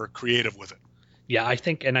more creative with it. Yeah, I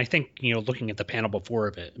think, looking at the panel before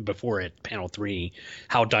it, panel 3,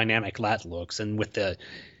 how dynamic that looks, and with the,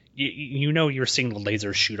 you're seeing the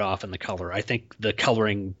lasers shoot off in the color. I think the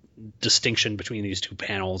coloring distinction between these two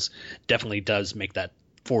panels definitely does make that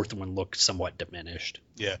fourth one look somewhat diminished.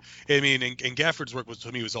 Yeah, I mean, and Gafford's work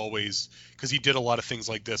to me was always, because he did a lot of things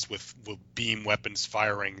like this with beam weapons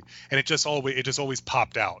firing, and it just always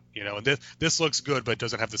popped out, And this looks good, but it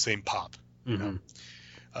doesn't have the same pop.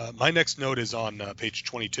 My next note is on page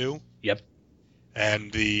 22. Yep.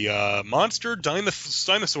 And the monster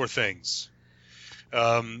dinosaur things.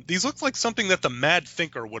 These look like something that the Mad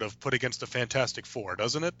Thinker would have put against the Fantastic Four,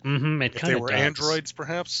 doesn't it? If they were androids,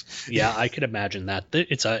 perhaps. Yeah, I could imagine that.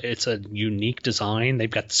 It's a unique design. They've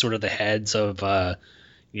got sort of the heads of,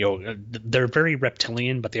 they're very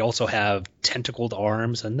reptilian, but they also have tentacled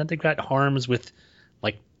arms, and then they've got arms with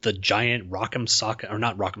like the giant Rock'em Sock'em, or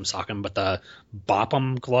not Rock'em Sock'em, but the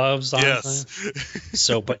Bop'em gloves on. Yes.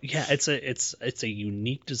 So, but yeah, it's a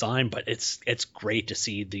unique design, but it's great to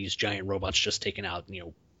see these giant robots just taking out,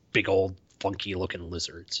 big old funky looking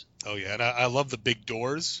lizards. Oh yeah, and I love the big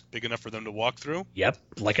doors, big enough for them to walk through. Yep,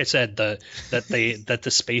 like I said, that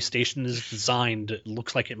the space station is designed,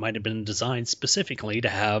 looks like it might have been designed specifically to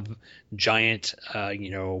have giant,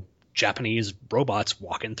 Japanese robots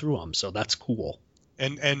walking through them. So that's cool.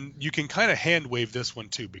 And you can kind of hand wave this one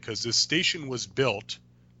too, because this station was built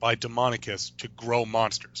by Demonicus to grow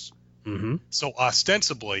monsters. So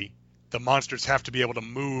ostensibly, the monsters have to be able to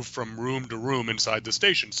move from room to room inside the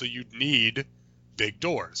station. So you'd need big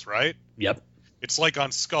doors, right? Yep. It's like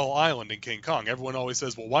on Skull Island in King Kong. Everyone always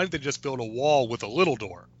says, well, why didn't they just build a wall with a little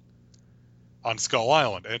door on Skull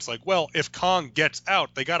Island? And it's like, well, if Kong gets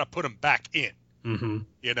out, they got to put him back in.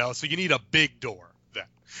 So you need a big door then.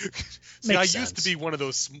 See, I used to be one of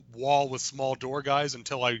those wall with small door guys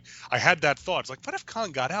until I had that thought. It's like, what if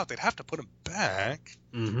Kong got out? They'd have to put him back.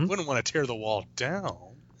 Wouldn't want to tear the wall down.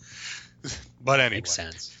 But anyway. Makes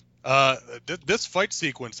sense. This fight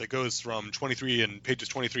sequence that goes from pages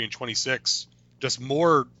 23 and 26, just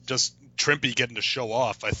Trimpe getting to show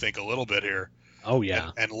off, I think, a little bit here. Oh,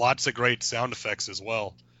 yeah. And lots of great sound effects as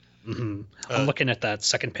well. I'm looking at that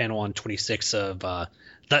second panel on 26 of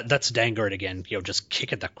that's Vanguard again, just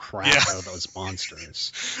kicking the crap out of those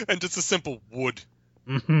monsters. And just a simple wood.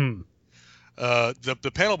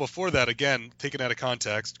 The panel before that, again, taken out of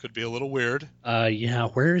context, could be a little weird. Yeah,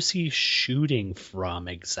 where is he shooting from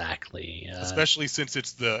exactly? Especially since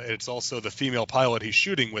it's also the female pilot he's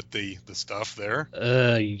shooting with the stuff there.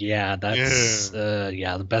 Yeah, that's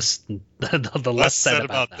the best. The less said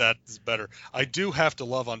about that is better. I do have to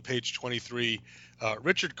love on page 23,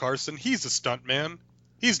 Richard Carson. He's a stuntman.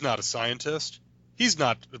 He's not a scientist. He's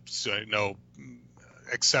not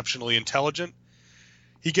exceptionally intelligent.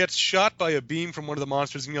 He gets shot by a beam from one of the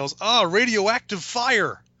monsters and yells, radioactive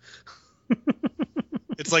fire!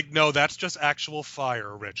 It's like, no, that's just actual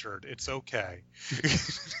fire, Richard. It's okay.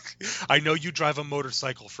 I know you drive a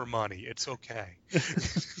motorcycle for money. It's okay.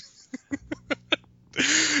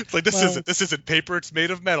 It's like, this isn't paper, it's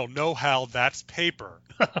made of metal. No, Hal, that's paper.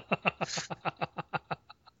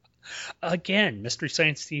 Again, Mystery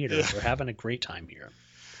Science Theater. Yeah. We're having a great time here.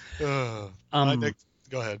 Go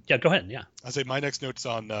ahead. Yeah, go ahead. Yeah. I say my next note's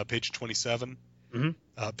on page 27.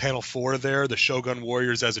 Mm-hmm. Panel 4 there, the Shogun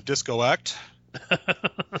Warriors as a disco act.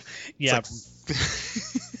 Yeah.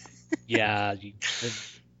 Yeah.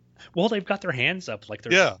 Well, they've got their hands up like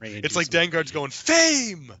they're ready to it's like Dangard's going,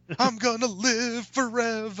 fame! I'm gonna live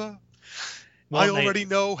forever. Well, I already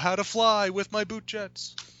know how to fly with my boot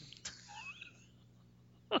jets.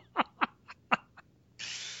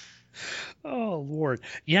 Oh, Lord.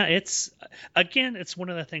 Yeah, it's one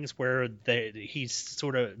of the things where he's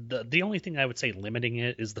sort of the only thing I would say limiting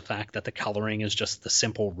it is the fact that the coloring is just the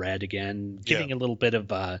simple red again, giving a little bit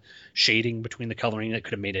of shading between the coloring that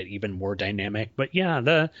could have made it even more dynamic. But yeah,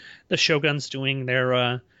 the Shoguns doing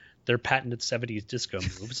their patented 70s disco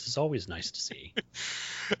moves is always nice to see.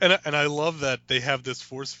 And I love that they have this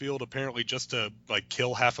force field apparently just to like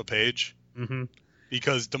kill half a page. Mm-hmm.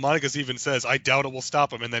 Because Demonicus even says, I doubt it will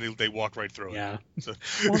stop him, and then they walk right through it. Yeah. So.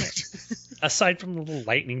 Well, aside from the little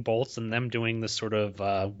lightning bolts and them doing this sort of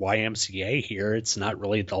YMCA here, it's not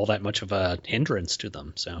really all that much of a hindrance to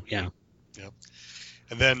them. So, yeah. Yep.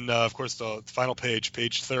 And then, of course, the final page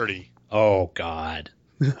 30. Oh, God.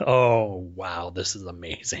 Oh, wow. This is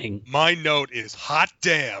amazing. My note is hot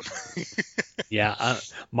damn. Yeah.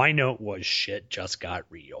 My note was shit just got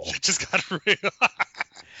real. It just got real.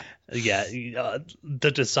 Yeah,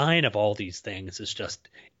 the design of all these things is just,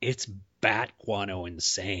 it's bat guano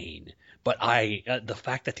insane. But the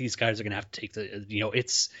fact that these guys are going to have to take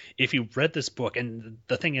it's, if you read this book, and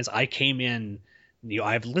the thing is, I came in,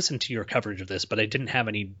 I've listened to your coverage of this, but I didn't have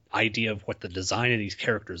any idea of what the design of these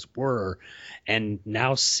characters were. And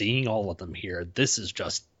now seeing all of them here, this is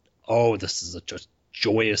just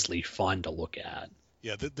joyously fun to look at.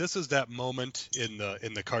 Yeah, this is that moment in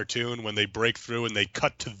the cartoon when they break through and they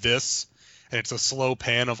cut to this, and it's a slow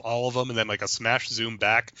pan of all of them, and then like a smash zoom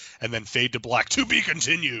back, and then fade to black. To be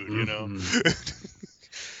continued, you know.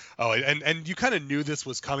 And you kind of knew this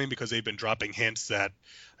was coming because they've been dropping hints that,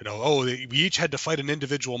 we each had to fight an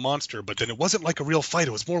individual monster, but then it wasn't like a real fight;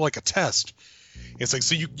 it was more like a test. It's like,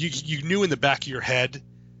 so you knew in the back of your head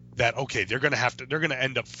that, okay, they're gonna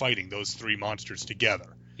end up fighting those three monsters together.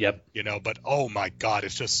 Yep. But oh my God,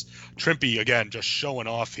 it's just Trimpy again, just showing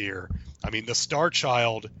off here. I mean, the Star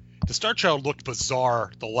Child looked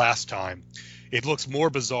bizarre the last time. It looks more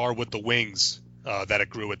bizarre with the wings that it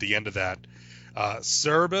grew at the end of that.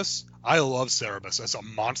 Cerebus, I love Cerebus as a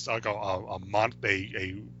monster, like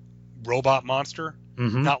a robot monster.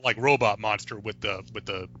 Mm-hmm. Not like robot monster with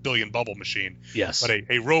the billion bubble machine. Yes. But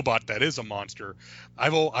a robot that is a monster. I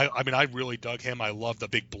really dug him. I love the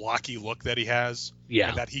big blocky look that he has. Yeah.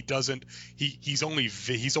 And that he doesn't. He's only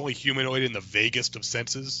humanoid in the vaguest of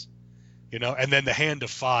senses. And then the hand of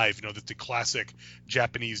five. The classic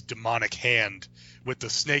Japanese demonic hand with the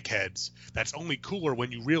snake heads. That's only cooler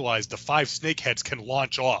when you realize the 5 snake heads can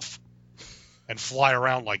launch off and fly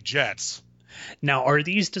around like jets. Now, are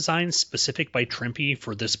these designs specific by Trimpy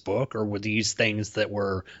for this book, or were these things that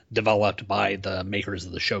were developed by the makers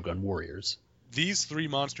of the Shogun Warriors? These 3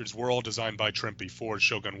 monsters were all designed by Trimpy for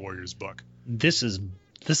Shogun Warriors book. This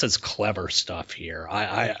is clever stuff here.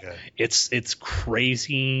 It's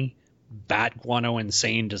crazy bat guano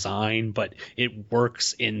insane design, but it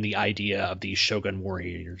works in the idea of these Shogun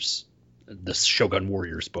Warriors, the Shogun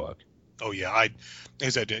Warriors book. Oh yeah,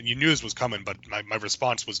 as I said, you knew this was coming, but my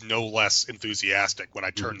response was no less enthusiastic when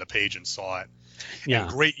I turned the page and saw it. Yeah,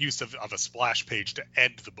 and great use of a splash page to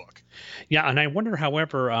end the book. Yeah, and I wonder,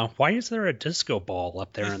 however, why is there a disco ball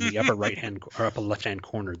up there in the upper right hand or upper left hand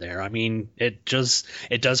corner there? I mean, it does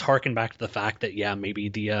harken back to the fact that maybe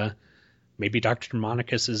Dr.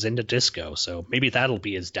 Demonicus is into disco, so maybe that'll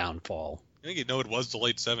be his downfall. I think it was the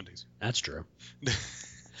late 70s. That's true.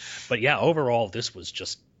 But yeah, overall, this was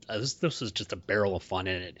just a barrel of fun,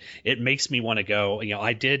 and it makes me want to go.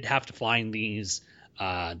 I did have to find these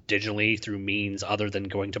digitally through means other than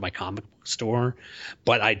going to my comic book store,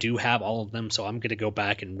 but I do have all of them, so I'm going to go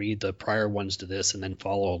back and read the prior ones to this and then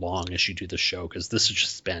follow along as you do the show, because this has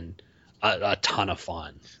just been a ton of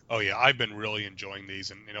fun. Oh yeah, I've been really enjoying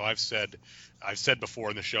these, and I've said before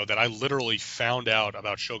in the show that I literally found out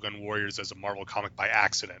about Shogun Warriors as a Marvel comic by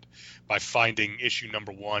accident, by finding issue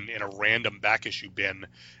number 1 in a random back issue bin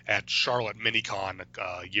at Charlotte Minicon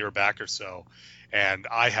a year back or so, and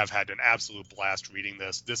I have had an absolute blast reading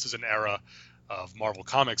this. This is an era of Marvel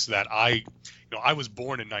Comics that I was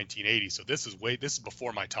born in 1980, so this is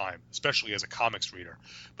before my time, especially as a comics reader.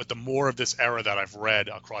 But the more of this era that I've read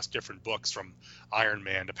across different books, from Iron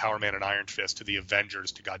Man to Power Man and Iron Fist to the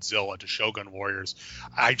Avengers to Godzilla to Shogun Warriors,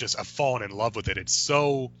 I've fallen in love with it. It's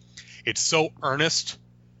so earnest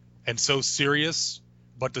and so serious,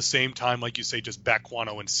 but at the same time, like you say, just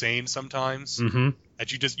Baquano insane sometimes. Mm-hmm.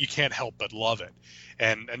 That you can't help but love it.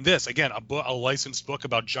 And this, again, a licensed book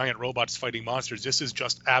about giant robots fighting monsters. This is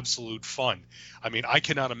just absolute fun. I mean, I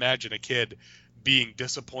cannot imagine a kid being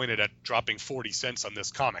disappointed at dropping 40 cents on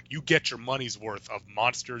this comic. You get your money's worth of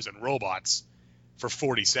monsters and robots for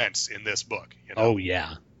 40 cents in this book. Oh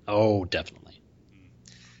yeah. Oh, definitely.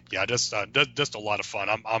 Yeah, just a lot of fun.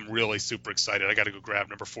 I'm really super excited. I got to go grab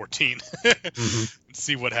number 14 and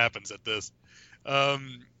see what happens at this. There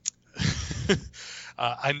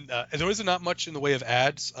isn't not much in the way of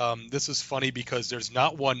ads. This is funny because there's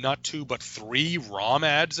not one, not two, but 3 ROM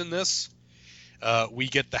ads in this. We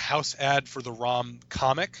get the house ad for the ROM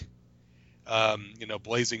comic,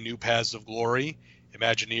 Blazing New Paths of Glory,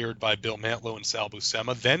 Imagineered by Bill Mantlo and Sal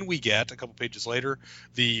Buscema. Then we get, a couple pages later,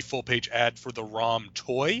 the full-page ad for the ROM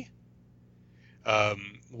toy,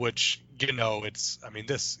 which,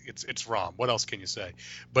 it's ROM. What else can you say?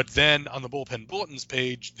 But then on the Bullpen Bulletins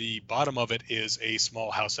page, the bottom of it is a small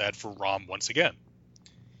house ad for ROM once again.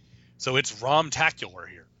 So it's ROM-tacular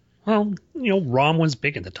here. Well, ROM was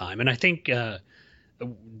big at the time, and I think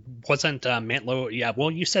wasn't Mantlo? Yeah, well,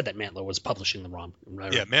 you said that Mantlo was publishing the ROM.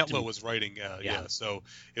 Right? Yeah, Mantlo was writing. Yeah, so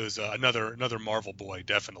it was another Marvel boy,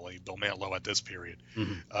 definitely, Bill Mantlo at this period.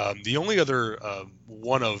 Mm-hmm. The only other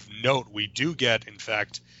one of note, we do get, in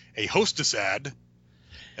fact, a Hostess ad,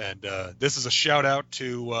 and this is a shout out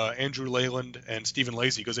to Andrew Leyland and Stephen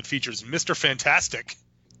Lacey because it features Mr. Fantastic.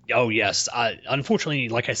 Oh, yes. Unfortunately,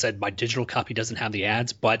 like I said, my digital copy doesn't have the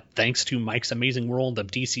ads, but thanks to Mike's Amazing World of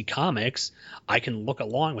DC Comics, I can look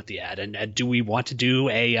along with the ad. And do we want to do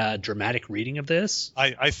a dramatic reading of this?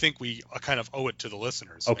 I think we kind of owe it to the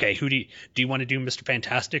listeners. Okay, who do you want to do, Mr.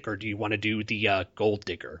 Fantastic, or do you want to do the Gold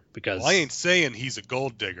Digger? Because I ain't saying he's a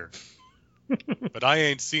gold digger, but I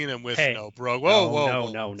ain't seen him with no bro.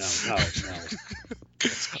 No.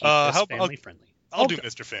 How family friendly? I'll do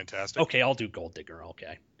Mr. Fantastic. Okay, I'll do Gold Digger.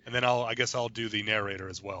 Okay. And then I guess I'll do the narrator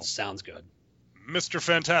as well. Sounds good. Mr.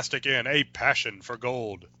 Fantastic in A Passion for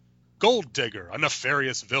Gold. Gold Digger, a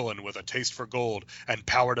nefarious villain with a taste for gold and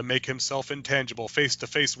power to make himself intangible face to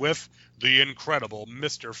face with the incredible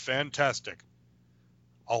Mr. Fantastic.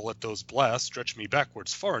 I'll let those blasts stretch me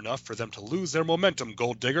backwards far enough for them to lose their momentum,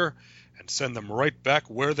 Gold Digger, and send them right back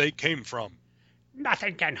where they came from.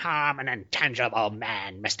 Nothing can harm an intangible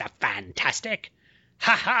man, Mr. Fantastic.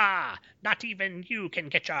 Ha ha! Not even you can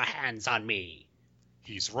get your hands on me.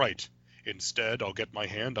 He's right. Instead, I'll get my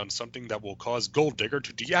hand on something that will cause Gold Digger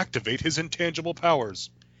to deactivate his intangible powers.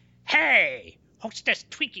 Hey! Hostess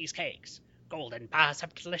Twinkies cakes. Golden bars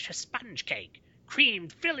of delicious sponge cake. Cream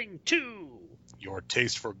filling, too. Your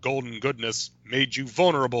taste for golden goodness made you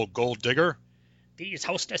vulnerable, Gold Digger. These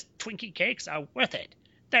Hostess Twinkie cakes are worth it.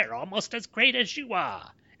 They're almost as great as you are.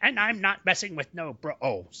 And I'm not messing with no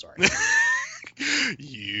Oh, sorry.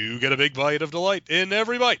 You get a big bite of delight in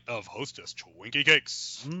every bite of Hostess Twinkie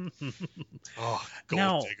cakes. Oh,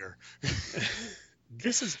 Gold Digger.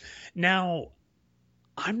 This is... Now,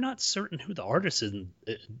 I'm not certain who the artist is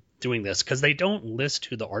doing this, because they don't list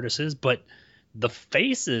who the artist is, but the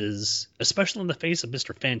faces, especially in the face of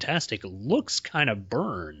Mr. Fantastic, looks kind of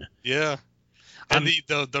burn. Yeah. And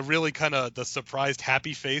the really kind of the surprised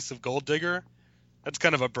happy face of Gold Digger, that's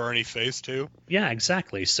kind of a Bernie face too. Yeah,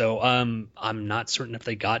 exactly. So I'm not certain if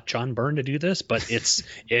they got John Byrne to do this, but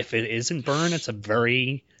if it isn't Byrne, it's a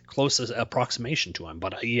very close approximation to him.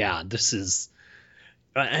 But yeah, this is...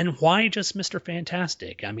 and why just Mr.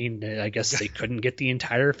 Fantastic? I mean, I guess they couldn't get the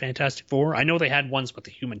entire Fantastic Four. I know they had ones with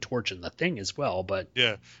the Human Torch and the Thing as well, but...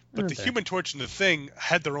 Yeah, but the Human Torch and the Thing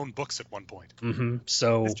had their own books at one point. Mm-hmm.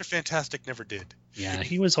 So Mr. Fantastic never did. Yeah,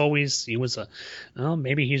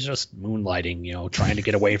 maybe he's just moonlighting, trying to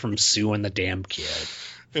get away from Sue and the damn kid.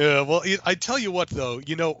 Yeah, well, I tell you what, though,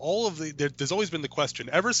 all of there's always been the question,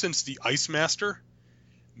 ever since the Ice Master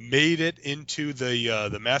made it into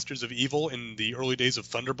the Masters of Evil in the early days of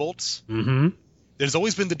Thunderbolts, mm-hmm. there's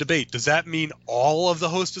always been the debate. Does that mean all of the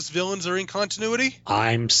Hostess villains are in continuity?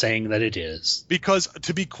 I'm saying that it is. Because,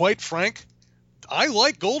 to be quite frank, I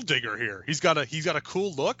like Gold Digger here. He's got a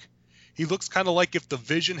cool look. He looks kind of like if the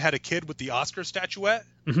Vision had a kid with the Oscar statuette.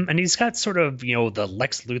 Mm-hmm. And he's got sort of, the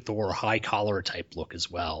Lex Luthor high collar type look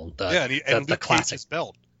as well. And the Luke classic Cage's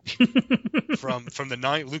belt. from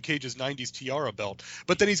Luke Cage's 90s tiara belt.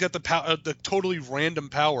 But then he's got the totally random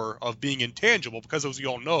power of being intangible, because as we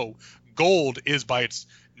all know, gold is by its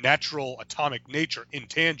natural atomic nature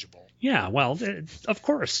intangible. Yeah, well, of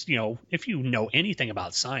course, if you know anything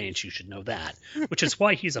about science, you should know that, which is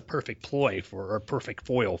why he's a perfect foil for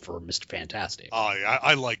Mr. Fantastic. Oh, yeah,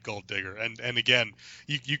 I like Gold Digger, and again,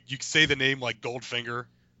 you say the name like Goldfinger,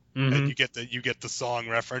 and you get the song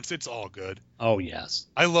reference. It's all good. Oh yes,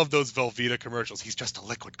 I love those Velveeta commercials. He's just a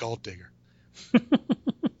liquid gold digger.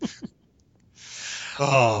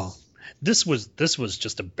 Oh. This was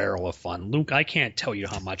just a barrel of fun. Luke, I can't tell you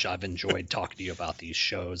how much I've enjoyed talking to you about these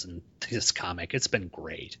shows and this comic. It's been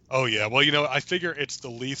great. Oh, yeah. Well, I figure it's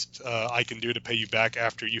the least I can do to pay you back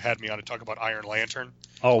after you had me on to talk about Iron Lantern.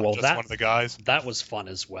 Oh, well, just one of the guys. That was fun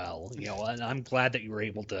as well. And I'm glad that you were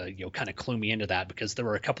able to, kind of clue me into that, because there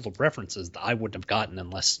were a couple of references that I wouldn't have gotten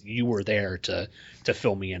unless you were there to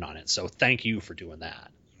fill me in on it. So thank you for doing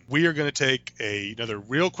that. We are going to take another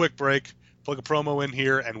real quick break. Plug a promo in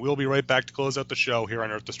here, and we'll be right back to close out the show here on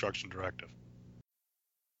Earth Destruction Directive.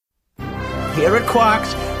 Here at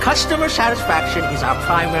Quark's, customer satisfaction is our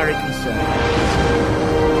primary concern.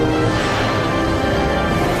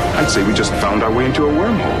 I'd say we just found our way into a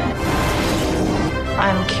wormhole.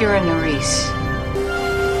 I'm Kira Nerys.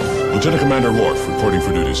 Lieutenant Commander Worf, reporting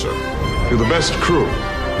for duty, sir. You're the best crew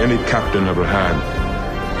any captain ever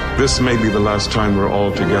had. This may be the last time we're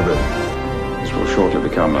all together. This will shortly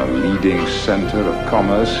become a leading center of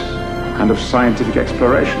commerce and of scientific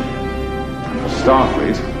exploration. And for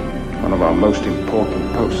Starfleet, one of our most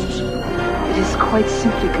important posts. It is quite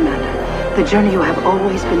simply, Commander, the journey you have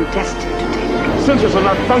always been destined to take. Sensors are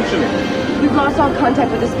not functioning. We've lost all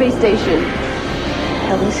contact with the space station. What the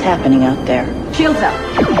hell is happening out there? Shields up.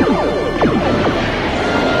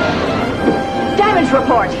 Damage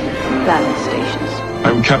report. Battle stations.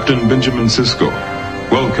 I'm Captain Benjamin Sisko.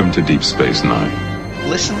 Welcome to Deep Space Nine.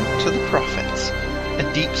 Listen to the Prophets,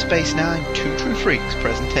 a Deep Space Nine Two True Freaks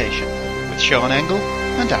presentation with Sean Engel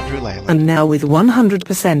and Andrew Leyland. And now with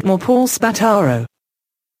 100% more Paul Spataro.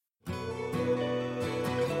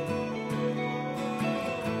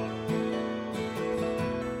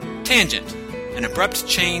 Tangent, an abrupt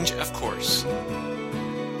change of course.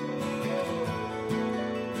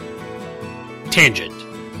 Tangent,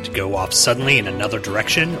 to go off suddenly in another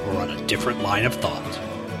direction or on a different line of thought.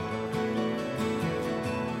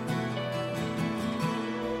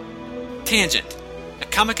 Tangent, a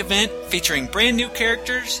comic event featuring brand new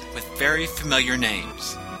characters with very familiar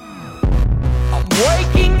names. I'm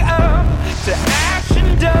waking up to ash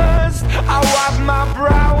and dust. I wipe my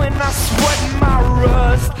brow and I sweat my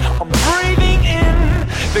rust. I'm breathing in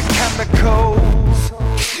the chemicals.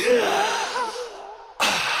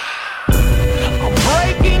 I'm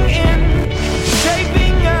breaking in,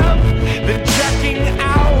 shaping up, then checking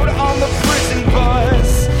out on the prison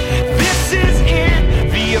bus. This is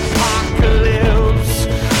it, the apocalypse.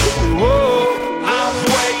 Whoa, I'm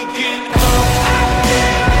waking up. I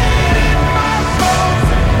feel it in my bones.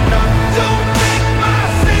 Enough to make my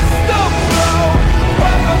system blow.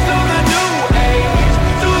 Welcome to the new age,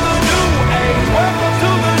 to the new age. Welcome to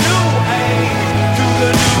the new age, to the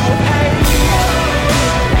new age.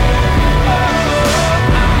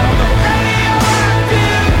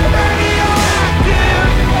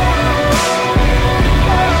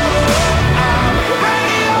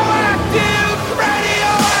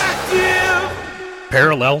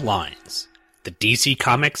 Parallel Lines, the DC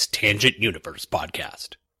Comics Tangent Universe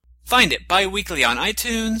podcast. Find it bi-weekly on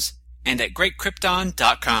iTunes and at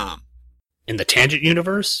greatkrypton.com. In the Tangent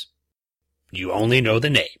Universe, you only know the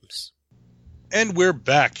names. And we're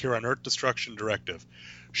back here on Earth Destruction Directive.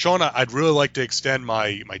 Shauna, I'd really like to extend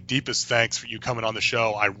my deepest thanks for you coming on the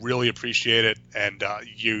show. I really appreciate it, and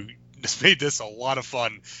you just made this a lot of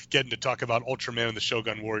fun getting to talk about Ultraman and the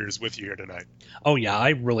Shogun Warriors with you here tonight. Oh yeah, I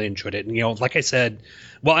really enjoyed it. And like I said,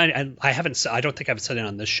 well, I don't think I've said it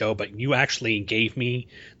on this show, but you actually gave me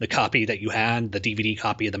the copy that you had, the DVD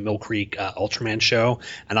copy of the Mill Creek Ultraman show,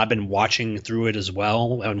 and I've been watching through it as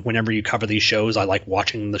well. And whenever you cover these shows, I like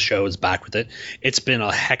watching the shows back with it. It's been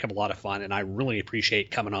a heck of a lot of fun, and I really appreciate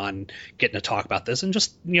coming on, getting to talk about this, and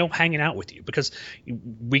just hanging out with you, because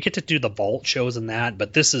we get to do the Vault shows and that,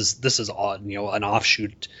 but this is an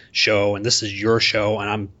offshoot show, and this is your show, and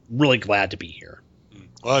I'm really glad to be here.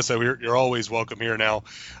 Well, so you're always welcome here. Now,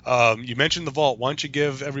 you mentioned the Vault. Why don't you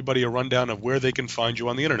give everybody a rundown of where they can find you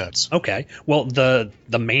on the internets? Okay. Well, the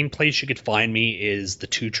main place you could find me is the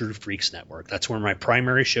Two True Freaks Network. That's where my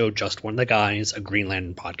primary show, Just One of the Guys, a Green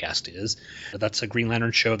Lantern podcast is. That's a Green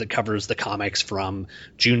Lantern show that covers the comics from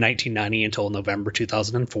June 1990 until November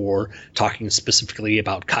 2004, talking specifically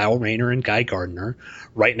about Kyle Rayner and Guy Gardner.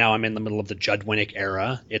 Right now I'm in the middle of the Judd Winnick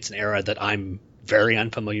era. It's an era that I'm very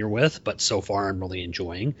unfamiliar with, but so far I'm really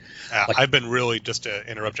enjoying. I've been really, just to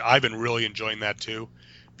interrupt you, I've been really enjoying that too,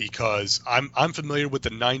 because I'm familiar with the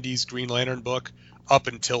 90s Green Lantern book up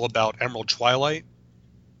until about Emerald Twilight.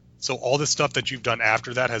 So all the stuff that you've done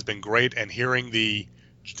after that has been great, and hearing the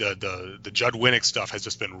Judd Winnick stuff has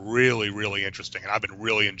just been really, really interesting, and I've been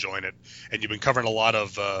really enjoying it. And you've been covering a lot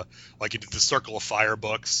of like you did the Circle of Fire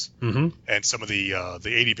books, and some of the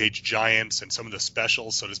 80-page giants and some of the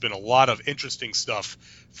specials. So there's been a lot of interesting stuff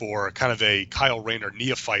for kind of a Kyle Rayner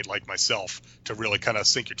neophyte like myself to really kind of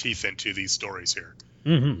sink your teeth into these stories here.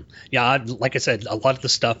 Yeah, like I said, a lot of the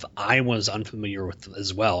stuff I was unfamiliar with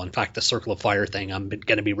as well. In fact, the Circle of Fire thing I'm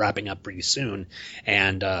going to be wrapping up pretty soon,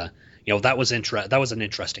 and that was an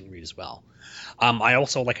interesting read as well. I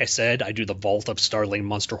also, like I said, I do the Vault of Starling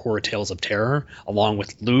Monster Horror Tales of Terror, along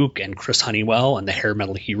with Luke and Chris Honeywell and the hair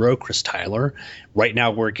metal hero, Chris Tyler. Right now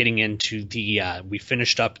we're getting into we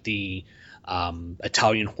finished up the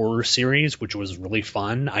Italian horror series, which was really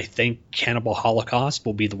fun. I think Cannibal Holocaust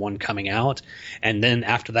will be the one coming out. And then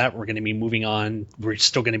after that, we're going to be moving on. We're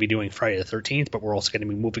still going to be doing Friday the 13th, but we're also going to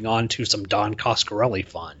be moving on to some Don Coscarelli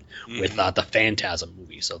fun with the Phantasm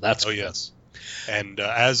movie. So that's cool. Yes. And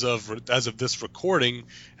as of this recording,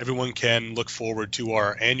 everyone can look forward to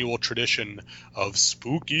our annual tradition of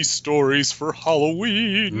spooky stories for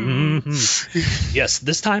Halloween. Yes,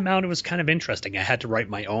 this time out it was kind of interesting. I had to write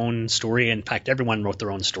my own story. In fact, everyone wrote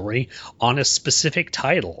their own story on a specific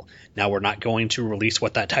title. Now, we're not going to release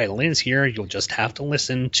what that title is here. You'll just have to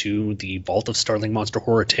listen to the Vault of Starling Monster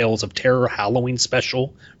Horror Tales of Terror Halloween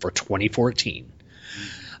special for 2014.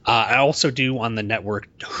 I also do on the network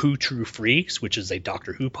Who True Freaks, which is a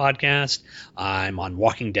Doctor Who podcast. I'm on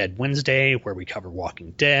Walking Dead Wednesday, where we cover Walking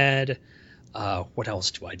Dead. What else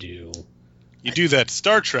do I do? You do that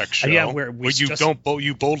Star Trek show, where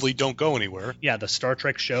you boldly don't go anywhere. Yeah, the Star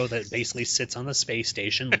Trek show that basically sits on the space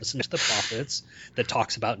station, listens to the prophets, that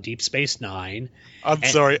talks about Deep Space Nine.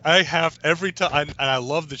 Sorry, I have every time, and I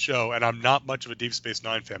love the show, and I'm not much of a Deep Space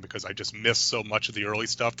Nine fan because I just miss so much of the early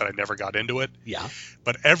stuff that I never got into it. Yeah.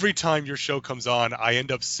 But every time your show comes on, I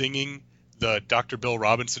end up singing the Dr. Bill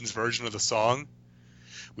Robinson's version of the song.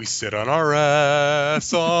 We sit on our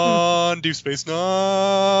ass on Deep Space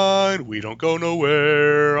Nine. We don't go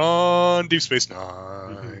nowhere on Deep Space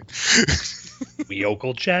Nine. We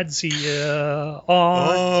yokel Jadzia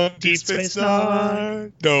on Deep Space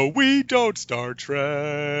Nine. No, we don't Star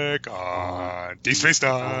Trek on Deep Space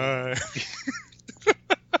Nine.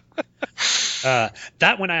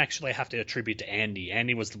 That one I actually have to attribute to Andy.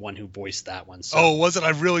 Andy was the one who voiced that one. So. Oh, was it? I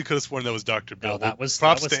really could have sworn that was Dr. Bill. No,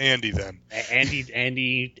 props to Andy then.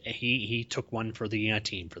 Andy, he took one for the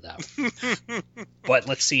team for that one. But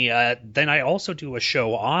let's see. Then I also do a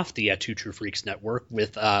show off the Two True Freaks Network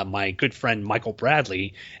with my good friend Michael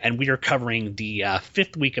Bradley, and we are covering the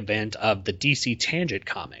 5th week event of the DC Tangent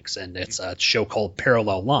comics, and it's a show called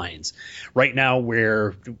Parallel Lines. Right now,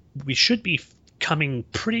 where we should be coming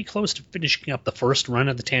pretty close to finishing up the first run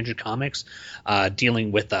of the Tangent comics,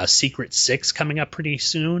 dealing with Secret 6 coming up pretty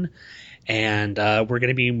soon. And we're going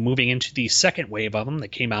to be moving into the second wave of them that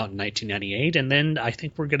came out in 1998. And then I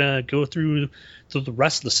think we're going to go through the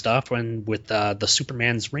rest of the stuff with the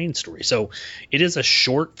Superman's Reign story. So it is a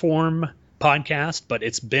short form podcast, but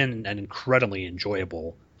it's been an incredibly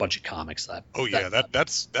enjoyable bunch of comics.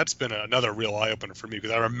 That's been another real eye-opener for me, because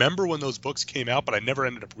I remember when those books came out, but I never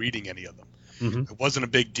ended up reading any of them. I wasn't a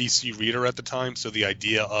big DC reader at the time, so the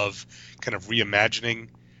idea of kind of reimagining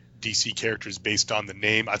DC characters based on the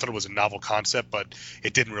name, I thought it was a novel concept, but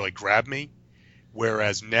it didn't really grab me.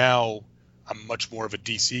 Whereas now I'm much more of a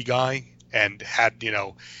DC guy, and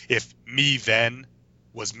if me then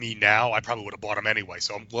was me now, I probably would have bought them anyway.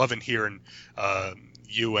 So I'm loving hearing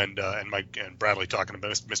you and Mike and Bradley talking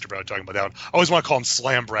about Mr. Bradley talking about that one. I always want to call him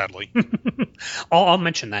Slam Bradley. I'll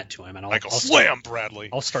mention that to him, and I'll Slam Bradley.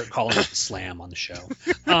 I'll start calling it Slam on the show.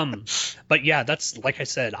 But yeah, that's, like I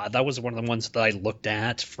said, that was one of the ones that I looked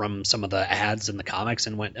at from some of the ads in the comics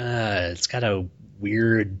and went, it's got a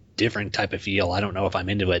weird, different type of feel. I don't know if I'm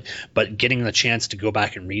into it. But getting the chance to go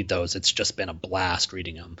back and read those, it's just been a blast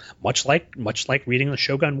reading them. Much like reading the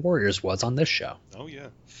Shogun Warriors was on this show. Oh yeah.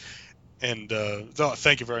 And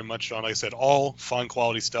thank you very much, Sean. Like I said, all fine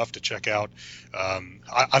quality stuff to check out.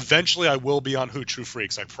 Eventually, I will be on Who True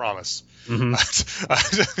Freaks, I promise. Mm-hmm.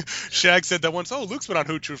 Shag said that once. Oh, Luke's been on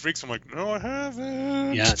Who True Freaks. I'm like, no, I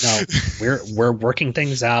haven't. Yeah, no, we're working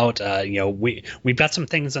things out. We've got some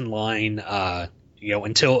things in line.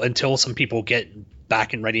 Until some people get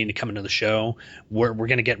back and ready to come into the show, we're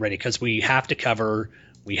going to get ready because we have to cover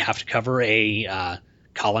a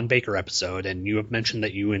Colin Baker episode, and you have mentioned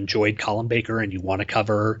that you enjoyed Colin Baker and you want to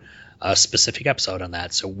cover a specific episode on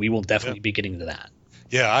that, so we will definitely be getting to that.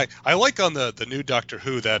 Yeah, I like on the new Doctor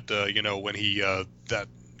Who that when he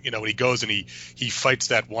when he goes and he fights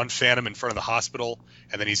that one Phantom in front of the hospital,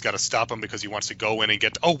 and then he's got to stop him because he wants to go in and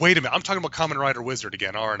get. Oh, wait a minute! I'm talking about Kamen Rider Wizard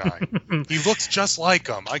again, aren't I? He looks just like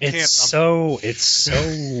him. It's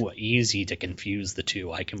so easy to confuse the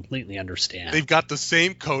two. I completely understand. They've got the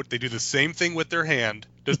same coat. They do the same thing with their hand.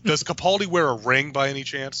 Does Capaldi wear a ring by any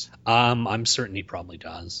chance? I'm certain he probably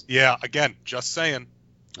does. Yeah. Again, just saying.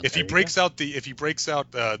 If he breaks out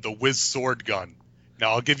the Whiz sword gun,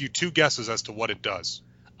 now I'll give you two guesses as to what it does.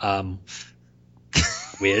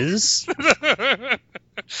 Whiz?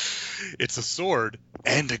 It's a sword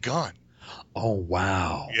and a gun. Oh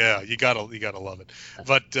wow! Yeah, you gotta love it.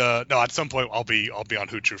 But no, at some point I'll be on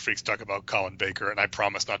Who True Freaks talk about Colin Baker, and I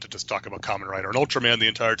promise not to just talk about Kamen Rider and Ultraman the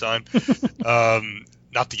entire time.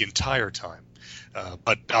 Not the entire time,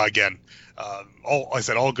 but again.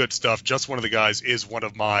 All good stuff. Just One of the Guys is one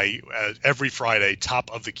of my every Friday top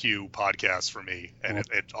of the queue podcasts for me, and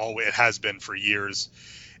it has been for years.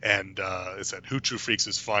 And I said, Who True Freaks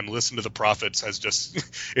is fun. Listen to the Prophets has just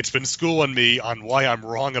it's been schooling me on why I'm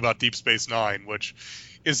wrong about Deep Space Nine, which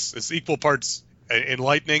is equal parts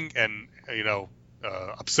enlightening and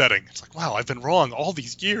upsetting. It's like, wow, I've been wrong all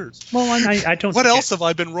these years. Well, I don't. What else have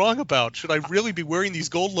I been wrong about? Should I really be wearing these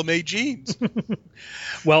gold lame jeans?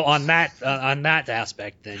 Well, on that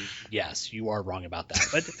aspect, then yes, you are wrong about that.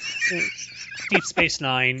 But Deep Space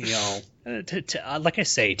Nine, like I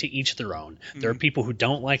say, to each their own. There are people who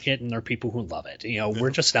don't like it, and there are people who love it.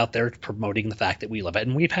 We're just out there promoting the fact that we love it,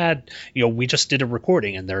 and we've had, we just did a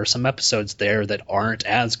recording, and there are some episodes there that aren't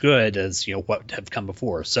as good as what have come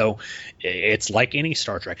before. So it's like any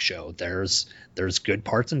Star Trek show. There's good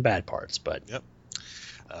parts and bad parts, but. Yep.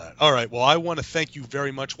 All right. Well, I want to thank you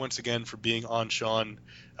very much once again for being on, Sean.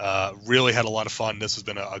 Really had a lot of fun. This has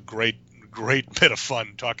been a great bit of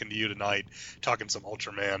fun talking to you tonight, talking some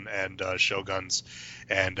Ultraman and Shoguns.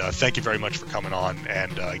 And thank you very much for coming on.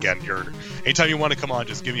 And again, anytime you want to come on,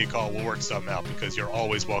 just give me a call. We'll work something out because you're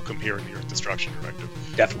always welcome here in the Earth Destruction Directive.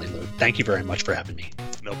 Definitely, Luke. Thank you very much for having me.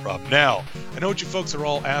 No problem. Now, I know what you folks are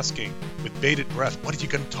all asking with bated breath. What are you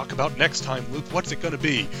going to talk about next time, Luke? What's it going to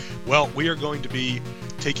be? Well, we are going to be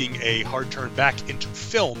taking a hard turn back into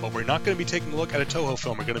film, but we're not going to be taking a look at a Toho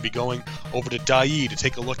film. We're going to be going over to Dai to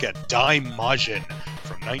take a look at Daimajin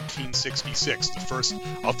from 1966, the first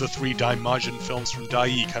of the three Daimajin films from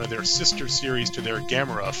Dai, kind of their sister series to their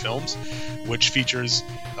Gamera films, which features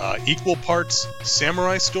equal parts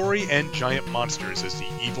samurai story and giant monsters as the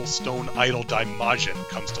evil stone idol Daimajin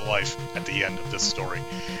comes to life at the end of this story.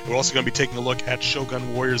 We're also going to be taking a look at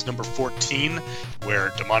Shogun Warriors number 14, where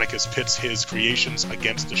Demonicus pits his creations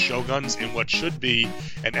against the Shoguns in what should be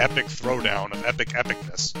an epic throwdown of epic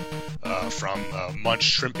epicness from Munch,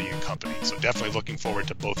 Shrimpy and Company. So definitely looking forward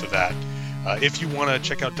to both of that. If you want to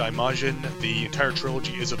check out Daimajin, the entire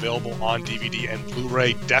trilogy is available on DVD and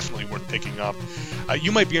Blu-ray. Definitely worth picking up.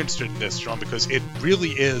 You might be interested in this, Sean, because it really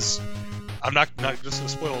is. I'm not just going to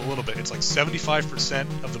spoil a little bit. It's like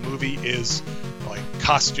 75% of the movie is like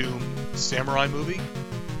costume samurai movie,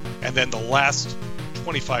 and then the last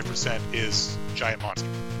 25% is giant monster.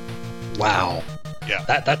 Wow. Yeah.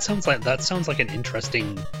 That sounds like an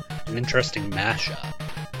interesting mashup.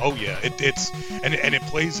 Oh yeah, it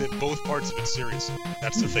plays at both parts of it seriously.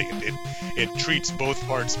 That's the thing. It treats both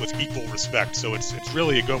parts with equal respect. So it's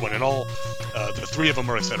really a good one. And all the three of them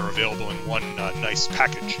are available in one nice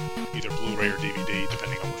package, either Blu-ray or DVD,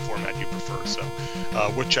 depending on what format you prefer. So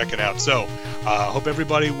worth checking out. So hope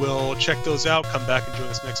everybody will check those out. Come back and join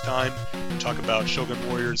us next time and talk about Shogun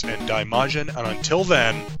Warriors and Daimajin. And until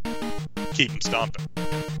then, keep them stomping.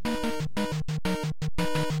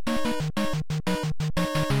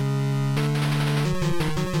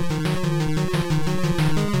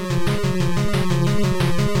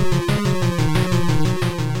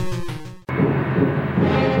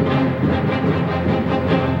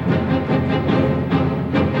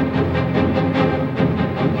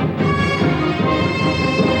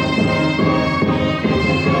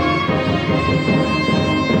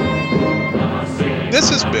 This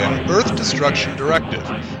has been Earth Destruction Directive,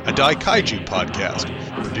 a Daikaiju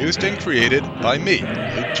podcast, produced and created by me,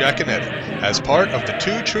 Luke Giaconetti, as part of the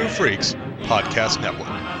Two True Freaks podcast network.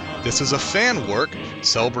 This is a fan work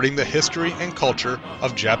celebrating the history and culture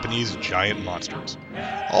of Japanese giant monsters.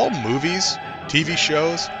 All movies, TV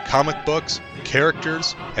shows, comic books,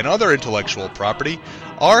 characters, and other intellectual property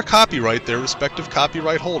are copyright their respective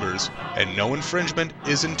copyright holders, and no infringement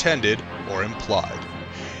is intended or implied.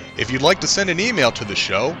 If you'd like to send an email to the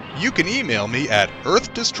show, you can email me at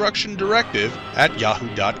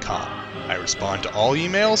earthdestructiondirective@yahoo.com. I respond to all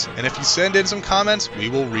emails, and if you send in some comments, we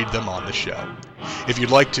will read them on the show. If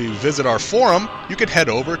you'd like to visit our forum, you can head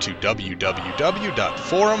over to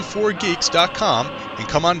www.forumforgeeks.com and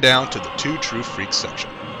come on down to the Two True Freaks section.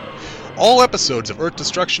 All episodes of Earth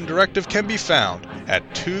Destruction Directive can be found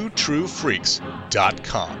at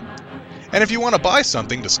twotruefreaks.com. And if you want to buy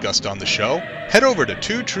something discussed on the show, head over to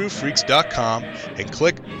twotruefreaks.com and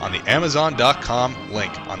click on the Amazon.com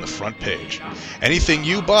link on the front page. Anything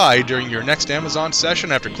you buy during your next Amazon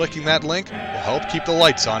session after clicking that link will help keep the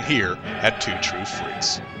lights on here at Two True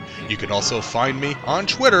Freaks. You can also find me on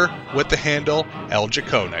Twitter with the handle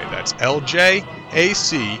LJacone. That's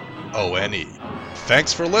LJACONE.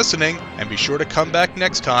 Thanks for listening, and be sure to come back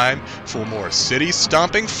next time for more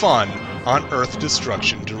city-stomping fun on Earth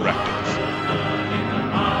Destruction Directive.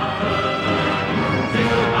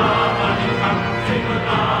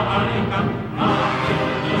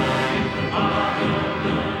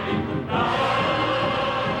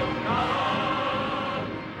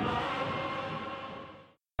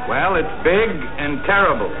 Well, it's big and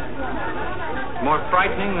terrible. More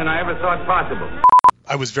frightening than I ever thought possible.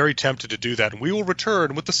 I was very tempted to do that, and we will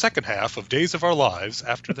return with the second half of Days of Our Lives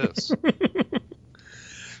after this.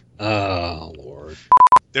 Oh, Lord.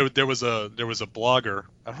 There was a blogger.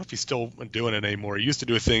 I don't know if he's still doing it anymore. He used to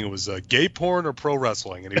do a thing. It was gay porn or pro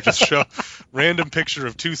wrestling, and he would just show random picture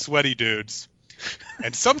of two sweaty dudes.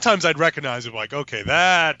 And sometimes I'd recognize him, like, okay,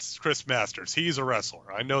 that's Chris Masters. He's a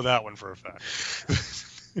wrestler. I know that one for a fact.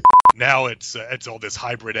 Now it's all this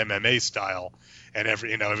hybrid MMA style, and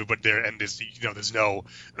everybody there, and there's no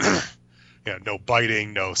no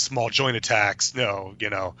biting, no small joint attacks, no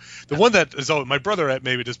the one that is my brother at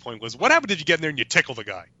maybe at this point was, what happened? Did you get in there and you tickle the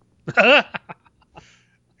guy?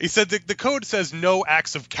 He said the code says no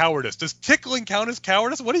acts of cowardice. Does tickling count as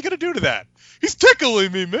cowardice? What are you gonna do to that? He's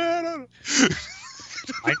tickling me, man.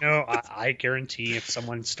 I know. I guarantee if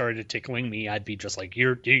someone started tickling me, I'd be just like,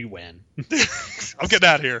 you win. I'm getting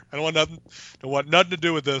out of here. I don't want nothing to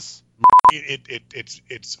do with this.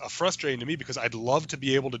 It's frustrating to me because I'd love to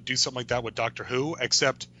be able to do something like that with Doctor Who,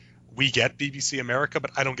 except we get BBC America, but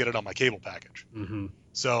I don't get it on my cable package. Mm-hmm.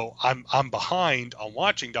 So I'm behind on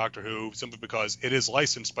watching Doctor Who simply because it is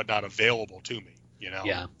licensed but not available to me.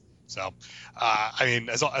 Yeah. So, I mean,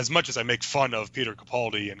 as much as I make fun of Peter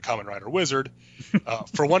Capaldi and Kamen Rider Wizard,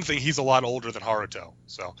 for one thing, he's a lot older than Haruto.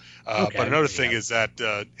 So, but another thing is that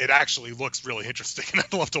it actually looks really interesting, and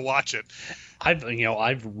I'd love to watch it. I've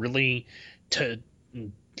really I've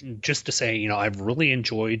really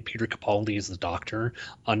enjoyed Peter Capaldi as the Doctor.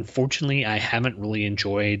 Unfortunately, I haven't really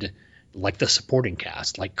enjoyed like the supporting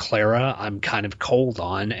cast, like Clara. I'm kind of cold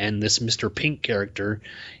on, and this Mr. Pink character,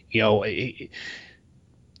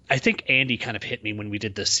 I think Andy kind of hit me when we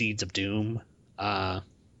did the Seeds of Doom, the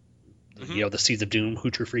Seeds of Doom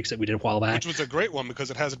Who True Freaks that we did a while back. Which was a great one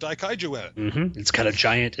because it has a Daikaiju in it. Mm-hmm. It's got a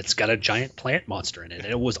giant plant monster in it,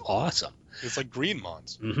 and it was awesome. It's like green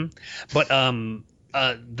mons. Mm-hmm. But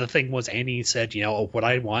the thing was, Andy said, what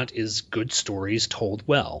I want is good stories told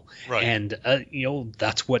well. Right. And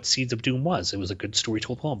that's what Seeds of Doom was. It was a good story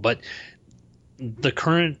told well. But the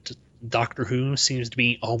current Doctor Who seems to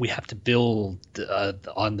be, we have to build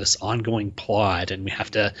on this ongoing plot, and we have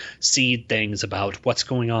to seed things about what's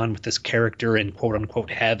going on with this character in quote-unquote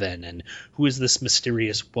heaven, and who is this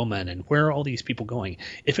mysterious woman, and where are all these people going.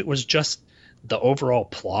 If it was just the overall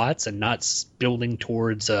plots and not building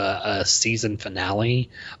towards a season finale,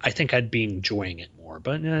 I think I'd be enjoying it more.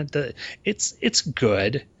 But it's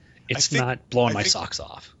good. It's not blowing my socks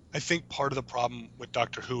off. I think part of the problem with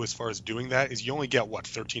Doctor Who as far as doing that is you only get,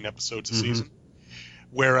 13 episodes a season?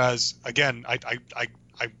 Whereas, again, I'm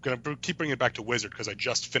going to keep bringing it back to Wizard because I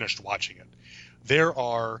just finished watching it. There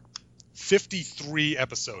are 53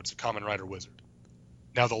 episodes of Kamen Rider Wizard.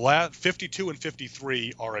 Now, the last 52 and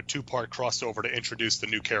 53 are a two-part crossover to introduce the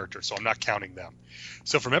new character, so I'm not counting them.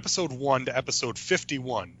 So from episode 1 to episode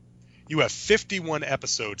 51, you have 51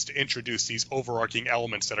 episodes to introduce these overarching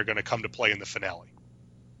elements that are going to come to play in the finale.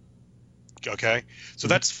 Okay? So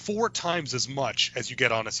that's 4 times as much as you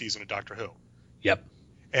get on a season of Doctor Who. Yep.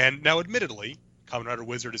 And now, admittedly, Kamen Rider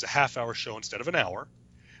Wizard is a half-hour show instead of an hour,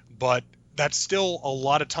 but that's still a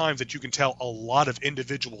lot of times that you can tell a lot of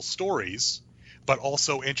individual stories, but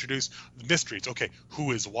also introduce mysteries. Okay,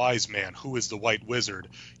 who is Wise Man? Who is the White Wizard?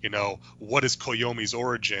 What is Koyomi's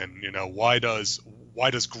origin? Why does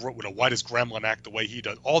Gremlin act the way he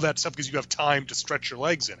does? All that stuff, because you have time to stretch your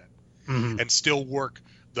legs in it and still work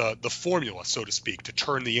the formula, so to speak, to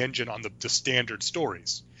turn the engine on the standard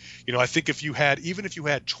stories. I think if you had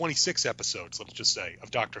 26 episodes, let's just say, of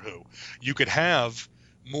Doctor Who, you could have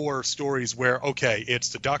more stories where, okay, it's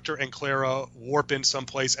the Doctor and Clara warp in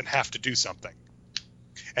someplace and have to do something,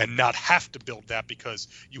 and not have to build that because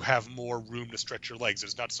you have more room to stretch your legs.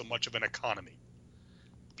 There's not so much of an economy.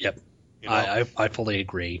 Yep. I fully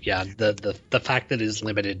agree. Yeah, the fact that it is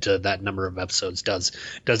limited to that number of episodes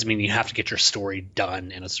does mean you have to get your story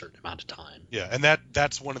done in a certain amount of time. Yeah, and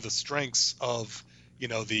that's one of the strengths of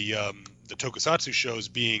the tokusatsu shows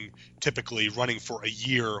being typically running for a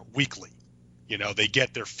year weekly. They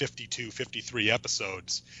get their 52, 53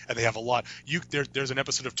 episodes, and they have a lot. There's an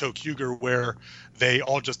episode of Tokyuger where they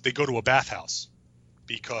go to a bathhouse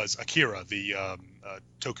because Akira, the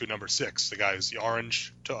Toku number 6, the guy who's the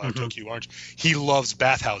orange, Tokyo Orange, he loves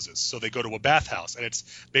bathhouses. So they go to a bathhouse, and it's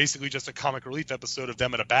basically just a comic relief episode of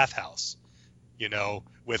them at a bathhouse,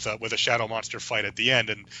 with a shadow monster fight at the end.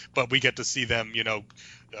 But we get to see them,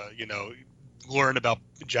 learn about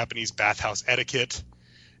Japanese bathhouse etiquette,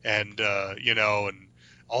 and and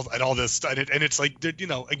all this stuff. And it's like,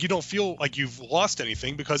 you don't feel like you've lost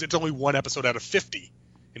anything because it's only one episode out of 50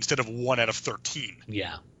 instead of 1 out of 13.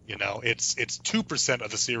 Yeah. It's 2%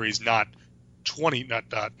 of the series, not 20, not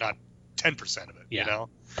 10% of it. Yeah.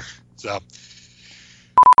 So,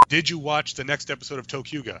 did you watch the next episode of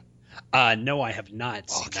Tokyuga? No, I have not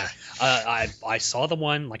seen that. I saw the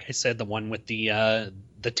one, like I said, the one with the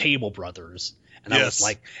Table Brothers, and I was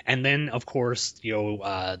like, and then of course,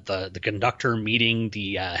 the conductor meeting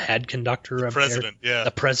the head conductor of president,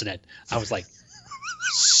 the president. I was like,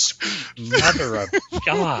 mother of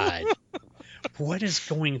God. What is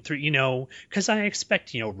going through, because I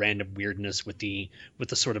expect, random weirdness with the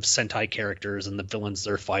sort of Sentai characters and the villains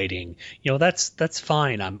they're fighting. That's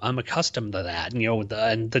fine. I'm accustomed to that.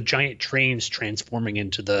 And the giant trains transforming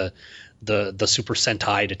into the Super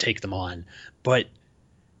Sentai to take them on. But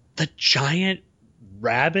the giant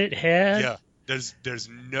rabbit head? Yeah. There's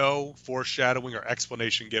no foreshadowing or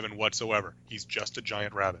explanation given whatsoever. He's just a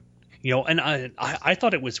giant rabbit. And I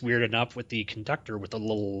thought it was weird enough with the conductor with the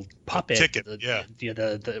little puppet, ticket,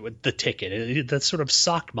 the ticket, the sort of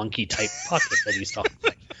sock monkey type puppet that he's talking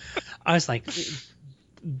about. I was like,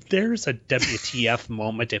 there's a WTF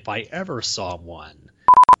moment if I ever saw one.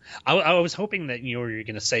 I was hoping that you were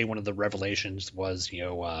going to say one of the revelations was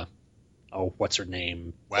what's her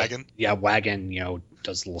name? Wagon? Wagon,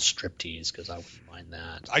 does a little striptease, because I wouldn't mind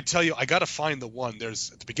that. I tell you, I got to find the one.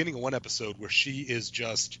 There's at the beginning of one episode where she is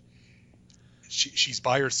just. She's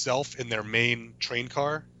by herself in their main train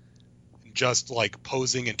car, just like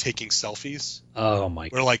posing and taking selfies. Oh my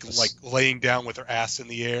god! We're like laying down with her ass in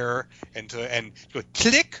the air and go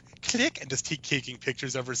click, and just taking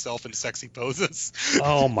pictures of herself in sexy poses.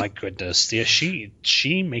 Oh my goodness! Yeah,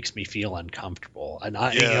 she makes me feel uncomfortable, and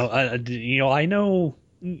I know.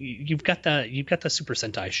 You've got the Super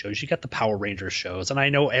Sentai shows, you got the Power Rangers shows, and I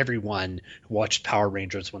know everyone who watched Power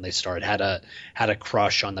Rangers when they started had a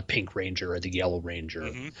crush on the Pink Ranger or the Yellow Ranger.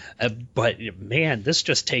 Mm-hmm. But man, this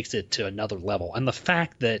just takes it to another level. And the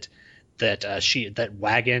fact that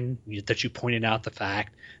Wagon, that you pointed out, the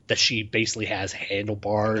fact that she basically has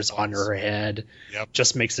handlebars on her head,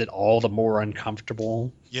 just makes it all the more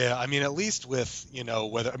uncomfortable. Yeah, I mean, at least with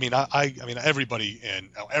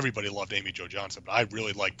everybody loved Amy Jo Johnson, but I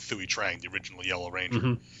really liked Thuy Trang, the original Yellow Ranger.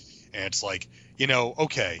 Mm-hmm. And it's like,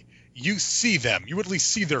 okay, you see them, you at least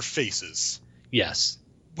see their faces. Yes.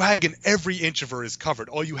 Wagon, every inch of her is covered.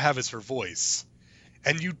 All you have is her voice.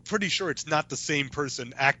 And you're pretty sure it's not the same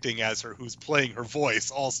person acting as her who's playing her voice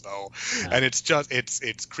also. Yeah. And it's just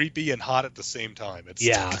it's creepy and hot at the same time.